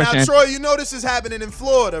 Now, Troy, you know this is happening in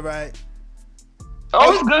Florida, right?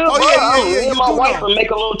 Oh, it's good, bro. Yeah. Me and my wife would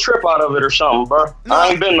make a little trip out of it or something, bro. No, I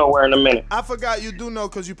ain't been nowhere in a minute. I forgot you do know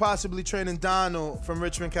because you possibly training Donald from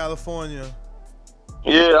Richmond, California.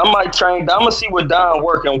 Yeah, I might train. I'm gonna see what Don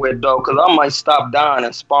working with though, cause I might stop Don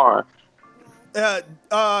and sparring. Yeah,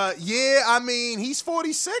 I mean, he's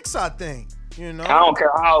 46, I think. You know, I don't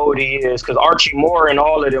care how old he is, cause Archie Moore and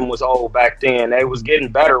all of them was old back then. They was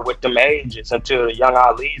getting better with them ages until the young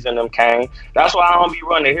Ali's and them came. That's why I don't be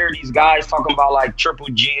running to hear these guys talking about like Triple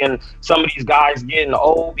G and some of these guys getting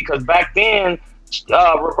old, because back then,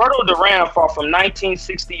 Roberto Duran fought from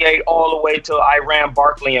 1968 all the way till Iran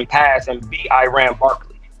Barkley and passed and beat Iran Barkley.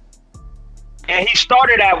 And he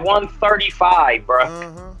started at 135,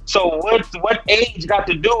 bro. So what age got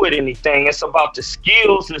to do with anything? It's about the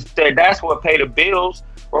skills. That's what pay the bills.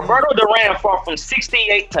 Roberto Duran fought from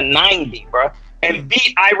 68 to 90, bro, and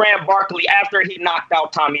beat Iran Barkley after he knocked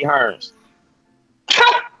out Tommy Hearns.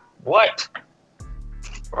 What?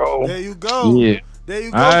 Bro. There you go. Yeah. There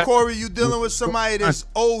you go, Corey. You dealing with somebody that's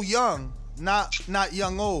old young, not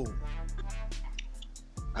young old.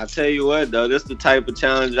 I tell you what though, this the type of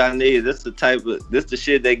challenge I need. This the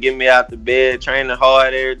shit that get me out the bed, training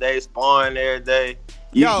hard every day, sparring every day.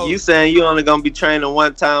 You saying you only gonna be training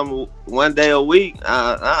one day a week?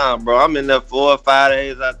 Bro, I'm in there 4 or 5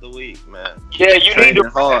 days out the week, man. Yeah, you training need the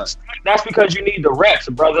hard. reps. That's because you need the reps,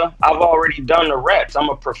 brother. I've already done the reps. I'm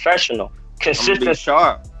a professional. Consistent. I'm gonna be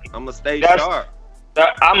sharp. I'm gonna stay sharp.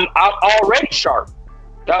 I'm already sharp.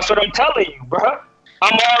 That's what I'm telling you, bro.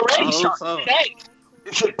 I'm already sharp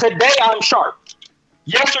Today I'm sharp.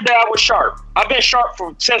 Yesterday I was sharp. I've been sharp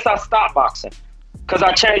since I stopped boxing, cause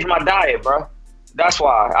I changed my diet, bro. That's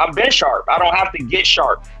why I've been sharp. I don't have to get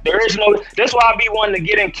sharp. That's why I be wanting to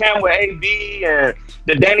get in camp with AB and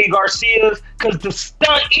the Danny Garcias, cause the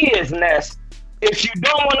stunt is, Ness, if you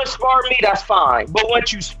don't want to spar me, that's fine. But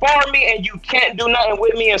once you spar me and you can't do nothing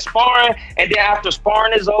with me in sparring, and then after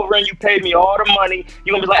sparring is over and you pay me all the money,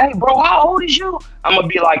 you're gonna be like, hey bro, how old is you? I'm gonna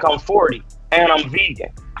be like, I'm 40 and I'm vegan.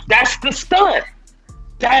 That's the stunt.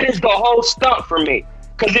 That is the whole stunt for me.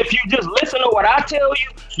 Because if you just listen to what I tell you,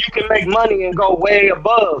 you can make money and go way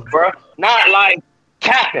above, bro. Not like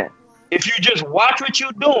capping. If you just watch what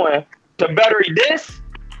you're doing to better this,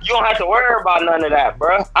 you don't have to worry about none of that,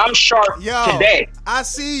 bro. I'm sharp today. I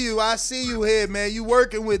see you here, man. You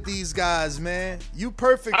working with these guys, man. You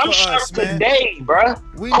perfect I'm for sharp us, man. today, bro.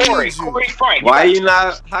 We Corey need you. Frank. Why you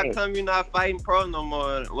not? How come you not fighting pro no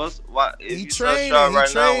more? He training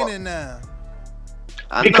now.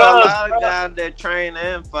 I know a lot of guys that train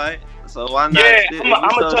and fight. So why not?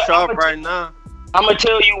 I'm so sharp right now. I'm gonna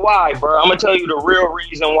tell you why, bro. I'm gonna tell you the real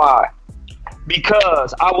reason why.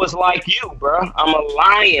 Because I was like you, bro. I'm a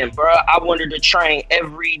lion, bro. I wanted to train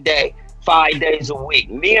every day, 5 days a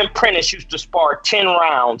week. Me and Prentice used to spar 10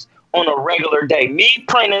 rounds on a regular day. Me,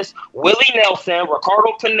 Prentice, Willie Nelson,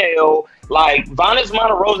 Ricardo Pinell, like Vanes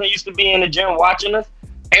Monterosa used to be in the gym watching us.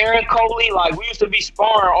 Aaron Coley, like we used to be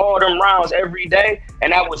sparring all them rounds every day,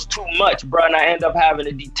 and that was too much, bro. And I ended up having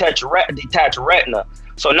to detach retina.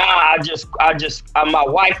 So now my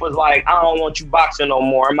wife was like, I don't want you boxing no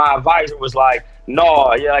more. And my advisor was like,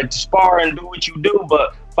 no, yeah, like spar and do what you do,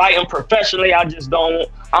 but fighting professionally, I don't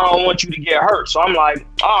want you to get hurt. So I'm like,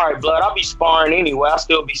 all right, blood, I'll be sparring anyway. I'll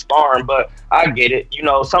still be sparring, but I get it. You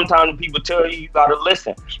know, sometimes people tell you gotta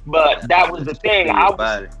listen. But that was the thing. I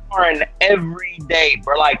was sparring every day,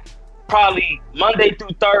 bro. Like probably Monday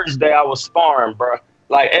through Thursday, I was sparring, bro.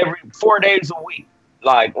 Like every 4 days a week.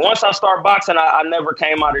 Like once I started boxing, I never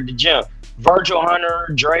came out of the gym. Virgil Hunter,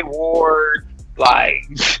 Dre Ward, like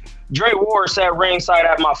Dre Ward sat ringside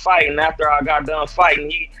at my fight, and after I got done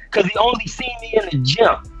fighting, because he only seen me in the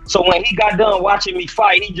gym. So when he got done watching me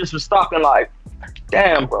fight, he just was talking like,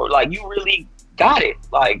 damn, bro, like you really got it.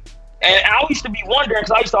 Like, and I used to be wondering,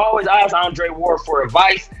 because I used to always ask Andre Ward for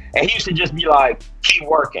advice, and he used to just be like, keep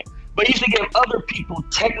working. But he used to give other people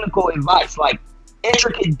technical advice, like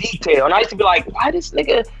intricate detail. And I used to be like, why this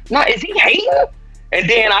nigga, is he hating? And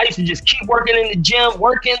then I used to just keep working in the gym,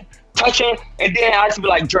 working, touching, and then I used to be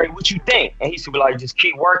like, Dre, what you think? And he used to be like, just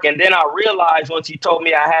keep working. And then I realized once he told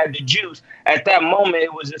me I had the juice, at that moment,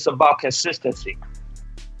 it was just about consistency.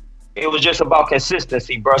 It was just about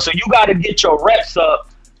consistency, bro. So you got to get your reps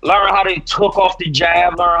up learn how to hook off the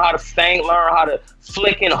jab, learn how to feint, learn how to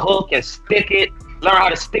flick and hook and stick it, learn how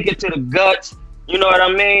to stick it to the guts. You know what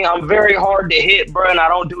I mean? I'm very hard to hit, bro, and I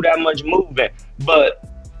don't do that much moving. But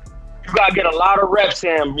you gotta get a lot of reps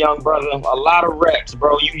in, young brother. A lot of reps,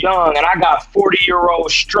 bro. You young, and I got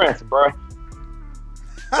 40-year-old strength, bro.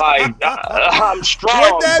 Like, I'm strong,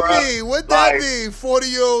 What that bro. mean? What Like, that mean?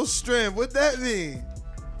 40-year-old strength. What that mean?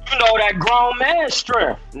 You know that grown man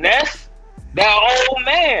strength, Ness. That old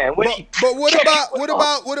man. But what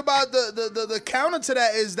about the counter to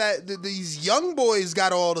that is that these young boys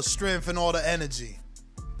got all the strength and all the energy.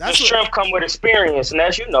 The strength come with experience,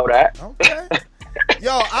 Ness. You know that. Okay.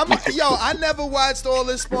 I never watched all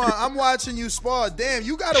this sparring. I'm watching you spar. Damn,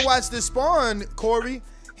 you gotta watch this sparring, Corey.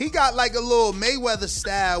 He got like a little Mayweather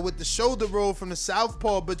style with the shoulder roll from the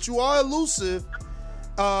southpaw, but you are elusive.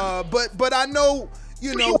 But I know,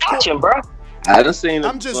 you know. Watching, bro. I done seen it.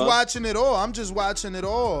 I'm just watching it all.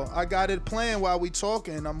 I got it playing while we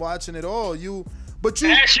talking. I'm watching it all. You work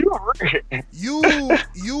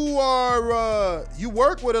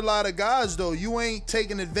with a lot of guys though. You ain't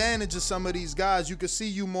taking advantage of some of these guys. You can see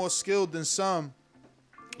you more skilled than some.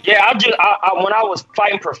 Yeah, I when I was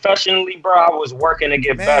fighting professionally, bro, I was working to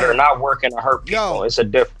get better, not working to hurt people. It's a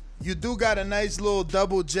difference. You do got a nice little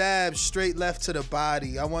double jab straight left to the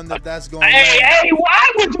body. I wonder if that's going. Hey,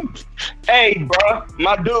 why would you? Hey, bro,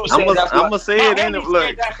 my dude said I'm gonna say it in the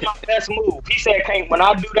look. That's my best move. He said, "Can't when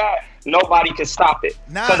I do that, nobody can stop it."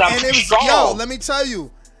 Nah, I'm and it was, strong. yo, let me tell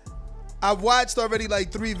you, I've watched already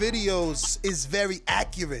like 3 videos. It's very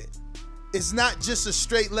accurate. It's not just a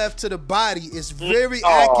straight left to the body. It's very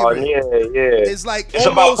accurate. Yeah. It's like it's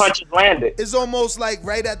almost, about punches landed. It's almost like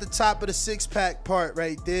right at the top of the 6-pack part,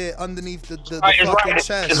 right there, underneath the It's fucking right,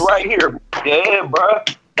 chest. It's right here. Yeah, bro.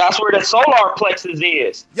 That's where the solar plexus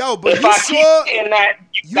is. Yo, but if you I sure keep in that,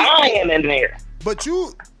 you dying in there. But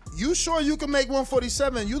you sure you can make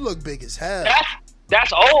 147? You look big as hell.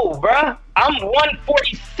 That's old, bruh. I'm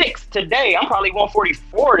 146 today. I'm probably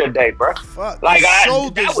 144 today, bruh. Fuck. Like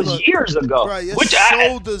that was years ago. Bro, your what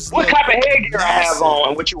shoulders type of headgear I have massive. on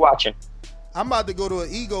and what you watching? I'm about to go to an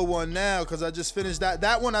Ego one now because I just finished that.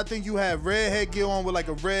 That one I think you have red headgear on with like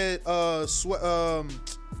a red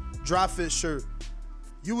dry fit shirt.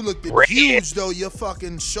 You looked huge though. Your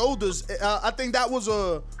fucking shoulders. I think that was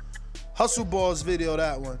a Hustle Balls video.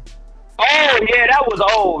 That one. Oh yeah, that was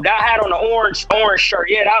old. I had on the orange shirt.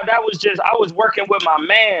 Yeah, that was just I was working with my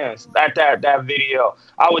mans at that video.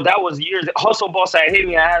 That was years. Hustle Boss had hit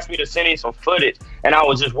me and asked me to send him some footage, and I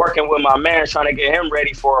was just working with my man trying to get him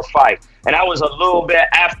ready for a fight. And that was a little bit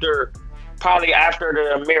probably after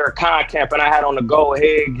the Amir Khan camp, and I had on the gold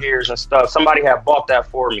headgears and stuff. Somebody had bought that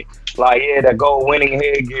for me. Like, yeah, that gold winning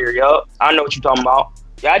headgear. Yup, I know what you're talking about.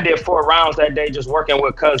 Yeah, I did 4 rounds that day just working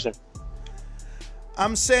with Cousin.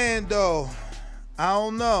 I'm saying though, I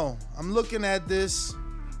don't know. I'm looking at this.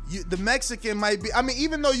 The Mexican might be. I mean,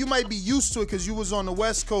 even though you might be used to it because you was on the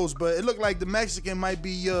West Coast, but it looked like the Mexican might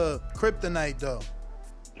be kryptonite though.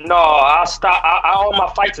 No, all my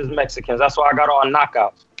fights is Mexicans. That's why I got all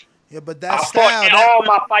knockouts. Yeah, but that I style. fought in all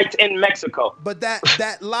my fights in Mexico. But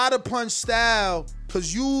that lot of punch style,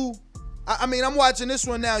 cause you. I mean, I'm watching this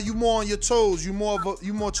one now. You more on your toes. You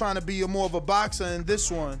more trying to be more of a boxer in this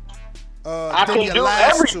one. I can do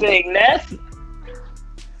everything, Ness.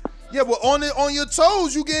 Yeah, but on your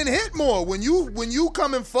toes, you getting hit more. When you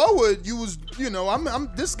coming forward,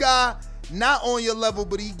 I'm this guy not on your level,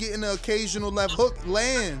 but he getting an occasional left hook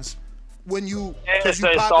lands when you. Yeah, it's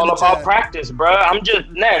all about practice, bro. I'm just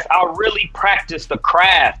Ness. I really practice the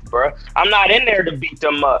craft, bro. I'm not in there to beat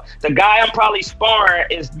them up. The guy I'm probably sparring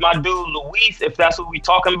is my dude Luis, if that's what we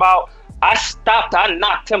talking about. I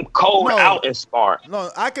knocked him cold out in sparring.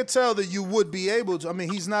 No, I could tell that you would be able to. I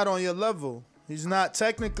mean, he's not on your level. He's not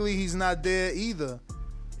there either.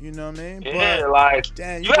 You know what I mean? Yeah, but, like,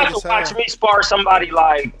 damn, you have to watch me spar somebody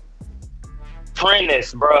like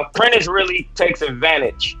Prentice, bro. Prentice really takes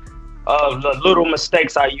advantage of the little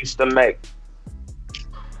mistakes I used to make.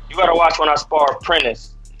 You gotta watch when I spar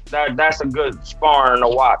Prentice. That's a good sparring to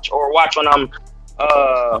watch. Or watch when I'm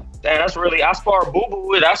that's really, I spar Boo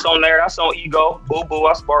Boo, that's on there, that's on Ego. Boo Boo,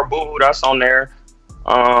 I spar Boo Boo, that's on there.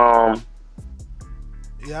 Yeah,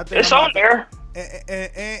 I think it's on there.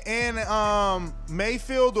 And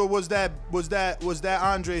Mayfield, or was that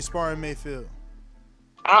Andre sparring Mayfield?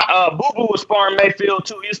 Boo Boo was sparring Mayfield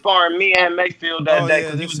too. He was sparring me and Mayfield that day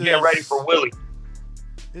because he was getting ready for Willie.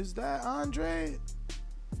 Is that Andre?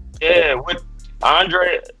 Yeah, with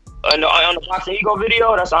Andre on the Boxing Ego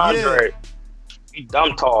video. That's Andre. Yeah. He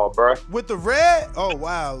dumb tall, bro. With the red? Oh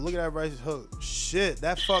wow! Look at that right hook. Shit,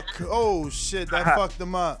 that fucked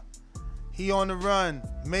him up. He on the run.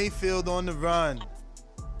 Mayfield on the run.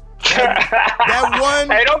 That one.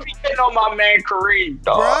 Hey, don't be getting on my man Kareem,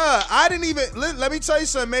 dog. Bruh, I didn't even. Let me tell you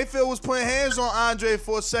something. Mayfield was putting hands on Andre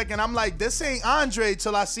for a second. I'm like, this ain't Andre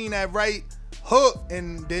till I seen that right hook,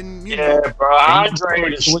 and then you know. Bro,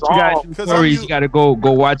 Andre is What strong. you got to do, Corey, is you got to go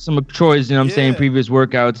watch some of Troy's, you know what I'm saying, previous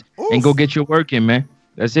workouts, and go get your work in, man.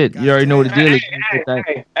 That's it. You already know what the deal is.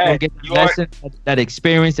 Get that lesson, that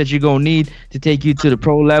experience that you're going to need to take you to the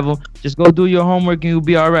pro level. Just go do your homework and you'll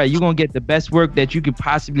be all right. You're going to get the best work that you could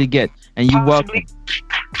possibly get. And you welcome.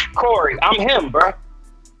 Corey, I'm him, bro.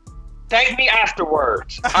 Thank me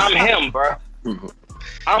afterwards. I'm him, bro.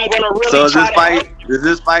 I'm going to really So is try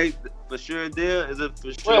this fight for sure deal? Is it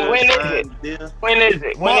for sure? When is it? Deal? When is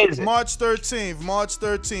it? When is it? March 13th. March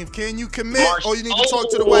 13th. Can you commit or you need to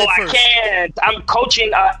talk to the wife first? I can't. I'm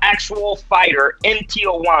coaching an actual fighter in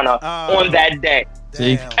Tijuana on that day.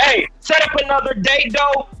 See? Hey, set up another date,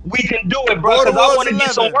 though. We can do it, bro, because I want to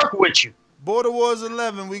get some work with you. Border Wars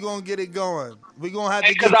 11. We're going to get it going. We're going to have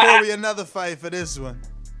to give Corey another fight for this one.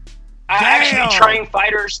 I actually train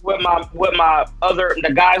fighters with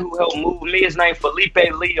the guy who helped move me. His name Felipe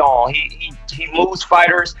Leon. He moves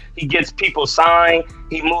fighters. He gets people signed.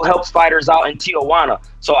 He helps fighters out in Tijuana.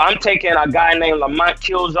 So I'm taking a guy named Lamont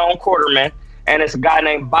Killzone Quarterman, and it's a guy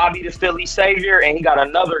named Bobby the Philly Savior, and he got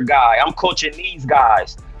another guy. I'm coaching these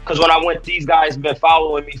guys because when I went, these guys been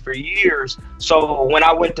following me for years. So when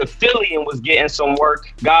I went to Philly and was getting some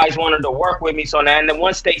work, guys wanted to work with me. So now, and then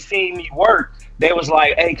once they seen me work, they was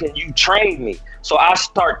like, hey, can you train me? So I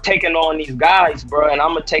start taking on these guys, bro, and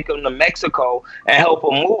I'm going to take them to Mexico and help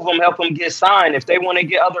them move them, help them get signed. If they want to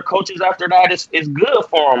get other coaches after that, it's good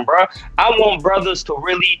for them, bro. I want brothers to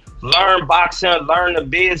really learn boxing, learn the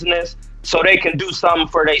business so they can do something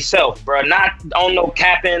for themselves, bro. Not on no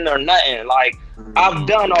capping or nothing. Like, I've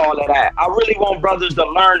done all of that. I really want brothers to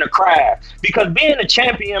learn the craft. Because being a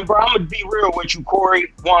champion, bro, I'm going to be real with you,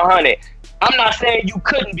 Corey, 100. I'm not saying you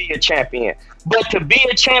couldn't be a champion, but to be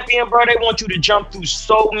a champion, bro, they want you to jump through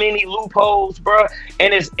so many loopholes, bro.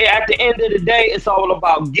 And it's at the end of the day, it's all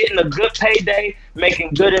about getting a good payday,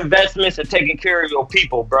 making good investments, and taking care of your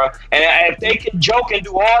people, bro. And if they can joke and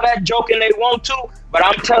do all that joking they want to, but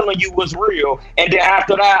I'm telling you what's real. And then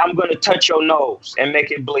after that, I'm gonna touch your nose and make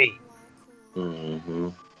it bleed. Mm-hmm.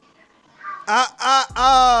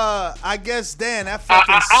 I guess, Dan, that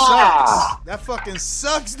fucking sucks. That fucking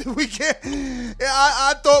sucks that we can't.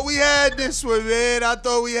 I thought we had this one, man. I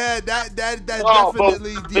thought we had that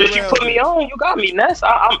definitely. But if you put me on, you got me, Ness.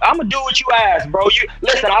 I'm gonna do what you asked, bro. You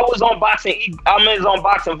listen. I was on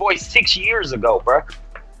Boxing Voice 6 years ago, bro.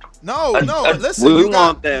 No. Listen, we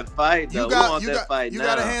want that fight, though. You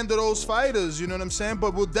gotta handle those fighters. You know what I'm saying?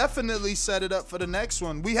 But we'll definitely set it up for the next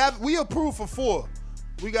one. We approved for 4.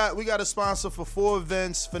 We got a sponsor for 4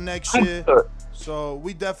 events for next year, so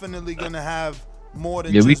we definitely gonna have more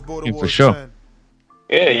than just Border Wars 10.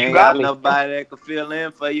 Yeah, you got me. Nobody that could fill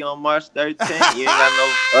in for you on March 13th. You ain't got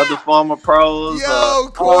no other former pros.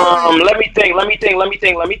 Yo, Corey. Let me think.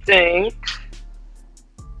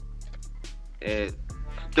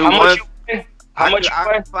 How much you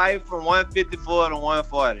I can fight from 154 to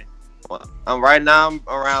 140. Right now I'm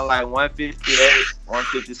around like 158,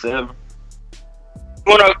 157.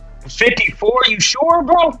 You want a 54? You sure,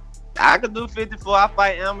 bro? I could do 54. I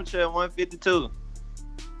fight amateur at 152.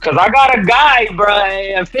 Cause I got a guy, bro,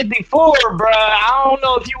 at 54, bro. I don't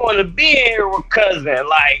know if you want to be here with cousin.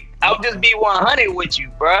 Like, I'll just be 100 with you,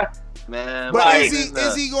 bro. Man, but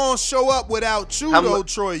is he gonna show up without you though,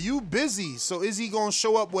 Troy? You busy, so is he gonna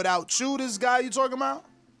show up without you? This guy you talking about?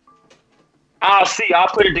 I'll see. I'll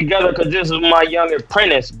put it together because this is my young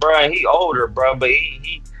apprentice, bro. He older, bro, but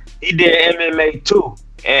he did MMA too,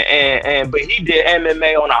 but he did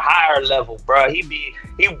MMA on a higher level, bro. He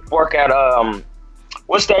work at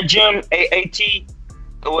what's that gym? AAT,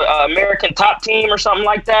 American Top Team or something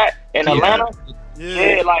like that in Atlanta.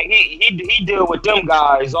 Yeah, like he deal with them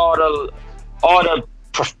guys, all the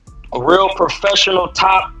real professional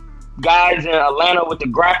top guys in Atlanta with the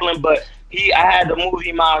grappling. But I had to move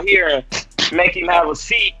him out here and make him have a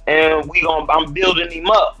seat, and I'm building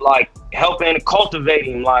him up, like helping to cultivate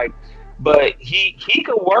him, like. But he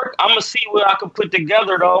could work. I'm gonna see what I can put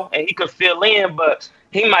together though, and he could fill in. But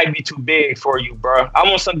he might be too big for you, bro. I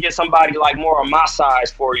want to get somebody like more of my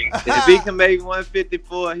size for you. If he can make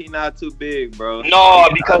 154, he not too big, bro. No,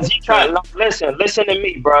 because he trying. Listen to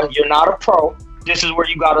me, bro. You're not a pro. This is where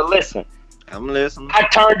you gotta listen. I'm listening. I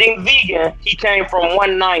turned him vegan. He came from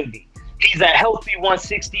 190. He's a healthy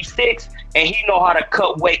 166, and he know how to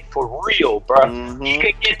cut weight for real, bro. He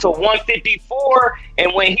could get to 154,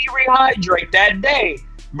 and when he rehydrate that day,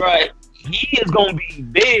 bro, he is gonna be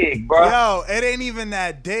big, bro. Yo, it ain't even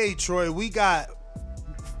that day, Troy. We got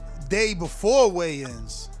day before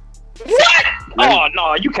weigh-ins. What? Oh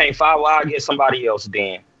no, you can't fight. Well, I'll get somebody else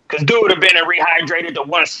then. Cause dude would have been rehydrated to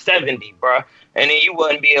 170, bro, and then you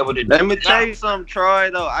wouldn't be able to. Let me tell you something, Troy.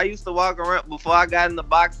 Though I used to walk around before I got into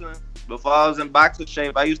boxing. Before I was in boxing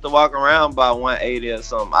shape, I used to walk around by 180 or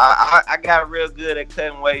something. I got real good at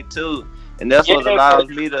cutting weight too, and that's what allows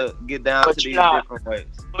me to get down to these different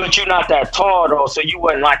weights. But you're not that tall though, so you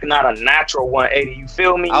wasn't like not a natural 180. You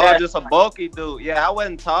feel me? I was just a bulky dude. Yeah, I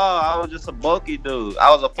wasn't tall. I was just a bulky dude. I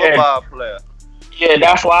was a football player. Yeah,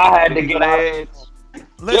 that's why I had to get out.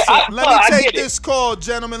 Listen, let me take this call,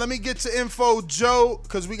 gentlemen. Let me get to Info Joe,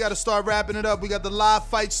 because we got to start wrapping it up. We got the live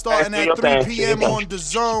fight starting at 3 p.m. on the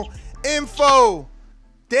Zone. Info.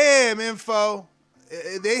 Damn, Info.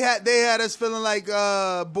 They had us feeling like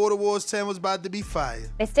Border Wars 10 was about to be fire.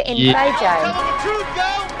 Mr. Info Joe.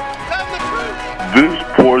 This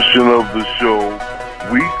portion of the show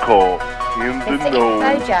we call In the Know,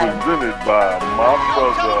 presented by my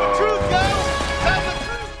brother.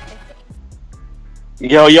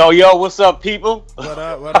 Yo, what's up, people? What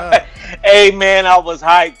up? Hey, man, I was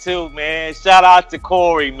hyped too, man. Shout out to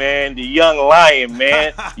Corey, man, the young lion,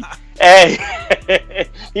 man. Hey,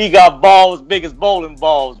 he got balls big as bowling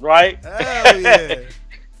balls, right? Hell yeah.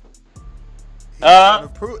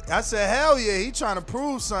 I said, hell yeah, he trying to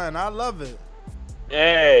prove something. I love it.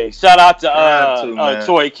 Hey, shout out to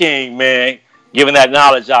Troy King, man, giving that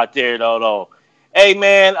knowledge out there, though. Hey,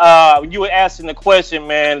 man, you were asking the question,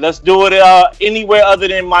 man. Let's do it anywhere other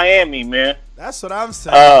than Miami, man. That's what I'm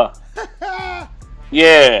saying.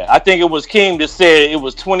 Yeah, I think it was King that said it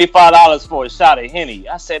was $25 for a shot of Henny.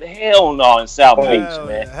 I said, hell no, in South Beach,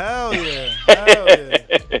 man. Hell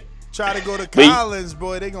yeah. Try to go to Collins,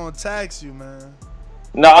 boy, they gonna tax you, man.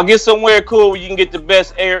 No, I'll get somewhere cool where you can get the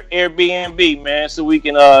best Airbnb, man, so we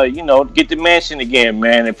can, get the mansion again,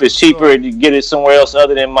 man. If it's cheaper to get it somewhere else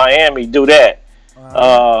other than Miami, do that.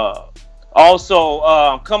 Also,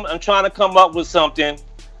 I'm trying to come up with something.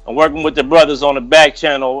 I'm working with the brothers on the back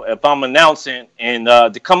channel if I'm announcing, and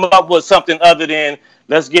to come up with something other than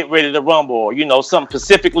let's get ready to rumble, or, something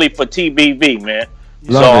specifically for TBV, man.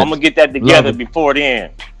 I'm going to get that together before the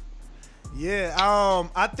end. Yeah,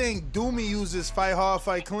 I think Doomy uses Fight Hard,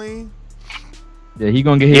 Fight Clean. Yeah, he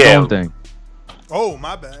going to get his own thing. Oh,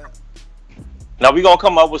 my bad. Now, we're going to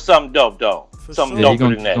come up with something dope, though. Something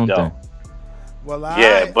doper than that, though. Well,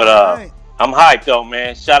 I'm hyped though,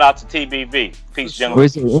 man. Shout out to TBV. Peace, gentlemen.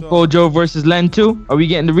 Wait, Info Joe versus Len 2? Are we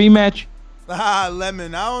getting the rematch?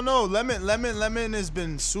 Lemon. I don't know. Lemon has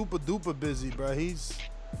been super duper busy, bro. He's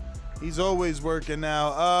always working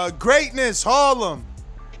now. Greatness Harlem.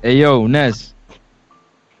 Hey yo, Ness.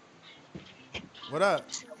 What up?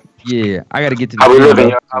 Yeah, I gotta get to the How we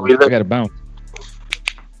living? How we living? I gotta bounce.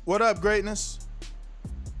 What up, Greatness?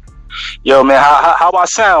 Yo, man, how I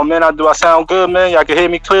sound, man? Do I sound good, man? Y'all can hear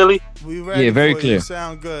me clearly? Yeah, very clear. You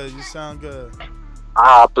sound good.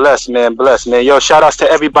 Bless, man. Yo, shout outs to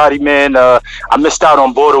everybody, man. I missed out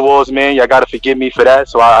on Border Wars, man. Y'all gotta forgive me for that.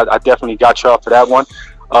 So I definitely got y'all for that one.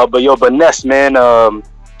 But Ness, man.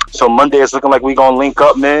 So Monday is looking like we gonna link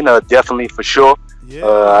up, man. Definitely for sure.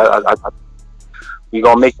 Yeah. We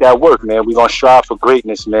gonna make that work, man. We gonna strive for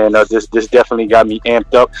greatness, man. This definitely got me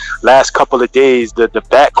amped up. Last couple of days, the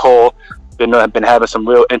back call been having some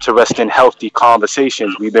real interesting, healthy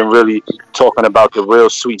conversations. We've been really talking about the real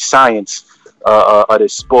sweet science of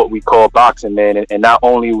this sport we call boxing, man. And not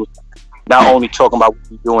only talking about what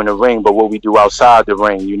we do in the ring, but what we do outside the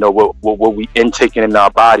ring. What we intaking in our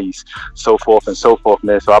bodies, so forth and so forth,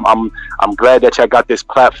 man. So I'm glad that y'all got this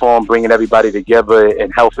platform, bringing everybody together,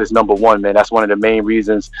 and health is number one, man. That's one of the main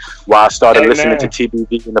reasons why I started listening to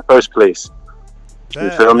TBV in the first place. You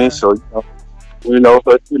feel me? So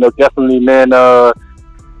definitely, man.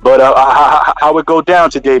 But how it go down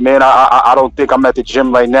today, man? I don't think I'm at the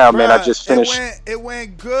gym right now, man. I just finished. It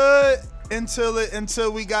went good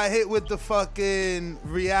until we got hit with the fucking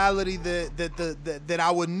reality that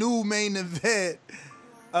our new main event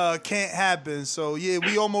can't happen. So yeah,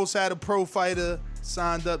 we almost had a pro fighter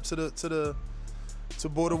signed up to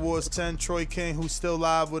Border Wars 10, Troy King, who's still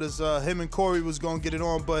live with us. Him and Corey was gonna get it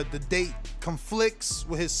on, but the date conflicts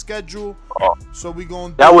with his schedule. So we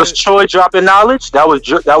gonna. That was Troy dropping knowledge. That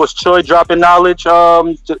was Troy dropping knowledge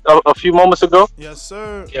a few moments ago. Yes,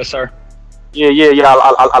 sir. Yeah.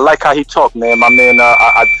 I like how he talked, man. My man,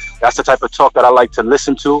 that's the type of talk that I like to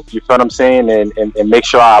listen to. You feel what I'm saying? And make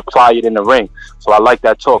sure I apply it in the ring. So I like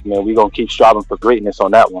that talk, man. We're gonna keep striving for greatness on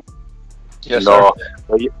that one. Yes, sir.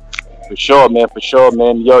 For sure,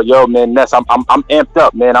 man. Yo, man, Ness, I'm amped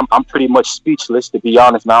up, man. I'm pretty much speechless, to be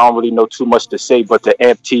honest, man. I don't really know too much to say, but to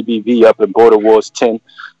amp TBV up in Border Wars 10,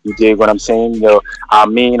 you dig what I'm saying? Yo,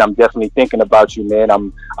 I'm definitely thinking about you, man.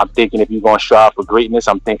 I'm thinking if you're gonna strive for greatness,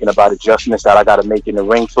 I'm thinking about adjustments that I gotta make in the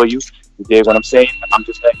ring for you. You dig what I'm saying? I'm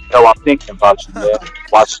just letting you know I'm thinking about you, man.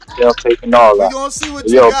 Watch the film tape and all that. We're gonna see what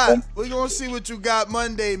you got. Man. We're gonna see what you got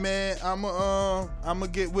Monday, man. I'ma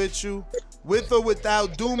get with you. With or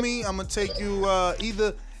without Doomy, I'm gonna take you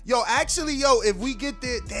either. If we get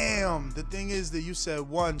there, damn. The thing is that you said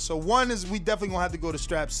one, so one is we definitely gonna have to go to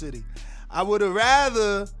Strap City. I would have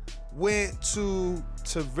rather went to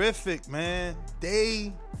Terrific, man.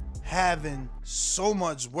 They having so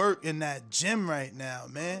much work in that gym right now,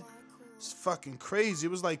 man. It's fucking crazy.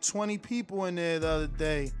 It was like 20 people in there the other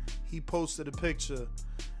day. He posted a picture,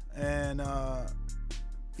 and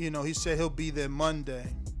he said he'll be there Monday.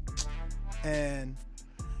 And,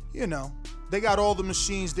 they got all the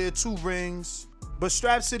machines there, 2 rings. But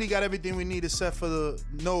Strap City got everything we need except for the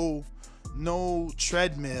no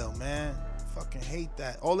treadmill, man. Fucking hate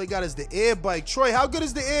that. All they got is the air bike. Troy, how good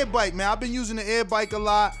is the air bike, man? I've been using the air bike a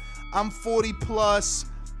lot. I'm 40 plus.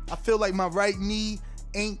 I feel like my right knee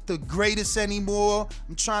ain't the greatest anymore.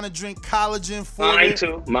 I'm trying to drink collagen for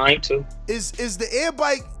it. Mine too. Is the air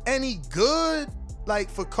bike any good? Like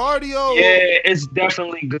for cardio? Yeah, it's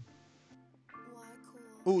definitely good.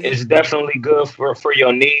 It's definitely good for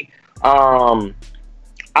your knee.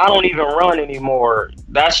 I don't even run anymore.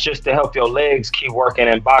 That's just to help your legs keep working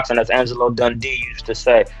in boxing, as Angelo Dundee used to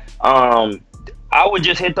say. I would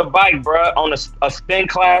just hit the bike, bro. On a spin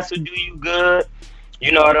class would do you good.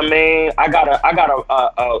 You know what I mean? I got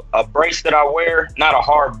a brace that I wear, not a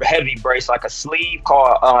hard, heavy brace, like a sleeve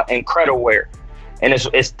called Incrediwear. And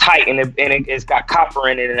it's tight, and it's got copper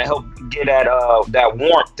in it, and it helps get that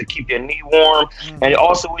warmth to keep your knee warm. And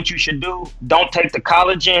also, what you should do, don't take the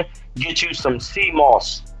collagen, get you some sea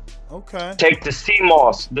moss. Okay. Take the sea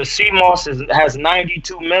moss. The sea moss has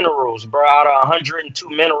 92 minerals, bro, out of 102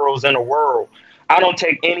 minerals in the world. I don't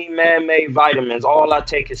take any man-made vitamins. All I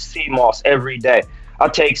take is sea moss every day. I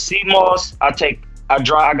take sea moss. I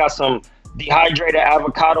got some dehydrated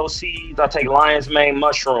avocado seeds. I take lion's mane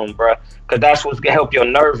mushroom, bro, because that's what's gonna help your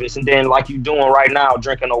nervous. And then, like you doing right now,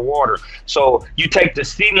 drinking the water. So you take the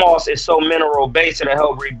sea moss. It's so mineral based, it'll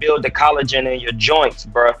help rebuild the collagen in your joints,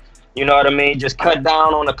 bro. You know what I mean? Just cut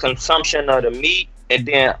down on the consumption of the meat, and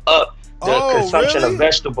then up the consumption of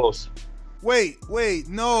vegetables. Wait,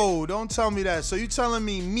 no, don't tell me that. So you telling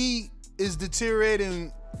me meat is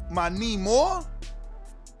deteriorating my knee more?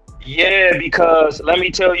 Yeah, because let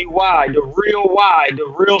me tell you why. The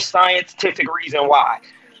real scientific reason why.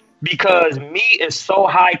 Because meat is so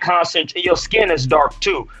high concentrated. Your skin is dark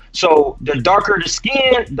too. So the darker the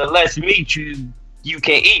skin, the less meat you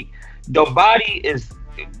can eat. The body is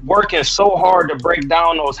working so hard to break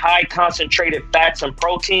down those high concentrated fats and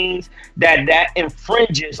proteins that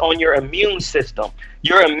infringes on your immune system.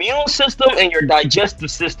 Your immune system and your digestive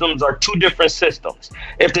systems are 2 different systems.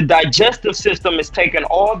 If the digestive system is taking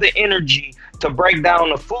all the energy to break down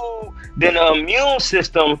the food, then the immune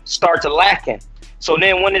system starts lacking. So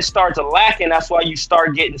then when it starts lacking, that's why you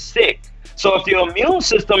start getting sick. So if your immune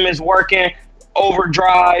system is working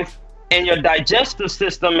overdrive and your digestive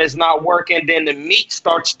system is not working, then the meat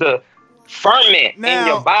starts to ferment in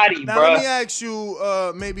your body, bro. Now let me ask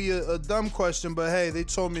you maybe a dumb question, but hey, they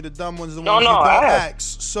told me the dumb ones are the ones you don't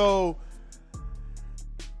ask. So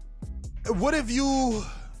what if you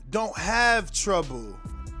don't have trouble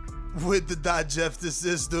with the digestive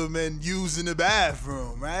system and using the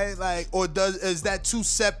bathroom, right? Like, or is that 2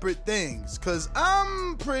 separate things? Cause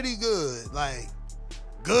I'm pretty good, like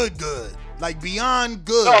good. Like beyond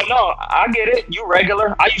good. No, I get it. You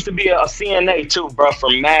regular. I used to be a CNA too, bro, for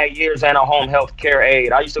mad years, and a home health care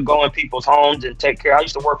aide. I used to go in people's homes and take care. I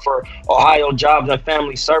used to work for Ohio Jobs and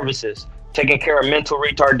Family Services, taking care of mental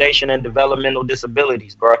retardation and developmental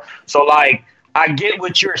disabilities, bro. So like, I get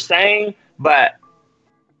what you're saying, but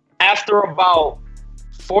after about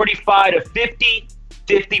 45 to 50,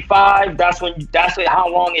 55, that's how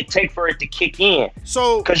long it takes for it to kick in.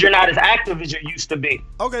 So, because you're not as active as you used to be.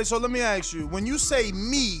 Okay, so let me ask you: when you say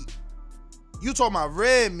meat, you talking about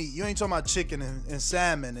red meat? You ain't talking about chicken and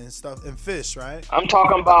salmon and stuff and fish, right? I'm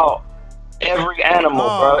talking about every animal,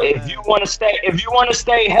 bro. If you want to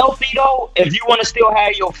stay healthy though, if you want to still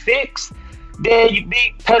have your fix, then you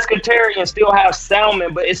be pescatarian, still have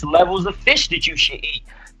salmon, but it's levels of fish that you should eat.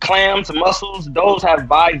 Clams, mussels, those have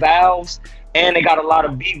bivalves. And they got a lot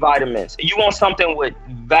of B vitamins. You want something with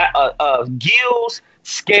gills,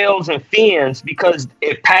 scales, and fins because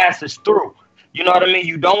it passes through. You know what I mean?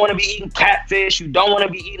 You don't want to be eating catfish. You don't want to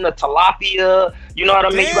be eating a tilapia. You know what I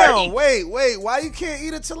mean? You gotta eat, wait. Why you can't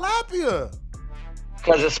eat a tilapia?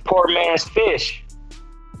 because it's poor man's fish.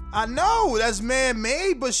 I know that's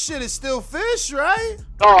man-made, but shit, it's still fish, right?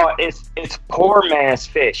 No, it's poor man's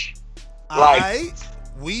fish. Like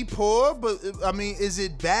we poor, but I mean, is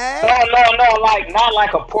it bad? No, like not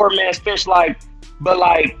like a poor man's fish, but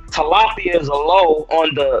like tilapia is a low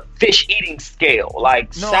on the fish eating scale.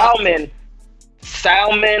 Like salmon,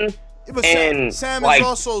 but and salmon's like,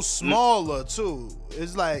 also smaller too.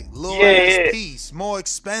 It's like little ass piece, more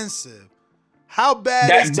expensive. How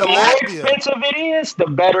bad is the more tilapia? expensive it is, the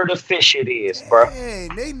better the fish it is, bro. Hey,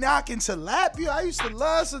 they knocking tilapia. I used to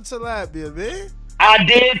love some tilapia, man. I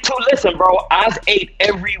did too. Listen, bro, I ate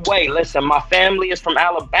every way. Listen, my family is from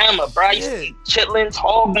Alabama, bro. I used to eat chitlins,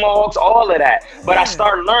 hog mugs, all of that. But I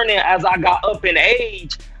started learning as I got up in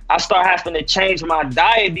age. I start having to change my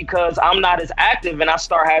diet because I'm not as active, and I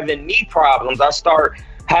start having knee problems. I start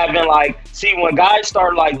having when guys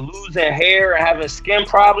start like losing hair and having skin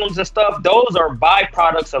problems and stuff, those are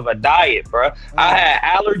byproducts of a diet, bro. I had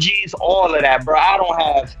allergies, all of that, bro. I don't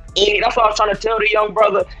have any. That's what I was trying to tell the young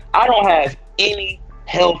brother. I don't have any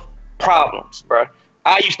health problems, bro.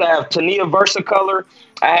 I used to have tinea versicolor.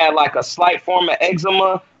 I had like a slight form of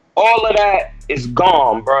eczema. All of that is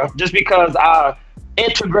gone, bro. Just because I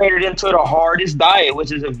integrated into the hardest diet,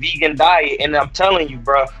 which is a vegan diet. And I'm telling you,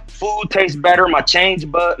 bro, food tastes better. My taste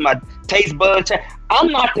buds. I'm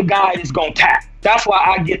not the guy that's gonna tap. That's why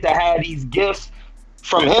I get to have these gifts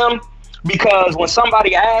from him, because when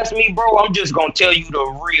somebody asks me, bro, I'm just gonna tell you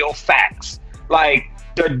the real facts. Like,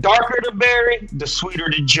 the darker the berry, the sweeter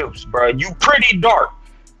the juice, bro. You pretty dark.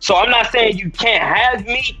 So I'm not saying you can't have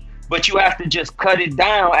meat, but you have to just cut it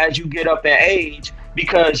down as you get up in age,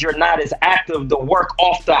 because you're not as active to work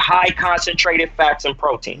off the high concentrated fats and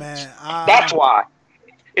proteins. That's why.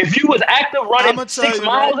 If you was active running 6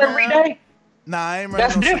 miles every day, nah, I ain't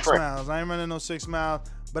running no 6 miles. I ain't running no 6 miles.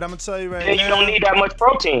 But I'm gonna tell you right now, you don't need that much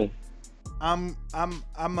protein. I'm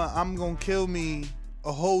gonna kill me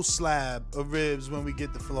a whole slab of ribs when we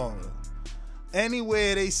get to Florida.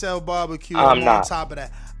 Anywhere they sell barbecue, I'm on top of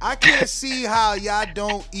that. I can't see how y'all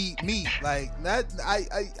don't eat meat like that.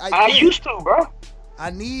 I used to, bro. I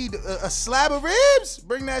need a slab of ribs.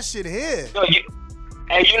 Bring that shit here.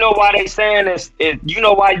 And you know why they saying this? You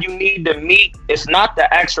know why you need the meat? It's not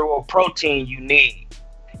the actual protein you need.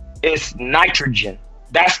 It's nitrogen.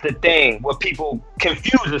 That's the thing. What people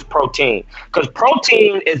confuse is protein. Because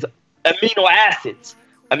protein is amino acids.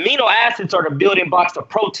 Amino acids are the building blocks of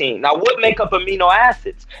protein. Now, what make up amino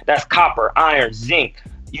acids? That's copper, iron, zinc,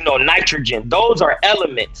 nitrogen. Those are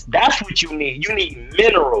elements. That's what you need. You need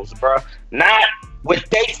minerals, bro. Not what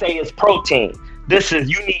they say is protein.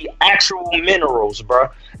 You need actual minerals, bro.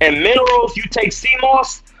 And minerals, you take sea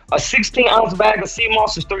moss, a 16-ounce bag of sea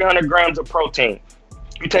moss is 300 grams of protein.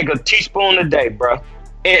 You take a teaspoon a day, bro.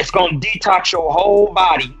 It's going to detox your whole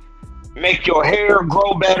body, make your hair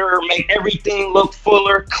grow better, make everything look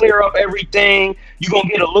fuller, clear up everything. You're going to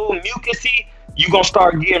get a little mucusy. You're going to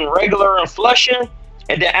start getting regular and flushing.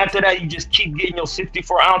 And then after that, you just keep getting your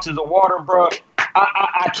 64 ounces of water, bro.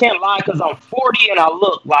 I can't lie, because I'm 40 and I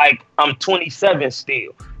look like I'm 27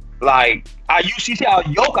 still. Like, you see how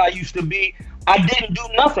yoked I used to be. I didn't do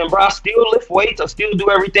nothing, bro. I still lift weights. I still do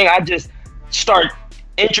everything. I just start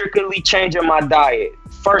intricately changing my diet.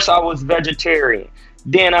 First, I was vegetarian.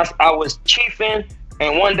 Then I was chiefing.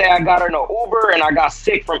 And one day I got in an Uber and I got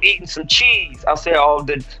sick from eating some cheese. I said,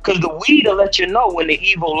 because the weed will let you know when the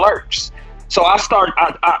evil lurks. So I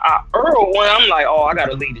I'm like, I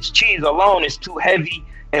gotta leave this cheese alone. It's too heavy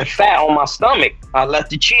and fat on my stomach. I left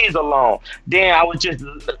the cheese alone. Then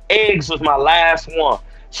eggs was my last one.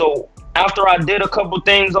 So after I did a couple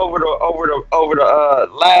things over the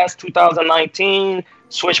last 2019,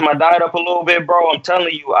 switched my diet up a little bit, bro. I'm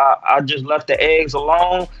telling you, I just left the eggs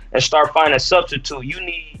alone and start finding a substitute. You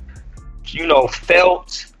need,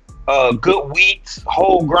 felt, good wheat,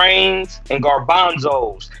 whole grains, and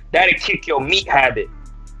garbanzos. That'll kick your meat habit.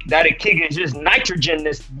 That'll kick it. Just nitrogen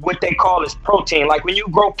is what they call is protein. Like when you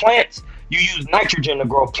grow plants, you use nitrogen to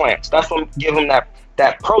grow plants. That's what give them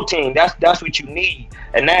that protein. That's what you need.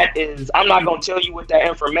 And that is, I'm not gonna tell you what that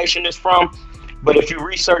information is from, but if you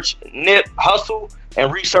research Nip Hussle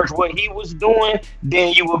and research what he was doing,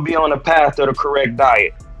 then you will be on the path of the correct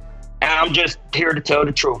diet. And I'm just here to tell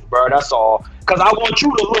the truth, bro. That's all. Because I want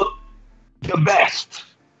you to look the best.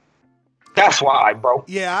 That's why, bro.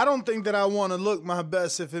 Yeah, I don't think that I want to look my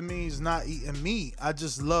best if it means not eating meat. I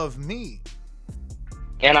just love meat.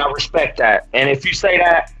 And I respect that. And if you say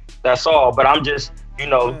that, that's all. But I'm just,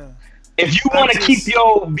 it If you want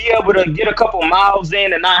to be able to get a couple miles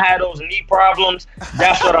in and not have those knee problems,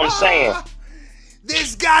 that's what I'm saying.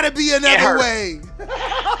 There's gotta be another way.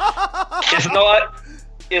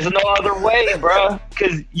 It's no other way, bro.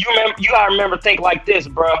 Cause you gotta remember, think like this,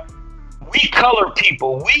 bro. We color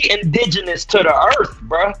people. We indigenous to the earth,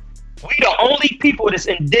 bro. We the only people that's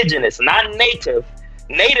indigenous, not native.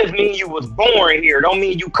 Native mean you was born here. Don't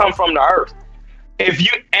mean you come from the earth.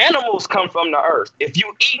 Animals come from the earth. If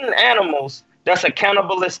you eating animals, that's a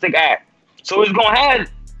cannibalistic act. So it's gonna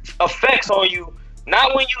have effects on you.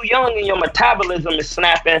 Not when you young and your metabolism is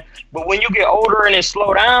snapping, but when you get older and it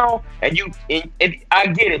slow down, and I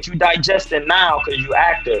get it, you digest it now because you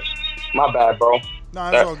active. My bad, bro. No,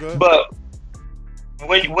 it's all good. But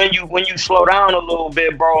when you slow down a little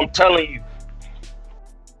bit, bro, I'm telling you.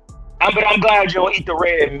 But I'm glad you don't eat the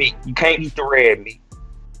red meat. You can't eat the red meat.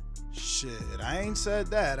 Shit, I ain't said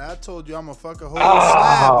that. I told you I'm gonna fuck a whole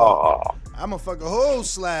slab up. I'm gonna fuck a whole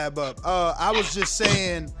slab up. I was just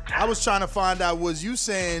saying, I was trying to find out, was you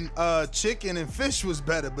saying chicken and fish was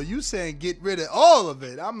better, but you saying get rid of all of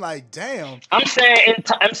it. I'm like, damn. I'm saying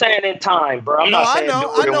in time, bro. I'm not saying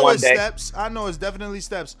do it in one day. Steps. I know it's definitely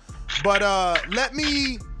steps. But let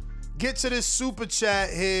me get to this super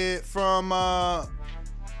chat here from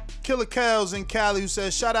Killer Kells in Cali, who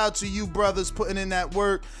says, shout out to you brothers putting in that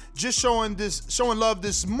work. Just showing love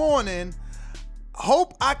this morning.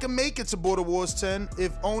 Hope I can make it to Border Wars 10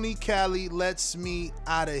 if only Cali lets me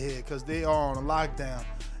out of here, because they are on a lockdown.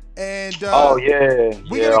 And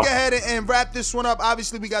we're gonna go ahead and wrap this one up.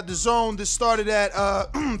 Obviously, we got the zone. This started at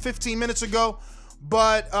 15 minutes ago.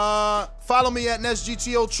 But follow me at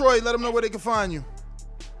NestGTO Troy. Let them know where they can find you.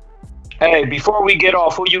 Hey, before we get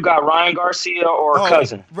off, who you got, Ryan Garcia or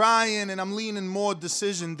Cousin? Ryan, and I'm leaning more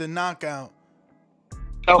decision than knockout.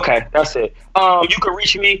 Okay, that's it. You can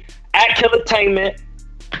reach me at Killertainment,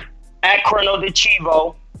 at Chrono de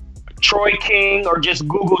Chivo, Troy King, or just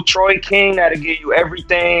Google Troy King. That'll give you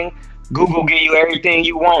everything. Google give you everything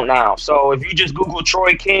you want now. So if you just Google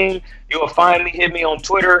Troy King, you'll find me. Hit me on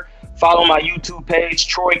Twitter. Follow my YouTube page,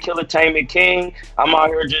 Troy Killertainment King. I'm out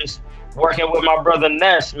here just working with my brother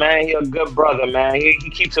Ness, man. He a good brother, man. He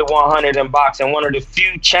keeps it 100 in boxing. One of the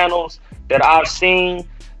few channels that I've seen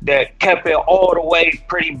that kept it all the way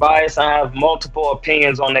pretty biased. I have multiple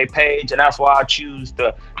opinions on their page, and that's why I choose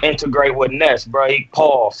to integrate with Ness, bro. He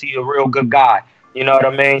Paul, he a real good guy. You know what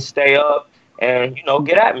I mean? Stay up and,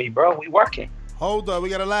 get at me, bro. We working. Hold up. We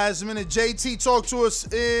got a last minute. JT, talk to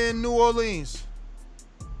us in New Orleans.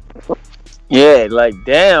 Yeah, like,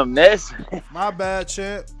 damn, Ness. My bad,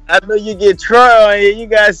 champ. I know you get Troy on here. You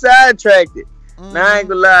got sidetracked. Now, I ain't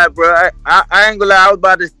gonna lie, bro. I ain't gonna lie. I was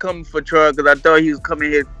about to come for Troy because I thought he was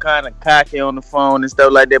coming here kind of cocky on the phone and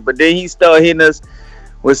stuff like that. But then he started hitting us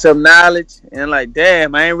with some knowledge. And like,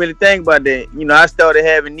 damn, I ain't really think about that. I started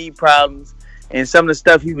having knee problems. And some of the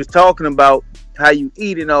stuff he was talking about, how you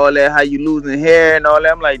eat and all that, how you losing hair and all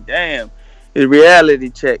that. I'm like, damn, it's reality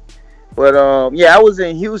check. But, I was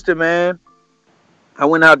in Houston, man. I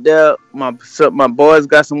went out there. My boys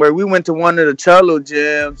got some work. We went to one of the Cholo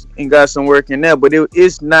gyms and got some work in there. But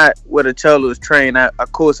it's not where the Cholos train.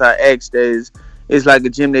 Of course, I asked. It's like a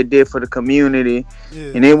gym they did for the community.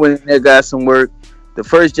 Yeah. And they went in there, got some work. The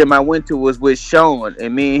first gym I went to was with Sean.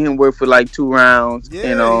 And me and him worked for like 2 rounds.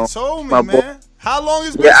 Yeah, he told me, man. How long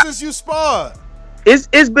has it been since you sparred? It's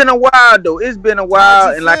been a while, though. It's been a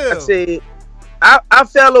while. And like I said, I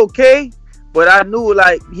felt okay. But I knew,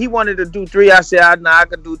 like, he wanted to do 3. I said, I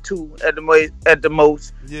could do 2 at the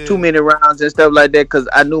most, 2 minute rounds and stuff like that, because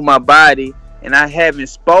I knew my body, and I haven't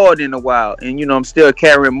sparred in a while. And, I'm still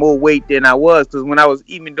carrying more weight than I was, because when I was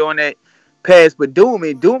even doing that pass with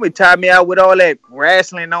Doomy tied me out with all that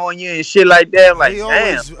wrestling on you and shit like that. I'm like,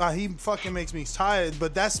 damn. He fucking makes me tired,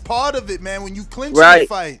 but that's part of it, man, when you clinch in the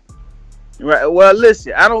fight. Right. Well,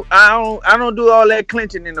 listen, I don't do all that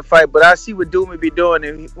clinching in the fight, but I see what Doomy be doing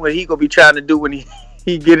and what he gonna be trying to do when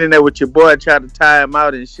he get in there with your boy, trying to tie him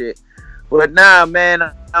out and shit. But nah, man,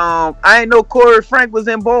 I ain't know Corey Frank was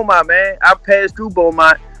in Beaumont, man. I passed through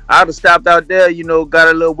Beaumont. I'd have stopped out there, got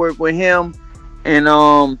a little work with him,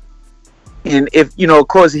 and if of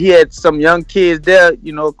course he had some young kids there,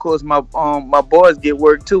 of course my boys get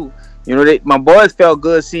work too. My boys felt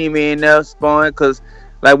good seeing me in there sparring, cause.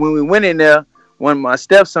 Like, when we went in there, one of my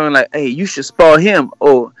stepson like, hey, you should spar him.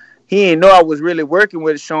 Oh, he didn't know I was really working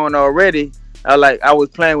with Sean already. I was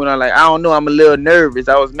playing with him. Like, I don't know, I'm a little nervous.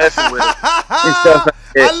 I was messing with him and stuff like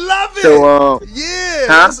that. I love it. So,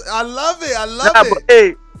 I love it. I love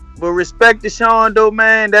it. But respect to Sean, though,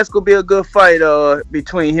 man. That's going to be a good fight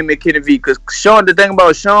between him and Kenny V. Because Sean, the thing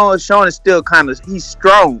about Sean is still he's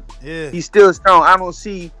strong. Yeah. He's still strong. I don't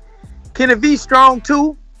see Kenneth V strong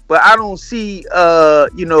too, but I don't see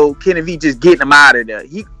Kenneth V just getting him out of there.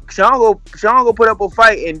 Sean go put up a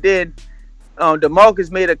fight, and then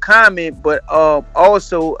DeMarcus made a comment, but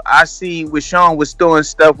also I seen with Sean was throwing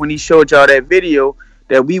stuff when he showed y'all that video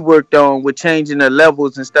that we worked on with changing the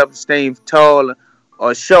levels and stuff, staying tall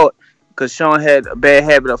or short, because Sean had a bad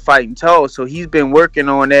habit of fighting tall, so he's been working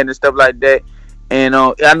on that and stuff like that. And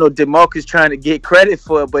I know DeMarcus trying to get credit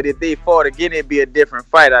for it, but if they fought again, it'd be a different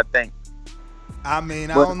fight, I think. I mean,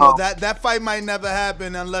 I don't know. That fight might never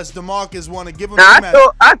happen unless DeMarcus want to give him a match.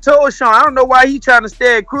 I told Sean, I don't know why he trying to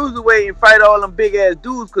stay at cruiserweight and fight all them big ass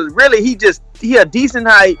dudes, because really he a decent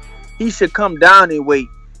height. He should come down in weight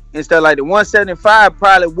instead of like the 175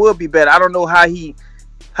 probably would be better. I don't know how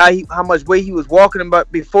much weight he was walking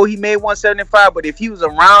about before he made 175, but if he was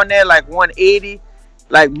around there like 180,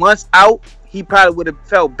 like months out, he probably would have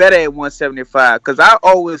felt better at 175. Because I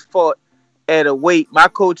always fought at a weight, my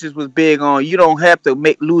coaches was big on, you don't have to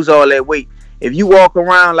lose all that weight. If you walk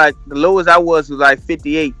around, like the lowest I was like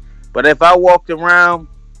 58, but if I walked around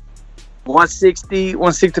 160,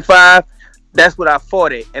 165, that's what I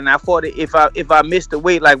fought at. And I fought it if I missed the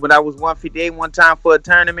weight, like when I was 158 one time for a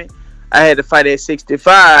tournament, I had to fight at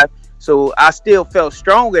 65, so I still felt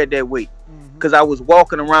strong at that weight because I was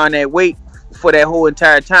walking around that weight for that whole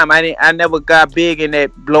entire time. I never got big in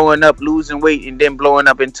that blowing up, losing weight, and then blowing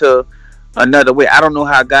up into another way. I don't know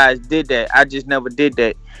how guys did that. I just never did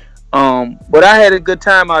that. But I had a good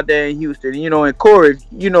time out there in Houston. And Corey,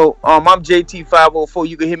 I'm JT504.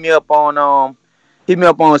 You can hit me up on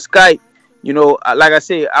Skype. Like I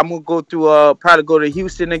said, I'm gonna go through probably go to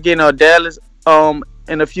Houston again or Dallas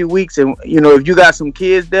in a few weeks. And if you got some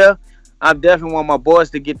kids there, I definitely want my boys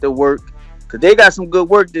to get to work, because they got some good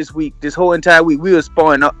work this week. This whole entire week we was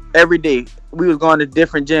sparring every day. We was going to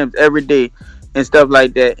different gyms every day and stuff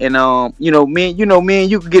like that. And me and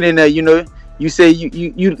you could get in there. You say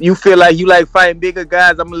you feel like you like fighting bigger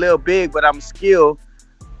guys. I'm a little big, but I'm skilled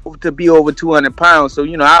to be over 200 pounds. So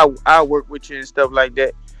I'll work with you and stuff like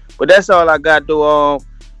that. But that's all I got though.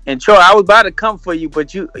 And Troy, I was about to come for you,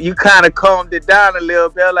 but you kind of calmed it down a little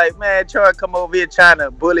bit. I'm like, man, Troy come over here trying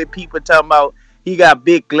to bully people, talking about he got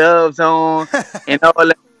big gloves on and all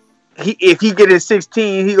that. If he get in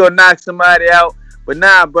 16, he gonna knock somebody out. But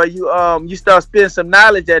nah, bro, you start spitting some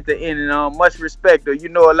knowledge at the end, and much respect, though. You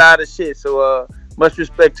know a lot of shit, so much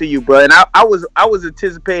respect to you, bro. And I was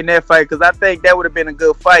anticipating that fight because I think that would have been a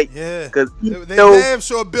good fight. Yeah, because they damn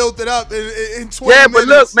sure built it up in 20 minutes. But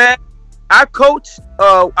look, man, I coached.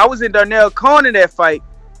 I was in Darnell Corner that fight.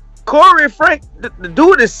 Corey Frank, the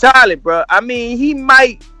dude is solid, bro. I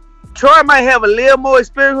mean, Troy might have a little more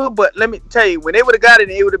experience, but let me tell you, when they would have got it,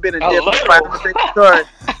 it would have been a different fight.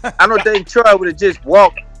 I don't think Troy would have just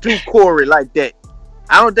walked through Corey like that.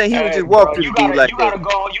 I don't think he would just walk through the dude like that. You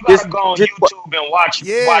gotta go on YouTube and watch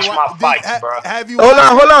my fights, bro.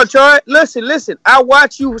 Hold on, Troy. Listen. I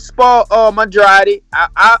watch you spar Andrade.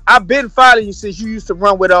 I've been following you since you used to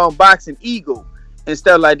run with Boxing Eagle and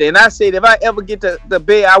stuff like that. And I said if I ever get to the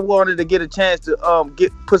Bay, I wanted to get a chance to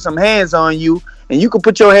put some hands on you, and you can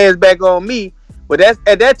put your hands back on me. But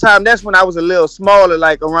at that time, that's when I was a little smaller,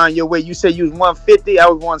 like around your weight. You said you was 150, I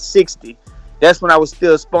was 160. That's when I was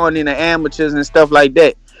still sparring in the amateurs and stuff like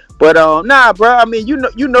that. But nah, bro. I mean, you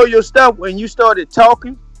know your stuff. When you started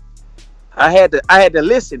talking, I had to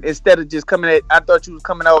listen instead of just coming at. I thought you was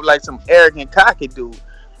coming out like some arrogant, cocky dude.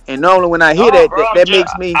 And normally when I hear that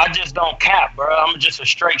makes me. I just don't cap, bro. I'm just a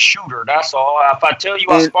straight shooter. That's all. If I tell you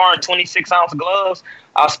I spar in 26-ounce gloves,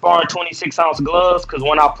 I spar in 26-ounce gloves because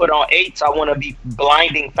when I put on 8s, I want to be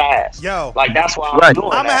blinding fast. Yo, like that's why I'm doing I'm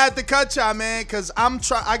that. gonna have to cut y'all, man, because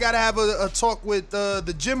I gotta have a talk with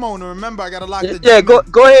the gym owner. Remember, I gotta lock the gym. Yeah, go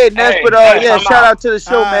ahead, Ness. But shout out to the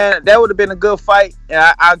show, man. That would have been a good fight,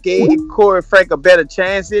 and I gave Corey Frank a better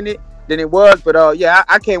chance in it than it was. But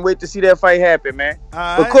I can't wait to see that fight happen, man.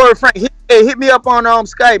 But Corey Frank, hit me up on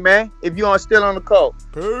Skype, man, if you are still on the call.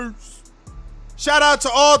 Peace. Shout out to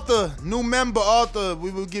Arthur, new member Arthur. We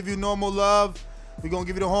will give you normal love. We're gonna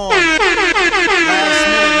give you the horn. Last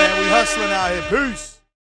minute, man. We hustling out here. Peace.